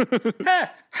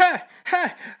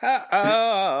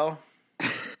 Oh.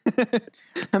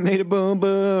 I made a boom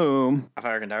boom.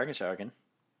 I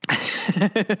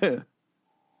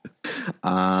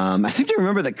seem to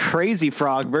remember the Crazy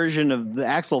Frog version of the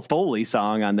Axel Foley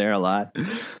song on there a lot.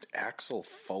 Axel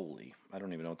Foley. I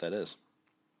don't even know what that is.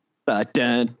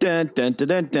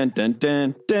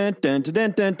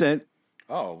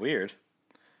 Oh, weird.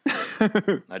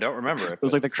 I don't remember it. It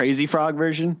was like the Crazy Frog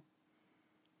version.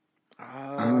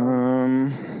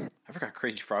 I forgot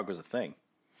Crazy Frog was a thing.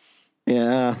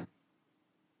 Yeah.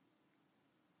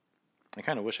 I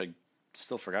kind of wish I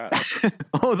still forgot.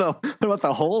 What about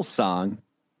the whole song?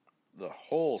 The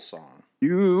whole song.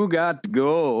 You got to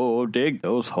go dig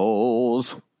those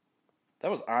holes. That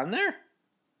was on there?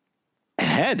 It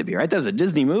had to be, right? That was a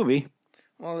Disney movie.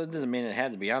 Well, that doesn't mean it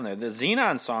had to be on there. The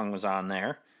Xenon song was on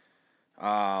there.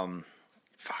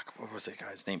 What was that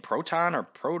guy's name? Proton or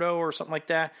Proto or something like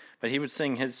that. But he would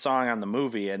sing his song on the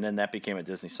movie, and then that became a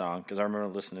Disney song because I remember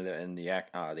listening to it in the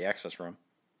access room.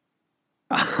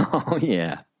 Oh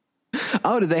yeah.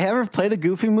 Oh, did they ever play the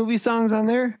Goofy movie songs on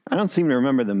there? I don't seem to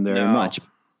remember them very much.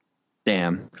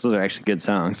 Damn, because those are actually good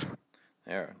songs.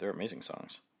 They're amazing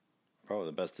songs. Probably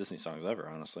the best Disney songs ever,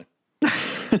 honestly.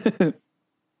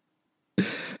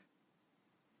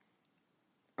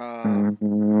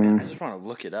 Man, I just want to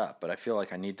look it up, but I feel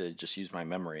like I need to just use my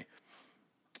memory.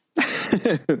 Man,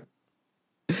 there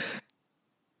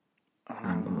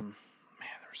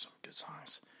were some good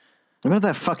songs. What about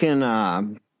that fucking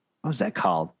what was that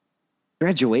called?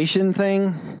 Graduation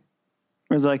thing?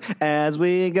 Where it's like, as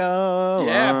we go.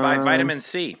 Yeah, by Vitamin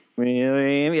C.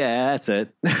 Yeah, that's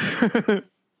it.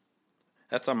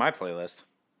 That's on my playlist.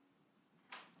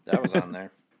 That was on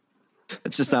there.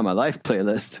 It's just on my life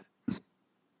playlist.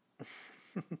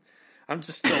 I'm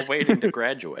just still waiting to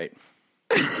graduate.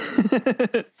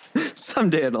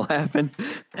 Someday it'll happen.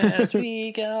 As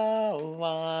we go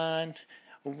on,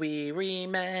 we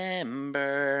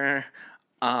remember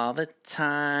all the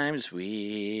times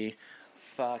we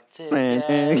fucked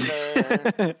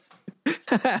together.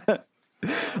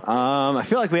 I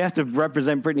feel like we have to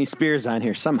represent Britney Spears on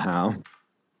here somehow.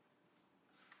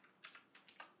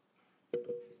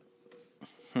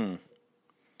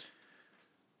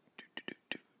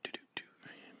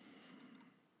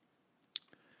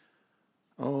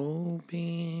 Oh,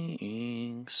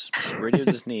 beings. Radio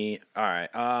Disney. All right.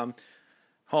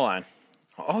 Hold on.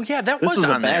 Oh yeah, that This was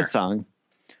a on bad there. song.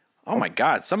 Oh my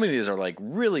God, some of these are like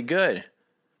really good.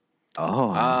 Oh.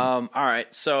 All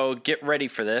right, so get ready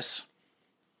for this.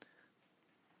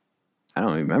 I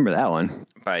don't remember that one.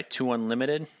 By 2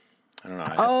 Unlimited. I don't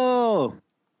know. Oh,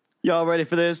 y'all ready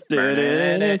for this?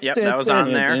 Yep, that was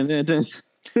on there. It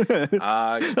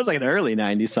was like an early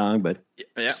 '90s song, but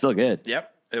still good. Yep.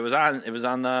 It was on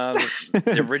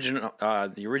the original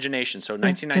the origination. So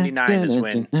 1999 is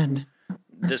when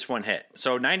this one hit.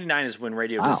 So 99 is when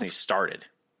Radio Disney started.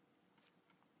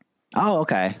 Oh,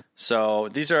 okay. So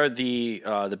these are the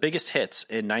biggest hits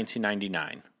in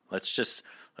 1999. Let's just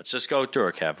go through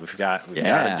it, Kev. We've got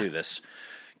to do this.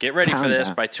 Get ready for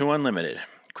this by 2 Unlimited.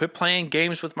 Quit Playing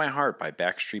Games with My Heart by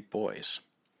Backstreet Boys.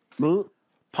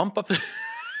 Pump up the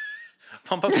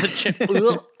jam.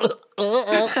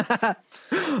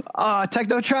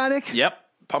 Technotronic? Yep.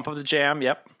 Pump up the jam.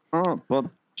 Yep.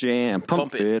 Pump jam.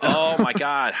 Pump it. Oh my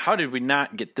God. How did we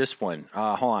not get this one?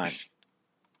 Hold on. I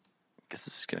guess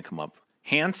this is going to come up.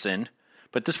 Hanson.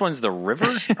 But this one's the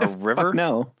River? A River?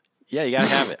 No. Yeah, you got to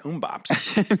have it.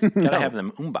 Bops. Got to have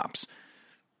them bops.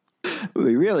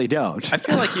 We really don't. I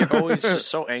feel like you're always just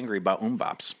so angry about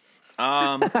bops.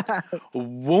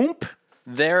 Whoomp.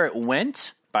 There It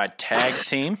Went by Tag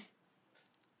Team.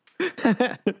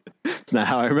 It's not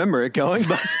how I remember it going,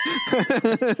 but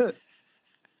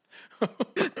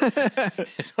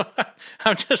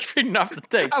I'm just reading off the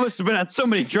thing. I must have been on so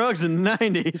many drugs in the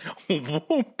 90s.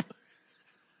 Whoop.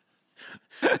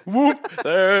 Whoop.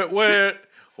 There it went.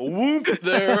 Whoop.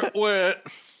 There it went.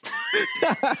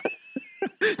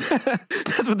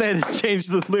 That's what they had to change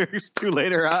the lyrics to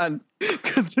later on,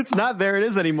 because it's not There It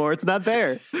Is anymore. It's not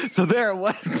there. So there it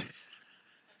went.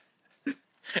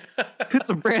 It's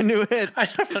a brand new hit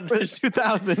for the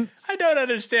 2000s. I don't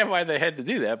understand why they had to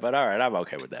do that, but all right, I'm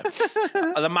okay with that.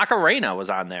 The Macarena was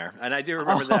on there, and I do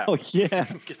remember that. Oh, yeah.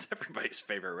 It's everybody's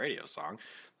favorite radio song.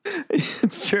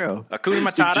 It's true. Hakuna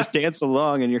Matata. So you just dance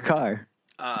along in your car.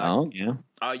 Yeah.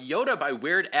 Yoda by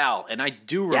Weird Al, and I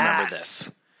do remember this.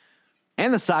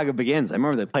 And The Saga Begins. I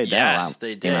remember they played that a lot. Yes,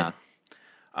 they did.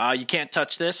 You Can't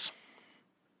Touch This.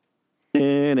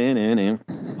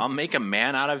 I'll Make a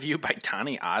Man Out of You by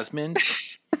Tony Osmond.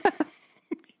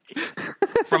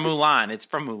 From Mulan. It's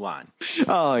from Mulan.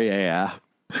 Oh, yeah.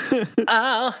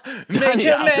 I'll make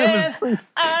a man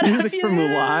out music of you. from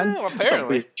Mulan. Well, apparently. That's a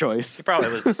weird choice. He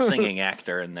probably was the singing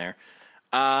actor in there.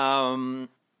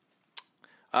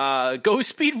 Go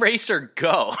Speed Racer,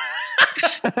 Go.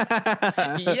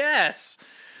 Yes.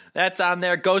 That's on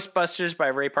there. Ghostbusters by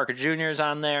Ray Parker Jr. is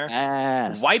on there.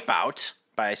 Yes. Wipeout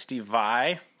by Steve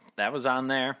Vai. That was on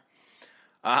there.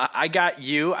 I Got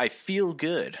You, I Feel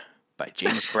Good by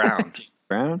James Brown.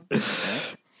 Brown?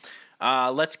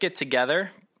 Let's Get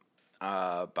Together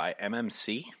by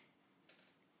MMC.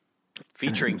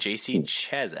 Featuring JC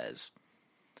Chazes.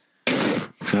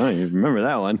 I don't even remember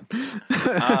that one.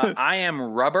 I Am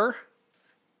Rubber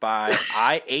by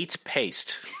I Ate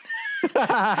Paste.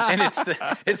 And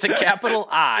it's a capital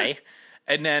I,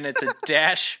 and then it's a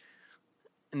dash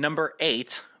number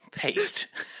 8 paste.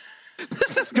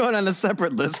 This is going on a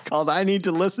separate list called I Need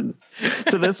to Listen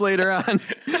to This Later On.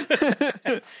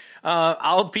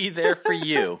 I'll Be There For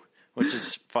You, which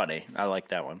is funny. I like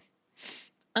that one.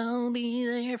 I'll be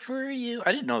there for you.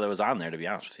 I didn't know that was on there, to be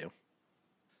honest with you.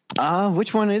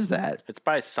 Which one is that? It's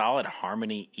by Solid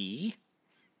Harmony E.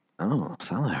 Oh,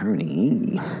 Solid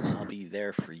Harmony E. I'll Be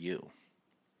There For You.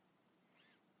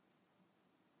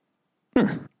 All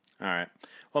right.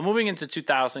 Well, moving into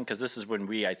 2000, because this is when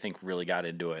we, I think, really got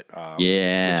into it. Which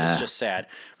is just sad.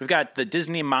 We've got the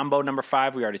Disney Mambo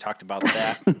 #5. We already talked about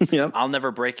that. Yep. I'll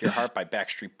Never Break Your Heart by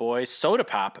Backstreet Boys. Soda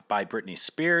Pop by Britney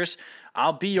Spears.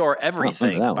 I'll Be Your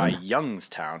Everything by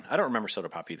Youngstown. I don't remember Soda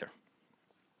Pop either.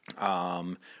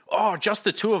 Just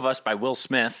the Two of Us by Will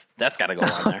Smith. That's got to go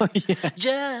on there. Yeah.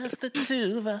 Just the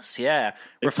Two of Us. Yeah.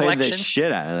 They played the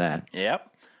shit out of that. Yep.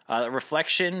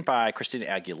 Reflection by Christina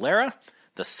Aguilera.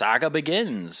 The Saga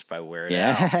Begins by Weird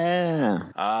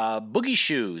Al. Boogie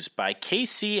Shoes by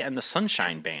KC and the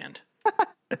Sunshine Band.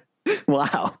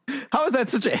 Wow. How is that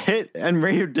such a hit on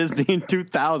Radio Disney in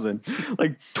 2000?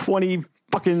 Like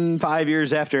 5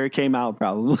 years after it came out,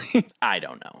 probably. I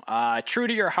don't know. True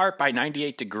to Your Heart by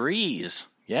 98 Degrees.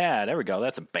 Yeah, there we go.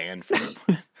 That's a band from...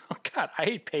 Oh, God, I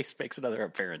Hate Pace makes another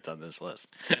appearance on this list.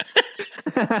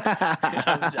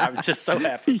 I'm just so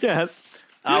happy. Yes.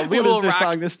 What is their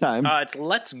song this time? It's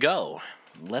Let's Go.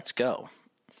 Let's Go.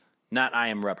 Not I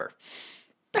Am Rubber.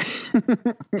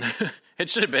 It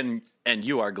should have been And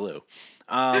You Are Glue.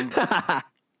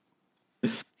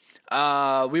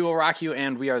 We Will Rock You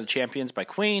and We Are the Champions by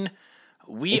Queen.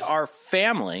 We Are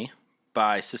Family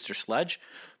by Sister Sledge.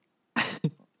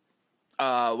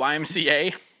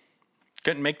 YMCA.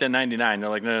 Couldn't make the 99. They're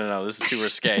like, no, this is too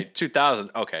risque.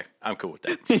 2000. Okay, I'm cool with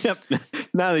that. Yep.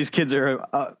 Now these kids are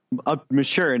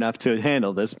mature enough to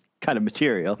handle this kind of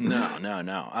material.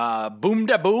 No. Boom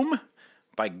Da Boom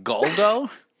by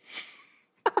Goldo.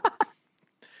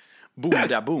 Boom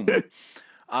Da Boom.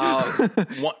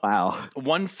 Wow.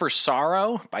 One for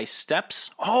Sorrow by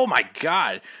Steps. Oh, my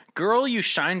God. Girl You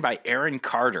Shine by Aaron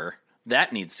Carter.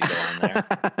 That needs to go on there.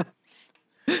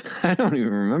 I don't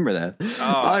even remember that.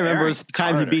 All I remember was the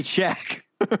time he beat Shaq.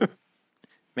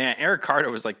 Man, Eric Carter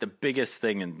was like the biggest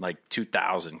thing in like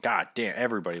 2000. God damn,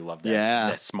 everybody loved that.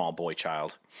 Yeah. That small boy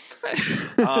child.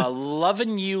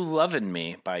 Lovin' You, Lovin'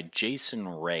 Me by Jason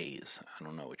Reyes. I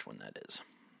don't know which one that is.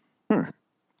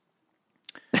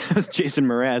 That was Jason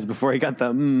Mraz before he got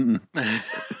the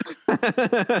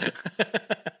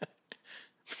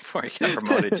Before he got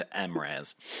promoted to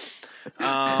MRaz.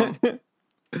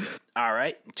 All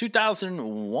right,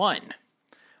 2001.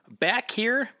 Back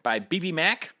Here by BB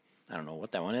Mac. I don't know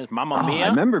what that one is. Mamma Mia. I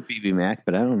remember BB Mac,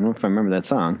 but I don't know if I remember that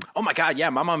song. Oh, my God, yeah.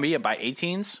 Mamma Mia by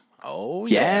 18s. Oh,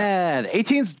 yeah. Yeah, the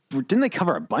 18s, didn't they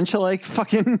cover a bunch of, like,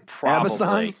 fucking ABBA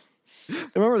songs? I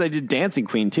remember they did Dancing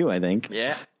Queen, too, I think.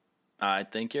 Yeah, I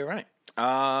think you're right.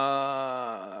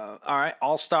 All right,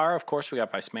 All Star, of course, we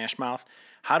got by Smash Mouth.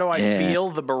 How Do I Feel,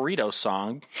 the Burrito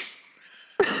Song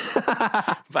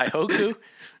by Hoku.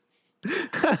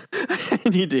 I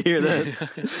need to hear this.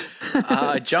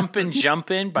 Jumpin'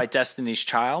 Jumpin' by Destiny's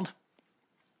Child.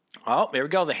 Oh, there we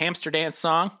go. The Hamster Dance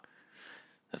song.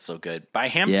 That's so good. By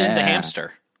Hampton the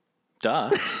Hamster.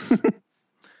 Duh.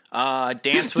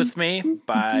 Dance With Me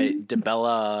by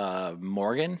DeBella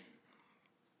Morgan.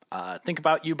 Think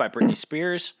About You by Britney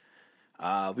Spears.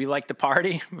 We Like the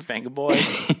Party by Venga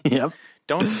Boys. Yep.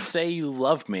 Don't Say You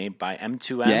Love Me by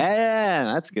M2M. Yeah,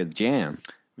 that's a good jam.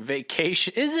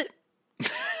 Vacation. Is it?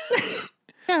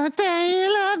 Don't say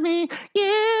you love me.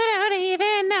 You don't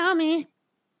even know me.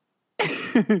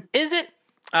 Is it?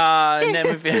 And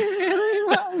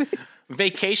then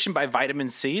Vacation by Vitamin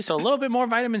C. So a little bit more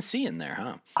vitamin C in there,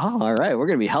 huh? Oh, all right. We're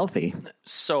going to be healthy.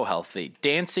 So healthy.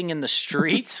 Dancing in the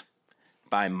Street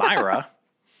by Myra.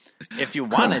 If You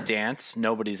Want to Dance,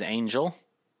 Nobody's Angel.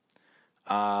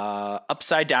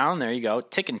 Upside Down. There you go.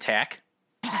 Tick and Tack.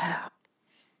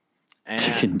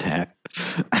 Tick and Tack.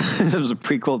 That was a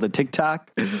prequel to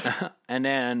TikTok. And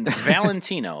then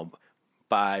Valentino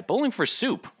by Bowling for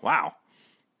Soup. Wow.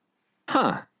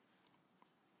 Huh.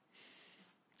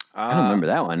 I don't remember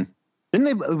that one. Didn't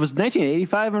they? It was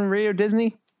 1985 on Radio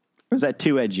Disney? Or was that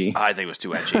too edgy? I think it was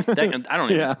too edgy. I don't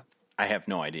even. Yeah. I have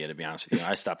no idea, to be honest with you.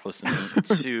 I stopped listening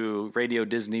to Radio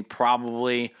Disney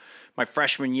probably my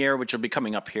freshman year, which will be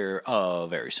coming up here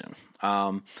very soon.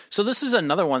 So this is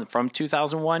another one from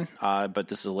 2001, but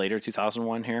this is a later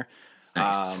 2001 here.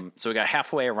 Nice. So we got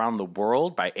Halfway Around the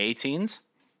World by A-Teens.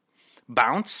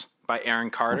 Bounce by Aaron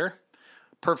Carter.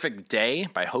 Perfect Day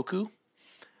by Hoku.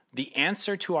 The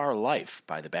Answer to Our Life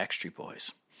by the Backstreet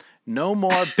Boys. No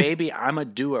More Baby, I'ma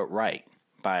Do It Right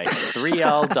by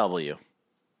 3LW.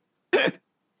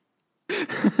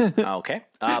 Okay.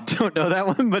 Don't know that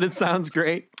one, but it sounds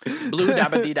great. Blue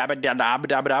Dabba Dee Dabba Dabba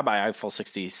Dabba Dabba by Eiffel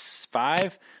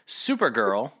 65.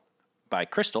 Supergirl by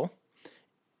Crystal.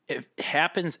 It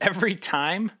Happens Every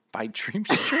Time by Dream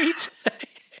Street.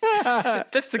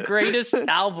 That's the greatest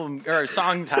album or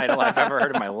song title I've ever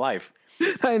heard in my life.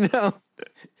 I know.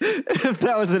 If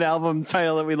that was an album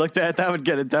title that we looked at, that would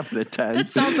get a definite 10. That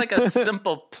sounds like a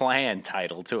Simple Plan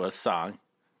title to a song.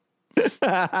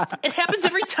 It happens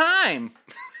every time.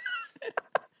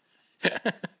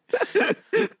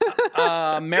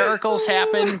 Miracles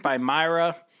Happen by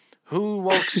Myra. Who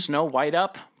Woke Snow White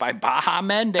Up by Baha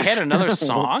Men. They had another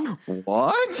song.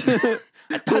 What?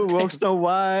 Who Woke Snow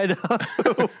White Up?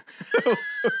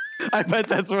 I bet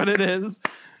that's what it is.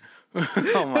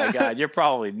 Oh my God. You're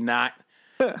probably not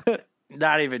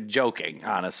even joking,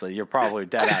 honestly. You're probably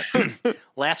dead on.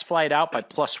 Last Flight Out by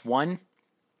Plus One.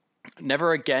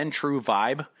 Never Again, True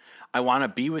Vibe. I Want to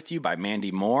Be With You by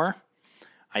Mandy Moore.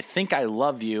 I Think I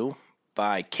Love You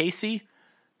by Casey.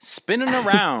 Spinning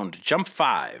Around, Jump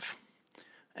 5.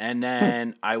 And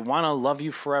then I Want to Love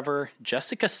You Forever,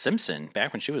 Jessica Simpson,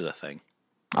 back when she was a thing.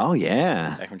 Oh,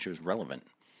 yeah. Back when she was relevant.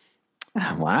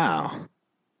 Wow.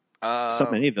 So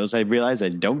many of those I realize I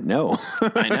don't know.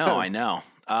 I know.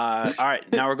 All right,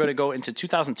 now we're going to go into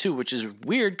 2002, which is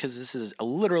weird because this is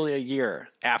literally a year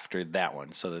after that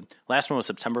one. So the last one was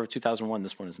September of 2001.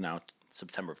 This one is now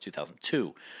September of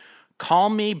 2002. Call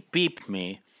Me, Beep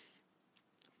Me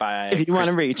by... If you want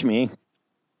to reach me.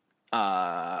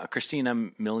 Christina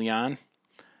Milian.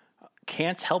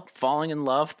 Can't Help Falling in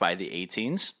Love by the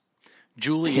 18s.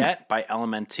 Juliet by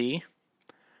LMNT.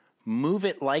 Move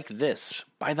It Like This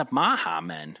by the Maha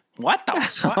Men. What the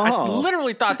fuck? I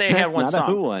literally thought they had one song. That's not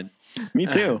a Who one. Me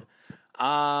too.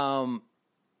 Oh,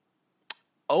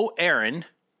 Aaron.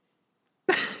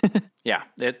 Yeah,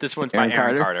 this one's Aaron by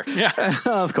Aaron Carter. Yeah.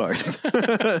 Of course.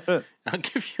 I'll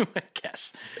give you a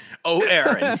guess. Oh,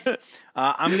 Aaron.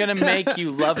 I'm going to Make You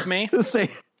Love Me. Say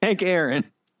Hank Aaron.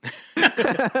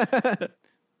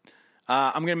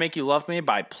 I'm going to Make You Love Me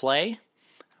by Play.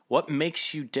 What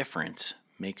Makes You Different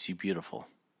Makes You Beautiful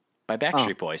by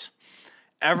Backstreet Boys.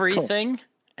 Everything,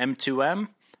 M2M,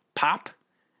 Pop,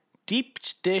 Deep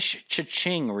Dish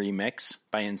Cha-Ching Remix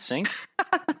by NSYNC.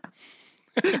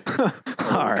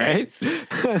 All right.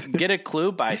 Get a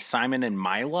Clue by Simon and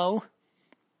Milo.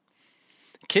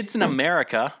 Kids in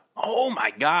America. Oh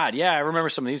my God. Yeah, I remember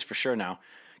some of these for sure now.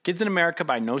 Kids in America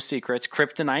by No Secrets.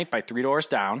 Kryptonite by Three Doors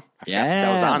Down.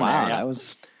 That was on there. Yeah. That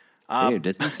was a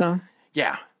Disney song.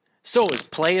 Yeah. So is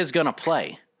Play Is Gonna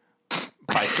Play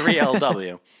by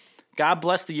 3LW. God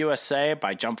Bless the USA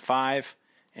by Jump 5.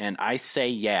 And I Say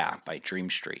Yeah by Dream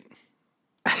Street.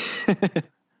 Right.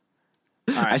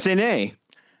 I Say Nay.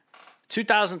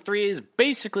 2003 is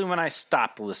basically when I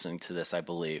stopped listening to this, I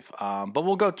believe. But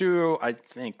we'll go through, I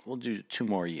think we'll do 2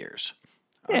 more years.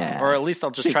 Yeah. Or at least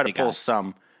I'll just try to pull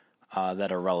some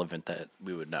that are relevant that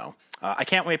we would know. I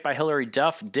Can't Wait by Hilary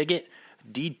Duff. Dig It.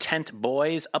 Detent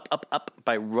Boys. Up, Up, Up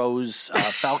by Rose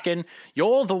Falcon.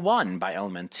 You're the One by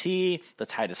LMNT. The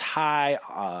Tide is High.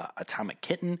 Atomic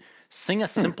Kitten. Sing a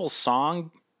Simple Song,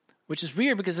 which is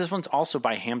weird because this one's also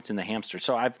by Hampton the Hamster.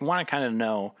 So I want to kind of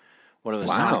know what other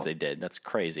songs they did. That's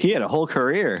crazy. He had a whole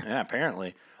career. Yeah,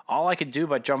 apparently. All I Could Do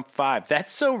by Jump 5.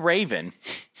 That's So Raven.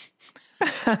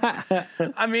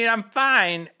 I mean, I'm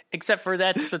fine, except for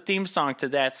that's the theme song to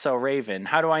That's So Raven.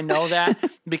 How do I know that?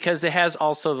 Because it has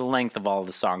also the length of all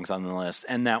the songs on the list,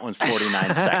 and that one's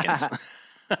 49 seconds.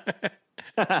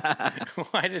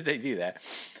 Why did they do that?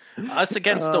 Us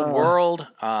Against the World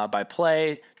by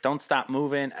Play. Don't Stop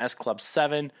Moving. S Club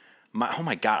 7. Oh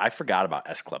my God, I forgot about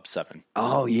S Club 7.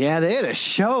 Oh yeah, they had a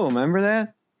show. Remember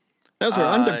that? That's where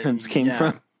Underpants came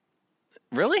from.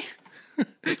 Really?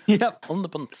 Yep.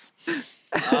 Underpants.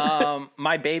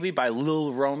 My Baby by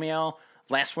Lil Romeo.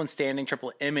 Last One Standing,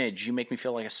 Triple Image. You Make Me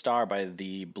Feel Like a Star by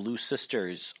the Blue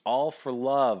Sisters. All for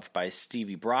Love by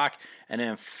Stevie Brock. And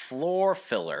then Floor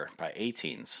Filler by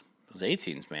 18s. Those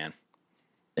 18s, man.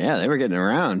 Yeah, they were getting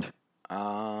around.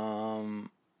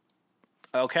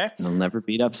 Okay. They'll never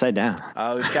beat Upside Down.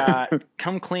 We've got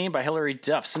Come Clean by Hilary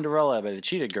Duff. Cinderella by the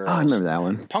Cheetah Girls. Oh, I remember that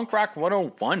one. Punk Rock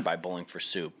 101 by Bowling for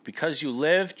Soup. Because You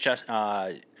Live, Jesse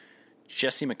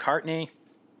McCartney.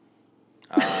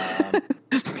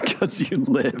 Because You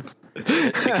Live.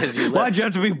 Because You Live. Why'd you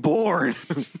have to be born?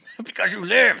 Because You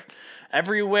Live.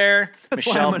 Everywhere, That's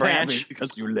Michelle why I'm Branch. unhappy,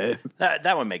 because You Live.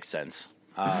 That one makes sense.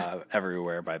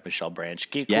 Everywhere by Michelle Branch.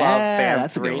 Geek Yeah, Love, Fan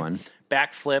that's 3, a good one.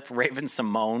 Backflip, Raven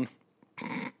Simone.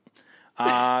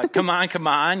 Come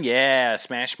on, yeah,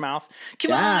 Smash Mouth.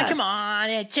 Come on,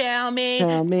 and tell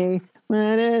me.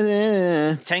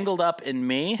 Tangled Up in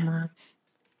Me.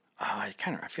 I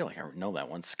feel like I know that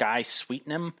one. Sky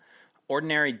Sweetnam,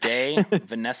 Ordinary Day,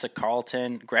 Vanessa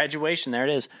Carlton, Graduation. There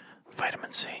it is.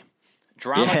 Vitamin C.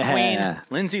 Drama Queen,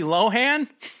 Lindsay Lohan.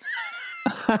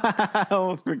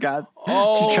 Oh, forgot.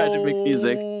 She tried to make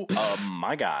music. Oh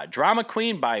my God, Drama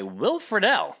Queen by Will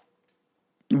Friedle.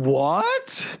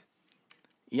 What?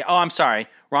 Yeah. Oh, I'm sorry.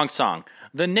 Wrong song.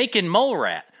 The Naked Mole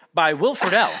Rat by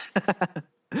Wilfred L.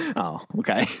 Oh,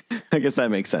 okay. I guess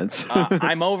that makes sense.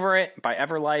 I'm Over It by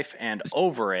Everlife and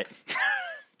Over It.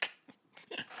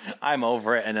 I'm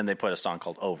Over It. And then they put a song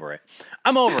called Over It.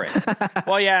 I'm Over It.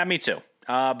 Well, yeah, me too.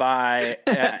 By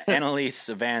Annalise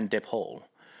Van Dippold.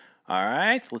 All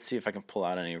right. Let's see if I can pull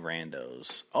out any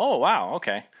randos. Oh, wow.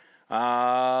 Okay. Sure,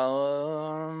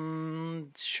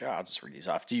 I'll just read these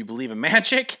off. Do you believe in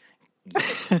magic?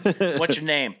 Yes. What's your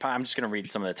name? I'm just going to read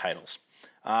some of the titles.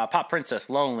 Pop Princess,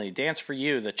 Lonely, Dance for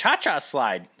You, The Cha-Cha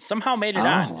Slide somehow made it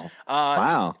on.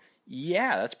 Wow.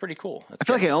 Yeah, that's pretty cool. I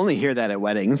feel like I only hear that at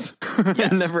weddings.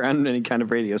 Yes. Never on any kind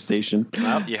of radio station.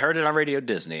 Well, you heard it on Radio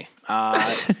Disney.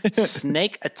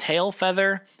 Snake, A Tail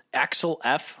Feather, Axel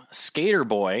F, Skater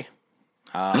Boy,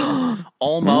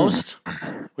 Almost,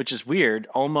 which is weird.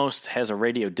 Almost has a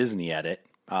Radio Disney edit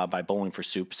by Bowling for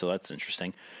Soup, so that's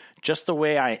interesting. Just the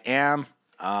Way I Am,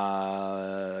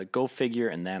 Go Figure,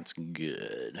 and That's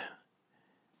Good.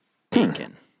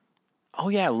 Aiken. Oh,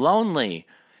 yeah, Lonely.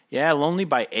 Yeah, Lonely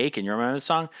by Aiken. You remember the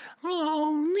song?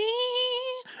 Lonely,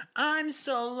 I'm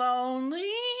so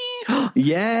lonely.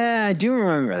 Yeah, I do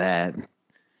remember that.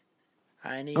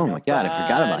 I need oh my God, I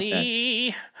forgot about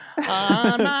that.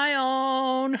 On my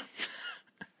own.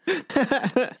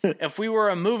 If We Were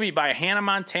a Movie by Hannah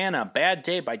Montana, Bad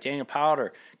Day by Daniel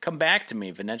Powder, Come Back to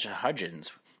Me, Vanessa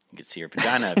Hudgens. You can see her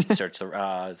vagina if you search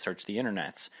the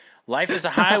internets. Life is a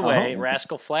Highway,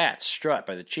 Rascal Flatts, Strut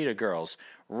by the Cheetah Girls,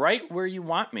 Right Where You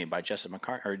Want Me by Jesse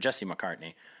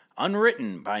McCartney,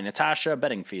 Unwritten by Natasha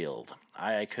Bedingfield,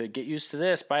 I Could Get Used to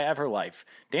This by Everlife,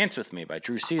 Dance With Me by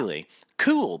Drew Seeley,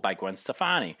 Cool by Gwen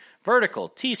Stefani, Vertical,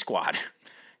 T-Squad,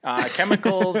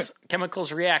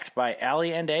 Chemicals React by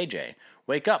Ali and AJ,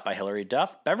 Wake Up by Hilary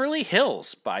Duff, Beverly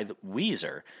Hills by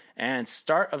Weezer, and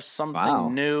Start of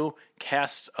Something New,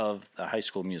 cast of the High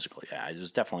School Musical. Yeah, it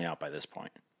was definitely out by this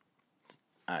point.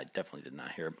 I definitely did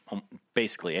not hear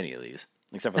basically any of these,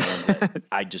 except for the ones that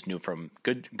I just knew from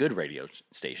good radio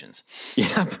stations.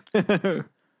 Yeah.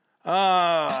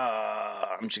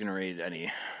 I'm just going to read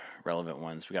any relevant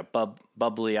ones. We got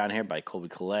Bubbly on here by Colby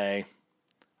Calais.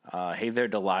 Hey There,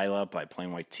 Delilah by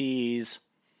Plain White Tees.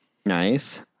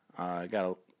 Nice.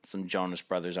 Got some Jonas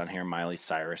Brothers on here. Miley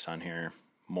Cyrus on here.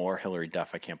 More Hilary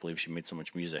Duff. I can't believe she made so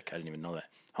much music. I didn't even know that.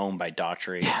 Home by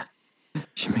Daughtry. Yeah.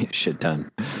 She made a shit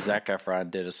ton. Zac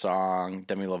Efron did a song.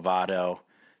 Demi Lovato.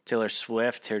 Taylor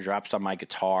Swift, Teardrops on My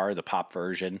Guitar, the pop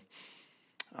version.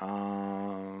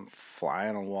 Fly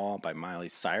on a Wall by Miley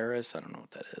Cyrus. I don't know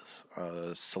what that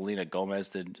is. Selena Gomez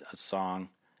did a song.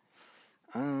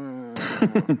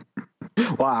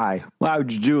 Why? Why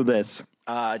would you do this?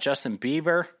 Justin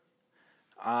Bieber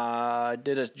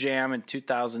did a jam in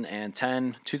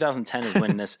 2010. 2010 is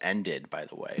when this ended, by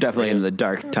the way. Definitely in the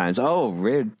dark times. Oh,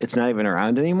 weird. It's not even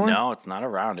around anymore? No, it's not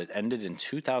around. It ended in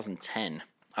 2010.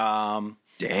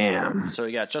 Damn. So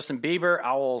we got Justin Bieber,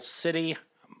 Owl City,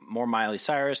 more Miley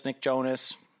Cyrus, Nick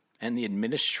Jonas, and the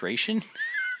Administration.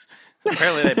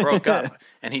 Apparently they broke up,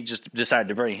 and he just decided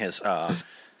to bring his HR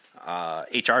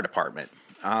department.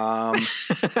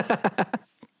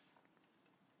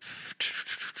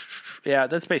 Yeah,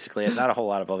 that's basically it. Not a whole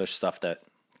lot of other stuff that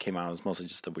came out. It was mostly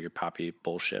just the weird poppy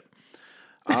bullshit.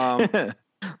 A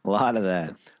lot of that.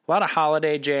 A lot of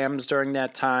holiday jams during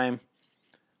that time.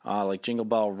 Like Jingle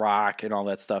Bell Rock and all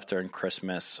that stuff during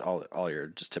Christmas, all your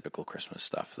just typical Christmas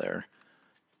stuff there.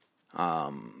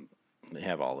 They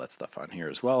have all that stuff on here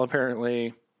as well,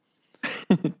 apparently.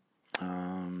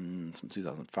 Some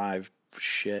 2005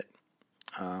 shit.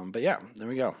 But yeah, there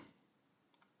we go.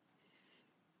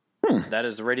 That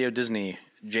is the Radio Disney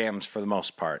jams for the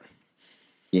most part.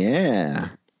 Yeah.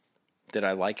 Did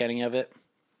I like any of it?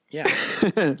 Yeah.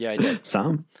 Yeah, I did.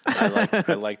 Some. I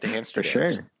like the hamster for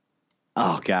dance. sure.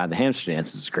 Oh, God, the hamster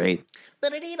dance is great.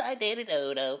 That's why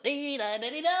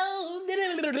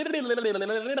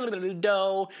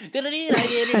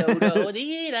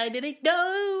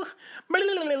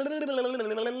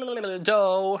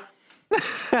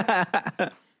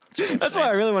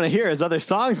I really want to hear his other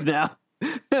songs now.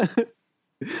 How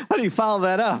do you follow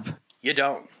that up? You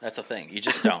don't. That's the thing. You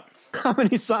just don't. How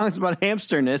many songs about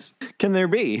hamsterness can there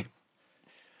be?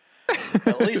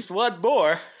 At least one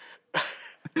more.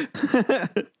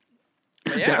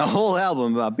 Yeah. Got a whole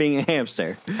album about being a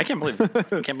hamster. I can't believe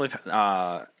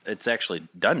it's actually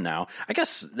done now. I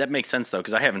guess that makes sense though,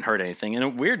 because I haven't heard anything.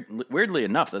 And weirdly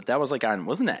enough, that was like on,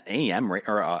 wasn't that AM or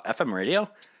FM radio?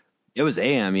 It was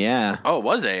AM, yeah. Oh, it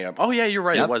was AM. Oh yeah, you're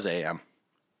right. Yep. It was AM.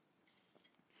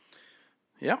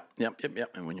 Yep.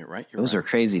 And when you're right, those are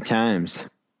crazy times.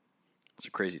 It's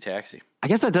a crazy taxi. I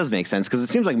guess that does make sense because it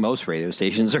seems like most radio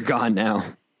stations are gone now.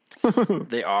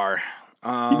 They are.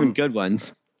 Even good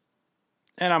ones.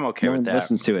 And I'm okay with that. No one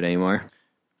listens to it anymore.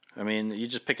 I mean, you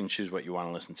just pick and choose what you want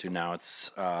to listen to now.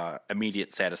 It's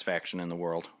immediate satisfaction in the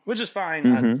world, which is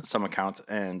fine on some accounts.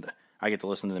 And I get to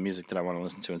listen to the music that I want to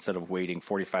listen to instead of waiting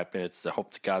 45 minutes to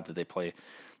hope to God that they play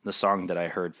the song that I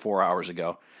heard 4 hours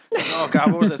ago. Oh,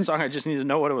 God, what was that song? I just need to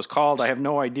know what it was called. I have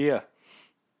no idea.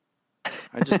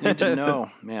 I just need to know.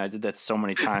 Man, I did that so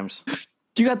many times.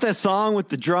 You got that song with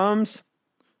the drums?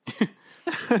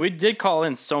 We did call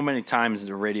in so many times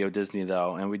to Radio Disney,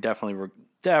 though, and we definitely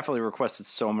requested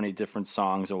so many different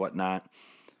songs and whatnot.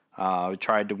 We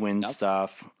tried to win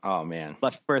stuff. Oh, man.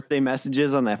 Left birthday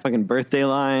messages on that fucking birthday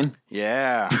line.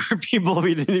 Yeah. For people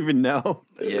we didn't even know.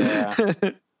 Yeah.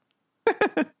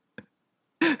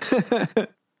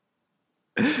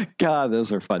 God,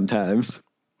 those were fun times.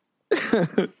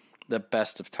 The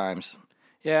best of times.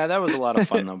 Yeah, that was a lot of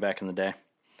fun, though, back in the day.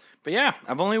 But yeah,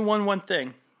 I've only won one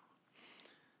thing.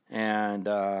 And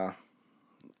I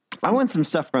won some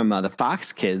stuff from the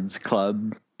Fox Kids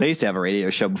Club. They used to have a radio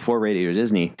show before Radio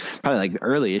Disney, probably like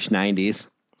early-ish 90s.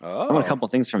 Oh. I won a couple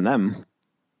things from them.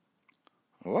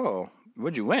 Whoa.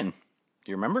 What'd you win?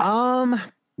 Do you remember?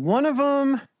 One of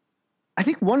them, I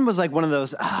think one was like one of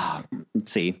those,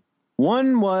 let's see.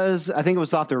 One was, I think it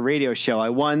was off the radio show. I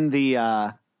won they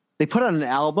put on an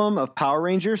album of Power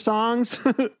Ranger songs,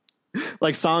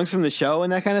 like songs from the show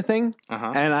and that kind of thing.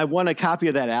 Uh-huh. And I won a copy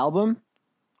of that album.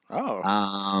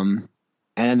 Oh.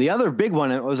 And the other big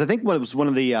one was, I think, what it was one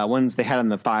of the ones they had on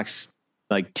the Fox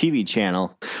like TV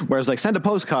channel, where it was like send a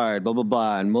postcard, blah blah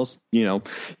blah, and most you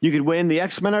could win the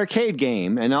X-Men arcade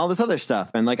game and all this other stuff.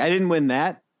 And like I didn't win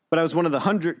that, but I was one of the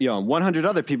 100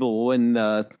 other people who win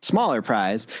the smaller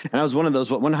prize, and I was one of those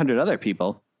 100 other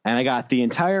people, and I got the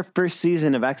entire first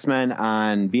season of X-Men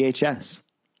on VHS.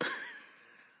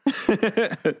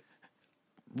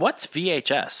 What's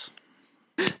VHS?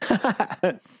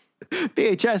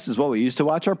 VHS is what we used to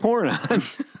watch our porn on.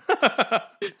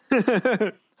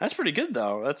 That's pretty good,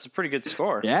 though. That's a pretty good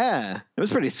score. Yeah, it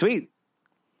was pretty sweet.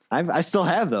 I still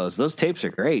have those. Those tapes are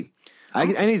great.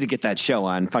 I need to get that show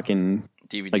on fucking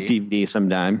DVD. Like DVD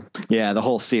sometime. Yeah, the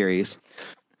whole series.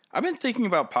 I've been thinking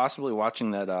about possibly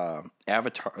watching that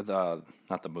Avatar,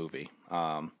 not the movie.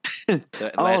 The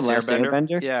Last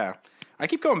Airbender? Yeah. I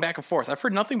keep going back and forth. I've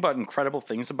heard nothing but incredible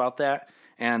things about that.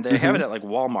 And they have it at like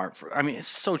Walmart. It's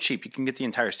so cheap. You can get the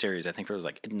entire series. I think it was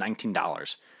like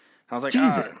 $19. I was like,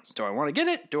 do I want to get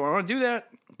it? Do I want to do that?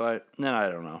 But then I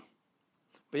don't know.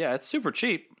 But yeah, it's super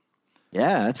cheap.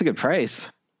 Yeah, that's a good price.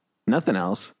 Nothing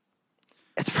else.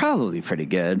 It's probably pretty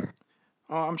good.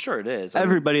 Oh, I'm sure it is.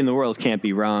 Everybody in the world can't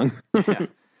be wrong. Yeah,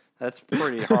 that's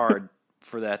pretty hard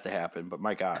for that to happen. But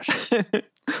my gosh.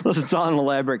 Unless it's all an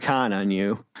elaborate con on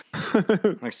you.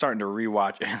 I'm starting to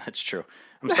rewatch. That's true.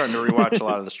 I'm starting to rewatch a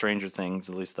lot of the Stranger Things,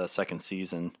 at least the second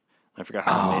season. I forgot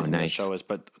how amazing that show is.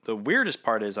 But the weirdest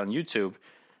part is on YouTube,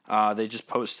 they just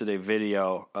posted a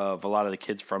video of a lot of the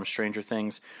kids from Stranger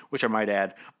Things, which I might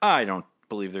add, I don't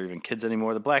believe they're even kids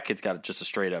anymore. The black kid's got just a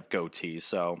straight up goatee,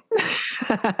 so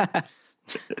I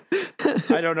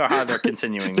don't know how they're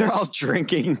continuing They're this. all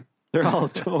drinking. They're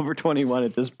all over 21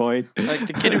 at this point. Like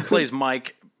the kid who plays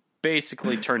Mike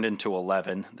basically turned into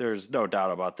 11. There's no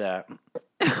doubt about that.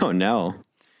 Oh no.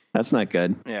 That's not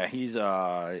good. Yeah, he's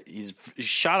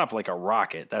shot up like a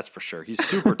rocket, that's for sure. He's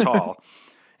super tall,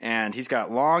 and he's got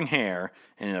long hair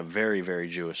and a very, very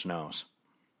Jewish nose.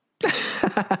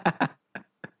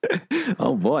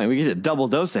 Oh boy, we get a double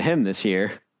dose of him this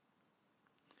year.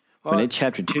 Well, in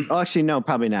chapter 2. Oh, actually, no,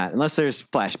 probably not. Unless there's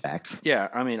flashbacks. Yeah,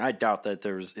 I mean, I doubt that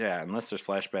there's... Yeah, unless there's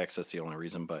flashbacks, that's the only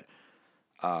reason, but...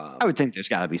 I would think there's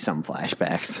got to be some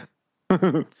flashbacks.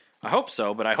 I hope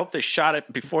so, but I hope they shot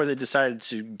it before they decided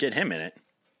to get him in it.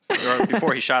 Or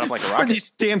before he shot up like a rocket.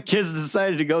 These damn kids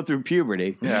decided to go through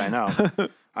puberty. Yeah, I know.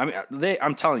 I mean,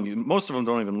 I'm telling you, most of them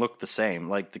don't even look the same.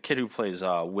 Like, the kid who plays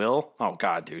Will... Oh,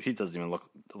 God, dude, he doesn't even look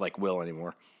like Will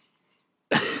anymore.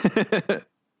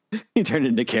 He turned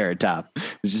into Carrot Top.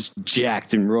 He's just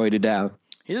jacked and roided out.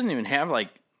 He doesn't even have, like,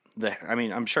 I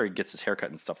mean, I'm sure he gets his haircut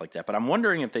and stuff like that, but I'm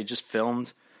wondering if they just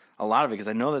filmed a lot of it, because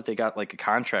I know that they got, like, a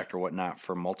contract or whatnot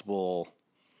for multiple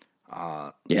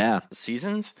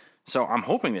seasons. So I'm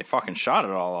hoping they fucking shot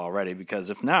it all already, because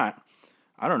if not,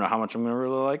 I don't know how much I'm going to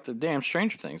really like the damn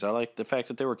Stranger Things. I like the fact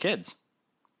that they were kids.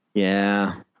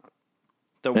 Yeah.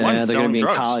 The one they're going to be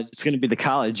drugs. in college. It's going to be the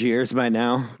college years by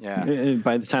now. Yeah.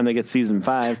 By the time they get season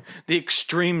 5. The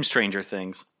extreme Stranger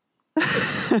Things.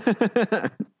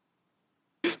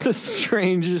 the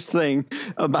strangest thing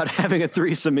about having a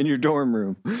threesome in your dorm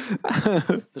room.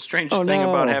 The strangest thing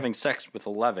about having sex with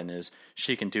 11 is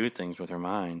she can do things with her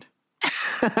mind.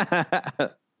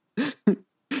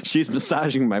 She's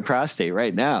massaging my prostate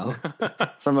right now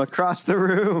from across the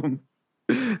room.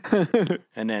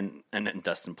 and then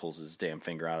Dustin pulls his damn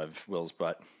finger out of Will's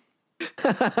butt.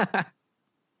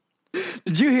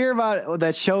 Did you hear about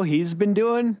that show he's been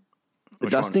doing? The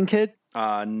Dustin kid?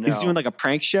 No. He's doing like a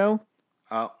prank show?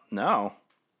 No.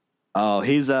 Oh,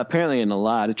 he's apparently in a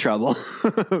lot of trouble.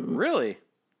 Really?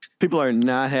 People are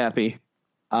not happy.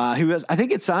 I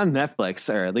think it's on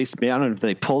Netflix, or at least I don't know if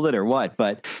they pulled it or what,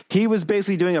 but he was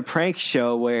basically doing a prank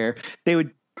show where they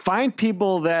would find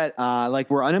people that like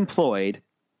were unemployed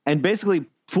and basically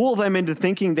fool them into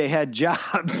thinking they had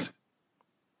jobs.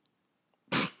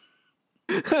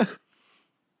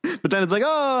 But then it's like,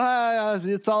 oh,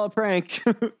 it's all a prank.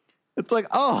 It's like,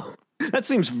 oh, that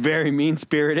seems very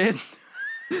mean-spirited.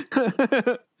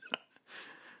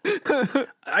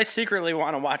 I secretly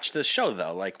want to watch this show,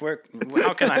 though. Like,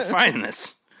 how can I find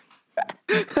this?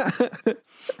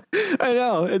 I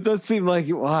know. It does seem like,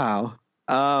 wow.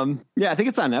 Yeah, I think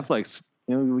it's on Netflix.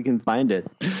 We can find it.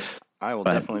 I will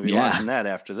definitely be watching that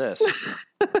after this.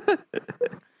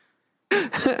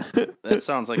 That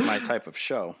sounds like my type of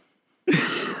show.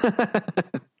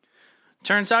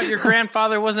 Turns out your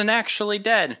grandfather wasn't actually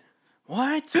dead.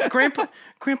 What? Grandpa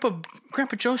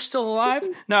Joe's still alive?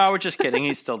 No, we're just kidding.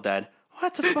 He's still dead.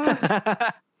 What the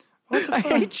fuck? I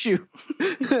hate you.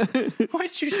 Why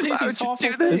did you say these awful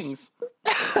things?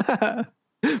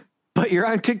 But you're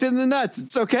on Kicked in the Nuts.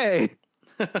 It's okay.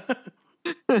 Look,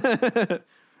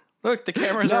 the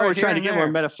camera's now right we're trying to here get more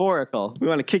metaphorical. We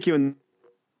want to kick you in.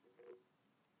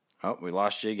 Oh, we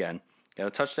lost you again. Got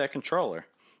to touch that controller.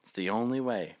 It's the only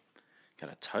way. Got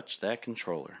to touch that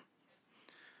controller.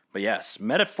 But yes,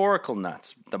 metaphorical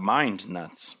nuts. The mind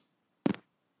nuts.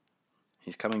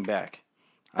 He's coming back.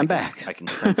 I'm back. I can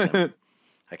sense him.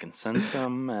 I can sense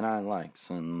him, and I like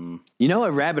some. You know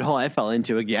what rabbit hole I fell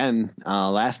into again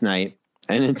last night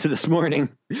and into this morning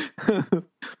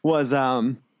was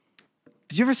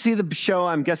did you ever see the show?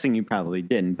 I'm guessing you probably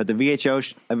didn't, but the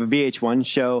VH1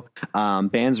 show,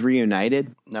 Bands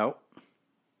Reunited. No.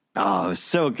 Oh, it was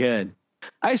so good.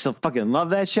 I used to fucking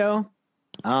love that show.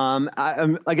 I'm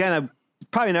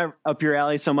probably not up your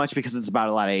alley so much because it's about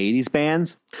a lot of 80s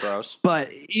bands. Gross. But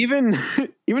even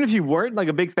if you weren't like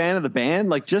a big fan of the band,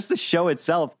 like just the show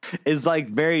itself is like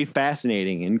very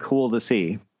fascinating and cool to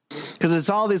see. Because it's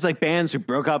all these like bands who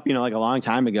broke up, like a long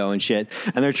time ago and shit.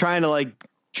 And they're trying to like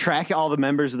track all the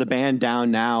members of the band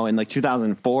down now in like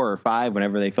 2004 or 5,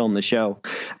 whenever they filmed the show,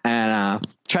 and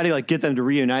try to like get them to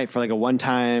reunite for like a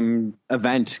one-time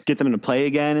event, get them to play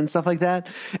again and stuff like that.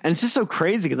 And it's just so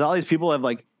crazy because all these people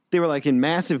they were like in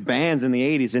massive bands in the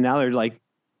 80s, and now they're like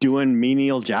doing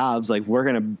menial jobs, like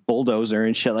working a bulldozer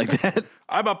and shit like that.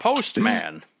 I'm a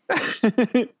postman.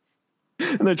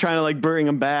 And they're trying to like bring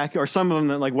them back, or some of them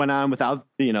that like went on without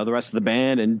the rest of the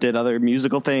band and did other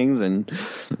musical things, and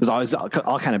there's always all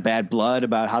kind of bad blood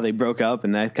about how they broke up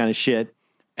and that kind of shit.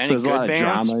 Any so there's a lot bands? of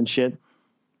drama and shit.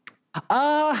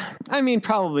 I mean,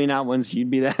 probably not ones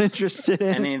you'd be that interested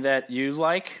in. Any that you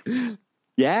like?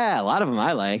 Yeah, a lot of them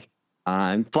I like.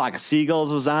 Flock of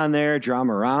Seagulls was on there,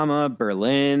 Dramarama,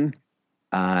 Berlin,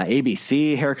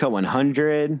 ABC, Haircut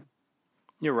 100.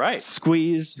 You're right.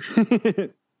 Squeeze.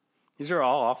 These are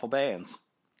all awful bands.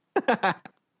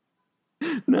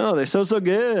 No, they're so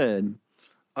good.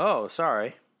 Oh,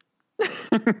 sorry.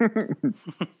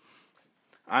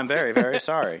 I'm very, very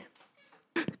sorry.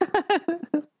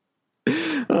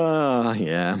 Oh,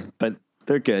 yeah. But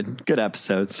they're good. Good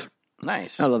episodes.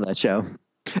 Nice. I love that show.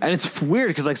 And it's weird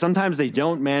because like sometimes they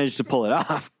don't manage to pull it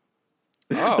off.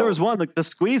 Oh. There was one, like the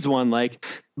Squeeze one, like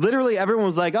literally everyone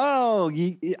was like, oh,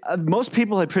 most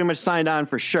people had pretty much signed on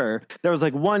for sure. There was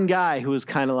like one guy who was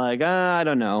kind of like, I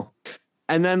don't know.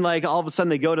 And then like all of a sudden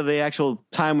they go to the actual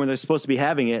time when they're supposed to be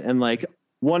having it. And like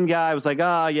one guy was like,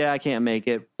 oh, yeah, I can't make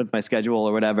it with my schedule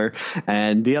or whatever.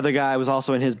 And the other guy was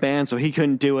also in his band, so he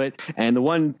couldn't do it. And the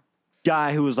one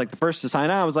guy who was like the first to sign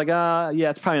on was like, yeah,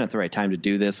 it's probably not the right time to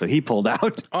do this. So he pulled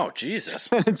out. Oh, Jesus.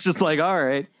 It's just like, all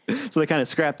right. So they kind of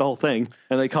scrapped the whole thing,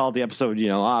 and they called the episode,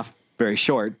 off very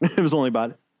short. It was only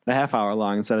about a half hour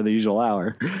long instead of the usual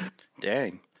hour.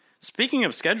 Dang. Speaking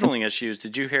of scheduling issues,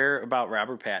 did you hear about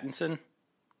Robert Pattinson?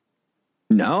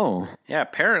 No. Yeah,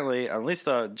 apparently, at least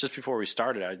just before we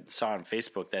started, I saw on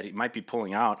Facebook that he might be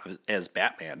pulling out as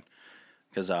Batman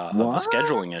because of a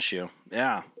scheduling issue.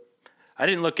 Yeah. I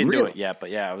didn't look into it yet,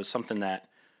 but yeah, it was something that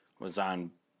was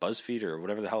on BuzzFeed or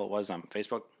whatever the hell it was on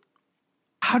Facebook.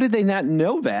 How did they not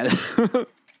know that?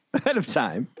 ahead of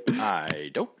time?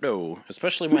 I don't know.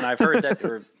 Especially when I've heard that,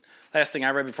 or last thing I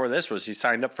read before this was he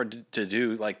signed up to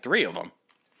do like 3 of them.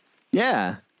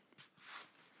 Yeah.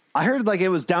 I heard like it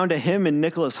was down to him and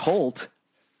Nicholas Hoult,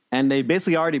 and they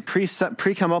basically already pre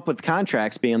come up with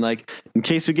contracts being like, in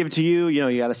case we give it to you,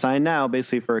 you got to sign now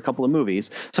basically for a couple of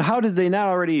movies. So how did they not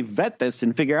already vet this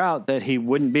and figure out that he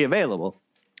wouldn't be available?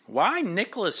 Why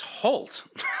Nicholas Hoult?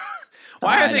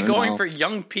 Why are they going for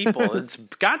young people? It's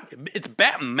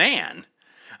Batman.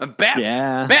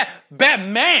 Batman.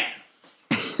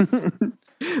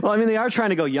 Well, I mean, they are trying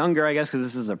to go younger, I guess, because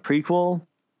this is a prequel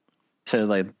to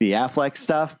like the Affleck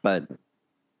stuff. But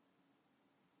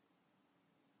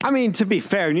I mean, to be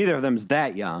fair, neither of them's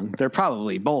that young. They're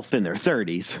probably both in their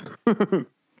 30s. It's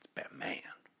Batman.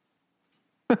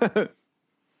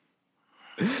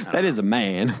 That is a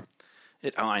man.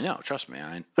 I know. Trust me.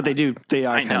 But they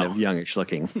are kind of youngish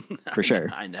looking, for sure.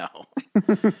 I know.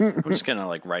 I'm just going to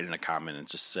like write in a comment and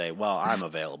just say, well, I'm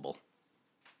available.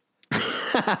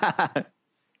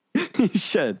 You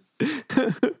should.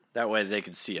 That way they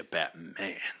can see a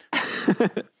Batman.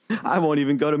 I won't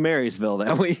even go to Marysville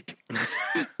that week.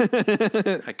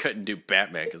 I couldn't do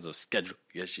Batman because of schedule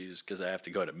issues because I have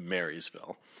to go to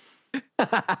Marysville.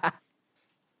 That'd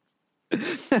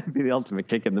be the ultimate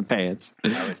kick in the pants.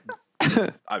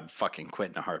 I'd fucking quit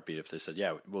in a heartbeat if they said,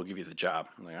 yeah, we'll give you the job.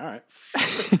 I'm like, all right.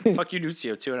 Fuck you,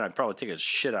 Nucio, too, and I'd probably take a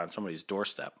shit on somebody's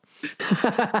doorstep.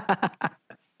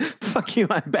 Fuck you,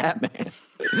 I'm Batman.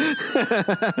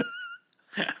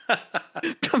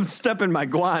 Come step in my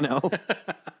guano.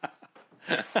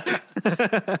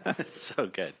 It's so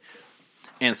good.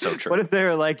 And so true. What if they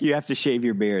were like, you have to shave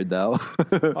your beard, though?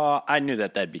 I knew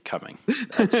that'd be coming.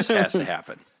 That just has to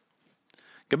happen.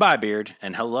 Goodbye, beard.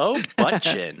 And hello, butt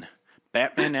chin.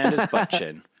 Batman and his butt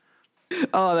chin.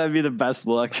 Oh, that'd be the best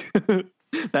look.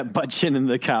 That butt chin in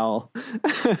the cowl.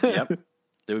 Yep.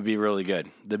 It would be really good.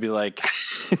 They'd be like,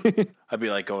 I'd be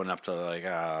like going up to like,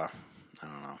 I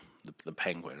don't know, the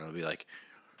penguin. It'd be like,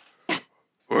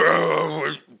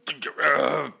 where's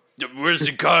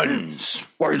the guns?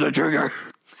 Where's the trigger?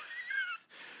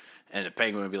 And the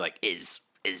penguin would be like, is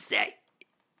that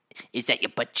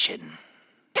your butt chin?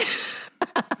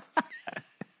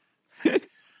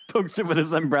 Pokes it with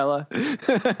his umbrella.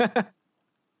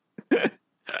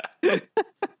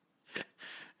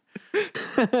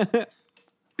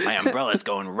 My umbrella's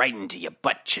going right into your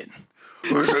butt chin.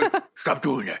 Stop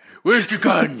doing that. Where's the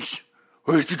guns?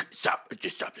 Stop.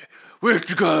 Just stop there. Where's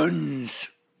the guns?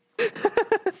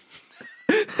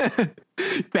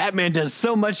 Batman does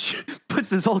so much, puts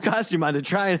this whole costume on to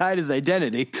try and hide his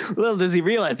identity. Little does he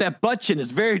realize that butt chin is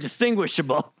very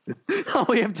distinguishable. All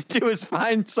we have to do is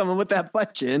find someone with that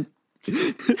butt chin.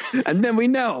 And then we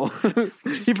know.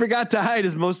 He forgot to hide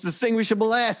his most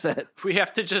distinguishable asset. We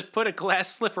have to just put a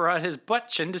glass slipper on his butt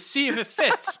chin to see if it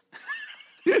fits.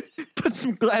 Put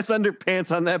some glass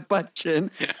underpants on that butt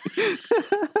chin.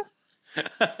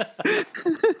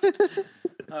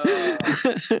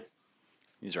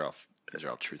 These are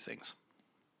all true things.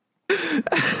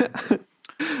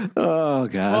 Oh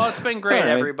God! Well, it's been great, right,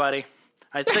 everybody.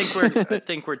 I think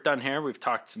we're done here. We've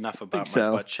talked enough about my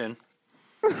butt chin.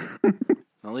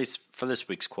 At least for this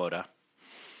week's quota.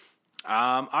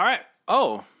 All right.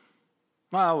 Oh,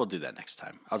 well, we'll do that next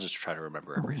time. I'll just try to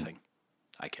remember everything.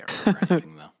 I can't remember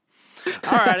anything though.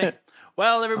 All righty.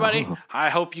 Well, everybody, I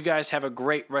hope you guys have a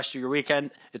great rest of your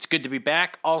weekend. It's good to be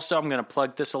back. Also, I'm going to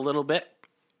plug this a little bit.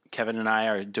 Kevin and I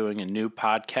are doing a new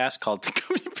podcast called The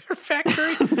Gummy Bear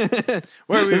Factory,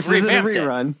 where we've revamped it. This isn't a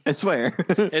rerun, I swear.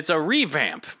 It's a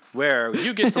revamp where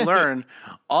you get to learn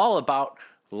all about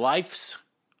life's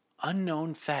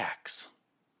unknown facts.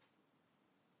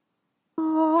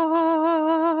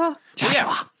 Joshua.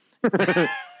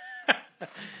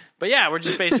 But yeah, we're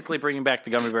just basically bringing back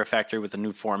the Gummy Bear Factory with a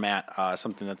new format,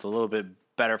 something that's a little bit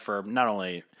better for not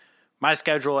only my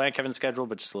schedule and Kevin's schedule,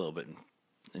 but just a little bit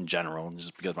in general,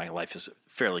 just because my life is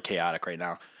fairly chaotic right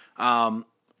now.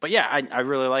 But yeah, I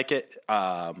really like it.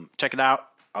 Check it out.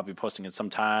 I'll be posting it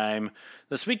sometime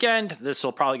this weekend. This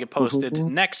will probably get posted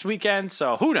next weekend,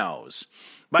 so who knows?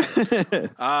 But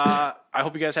I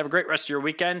hope you guys have a great rest of your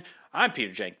weekend. I'm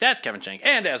Peter Jank. That's Kevin Jank.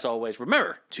 And as always,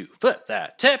 remember to flip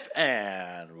that tip.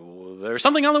 And there's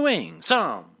something on the wing.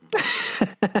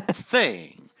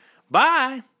 Thing.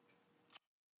 Bye.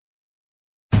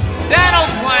 Dental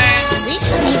plan.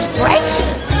 Lisa needs braces.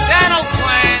 Dental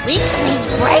plan. Lisa needs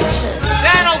braces.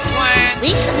 Dental plan.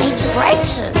 Lisa needs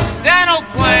braces. Dental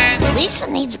plan. Lisa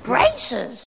needs braces.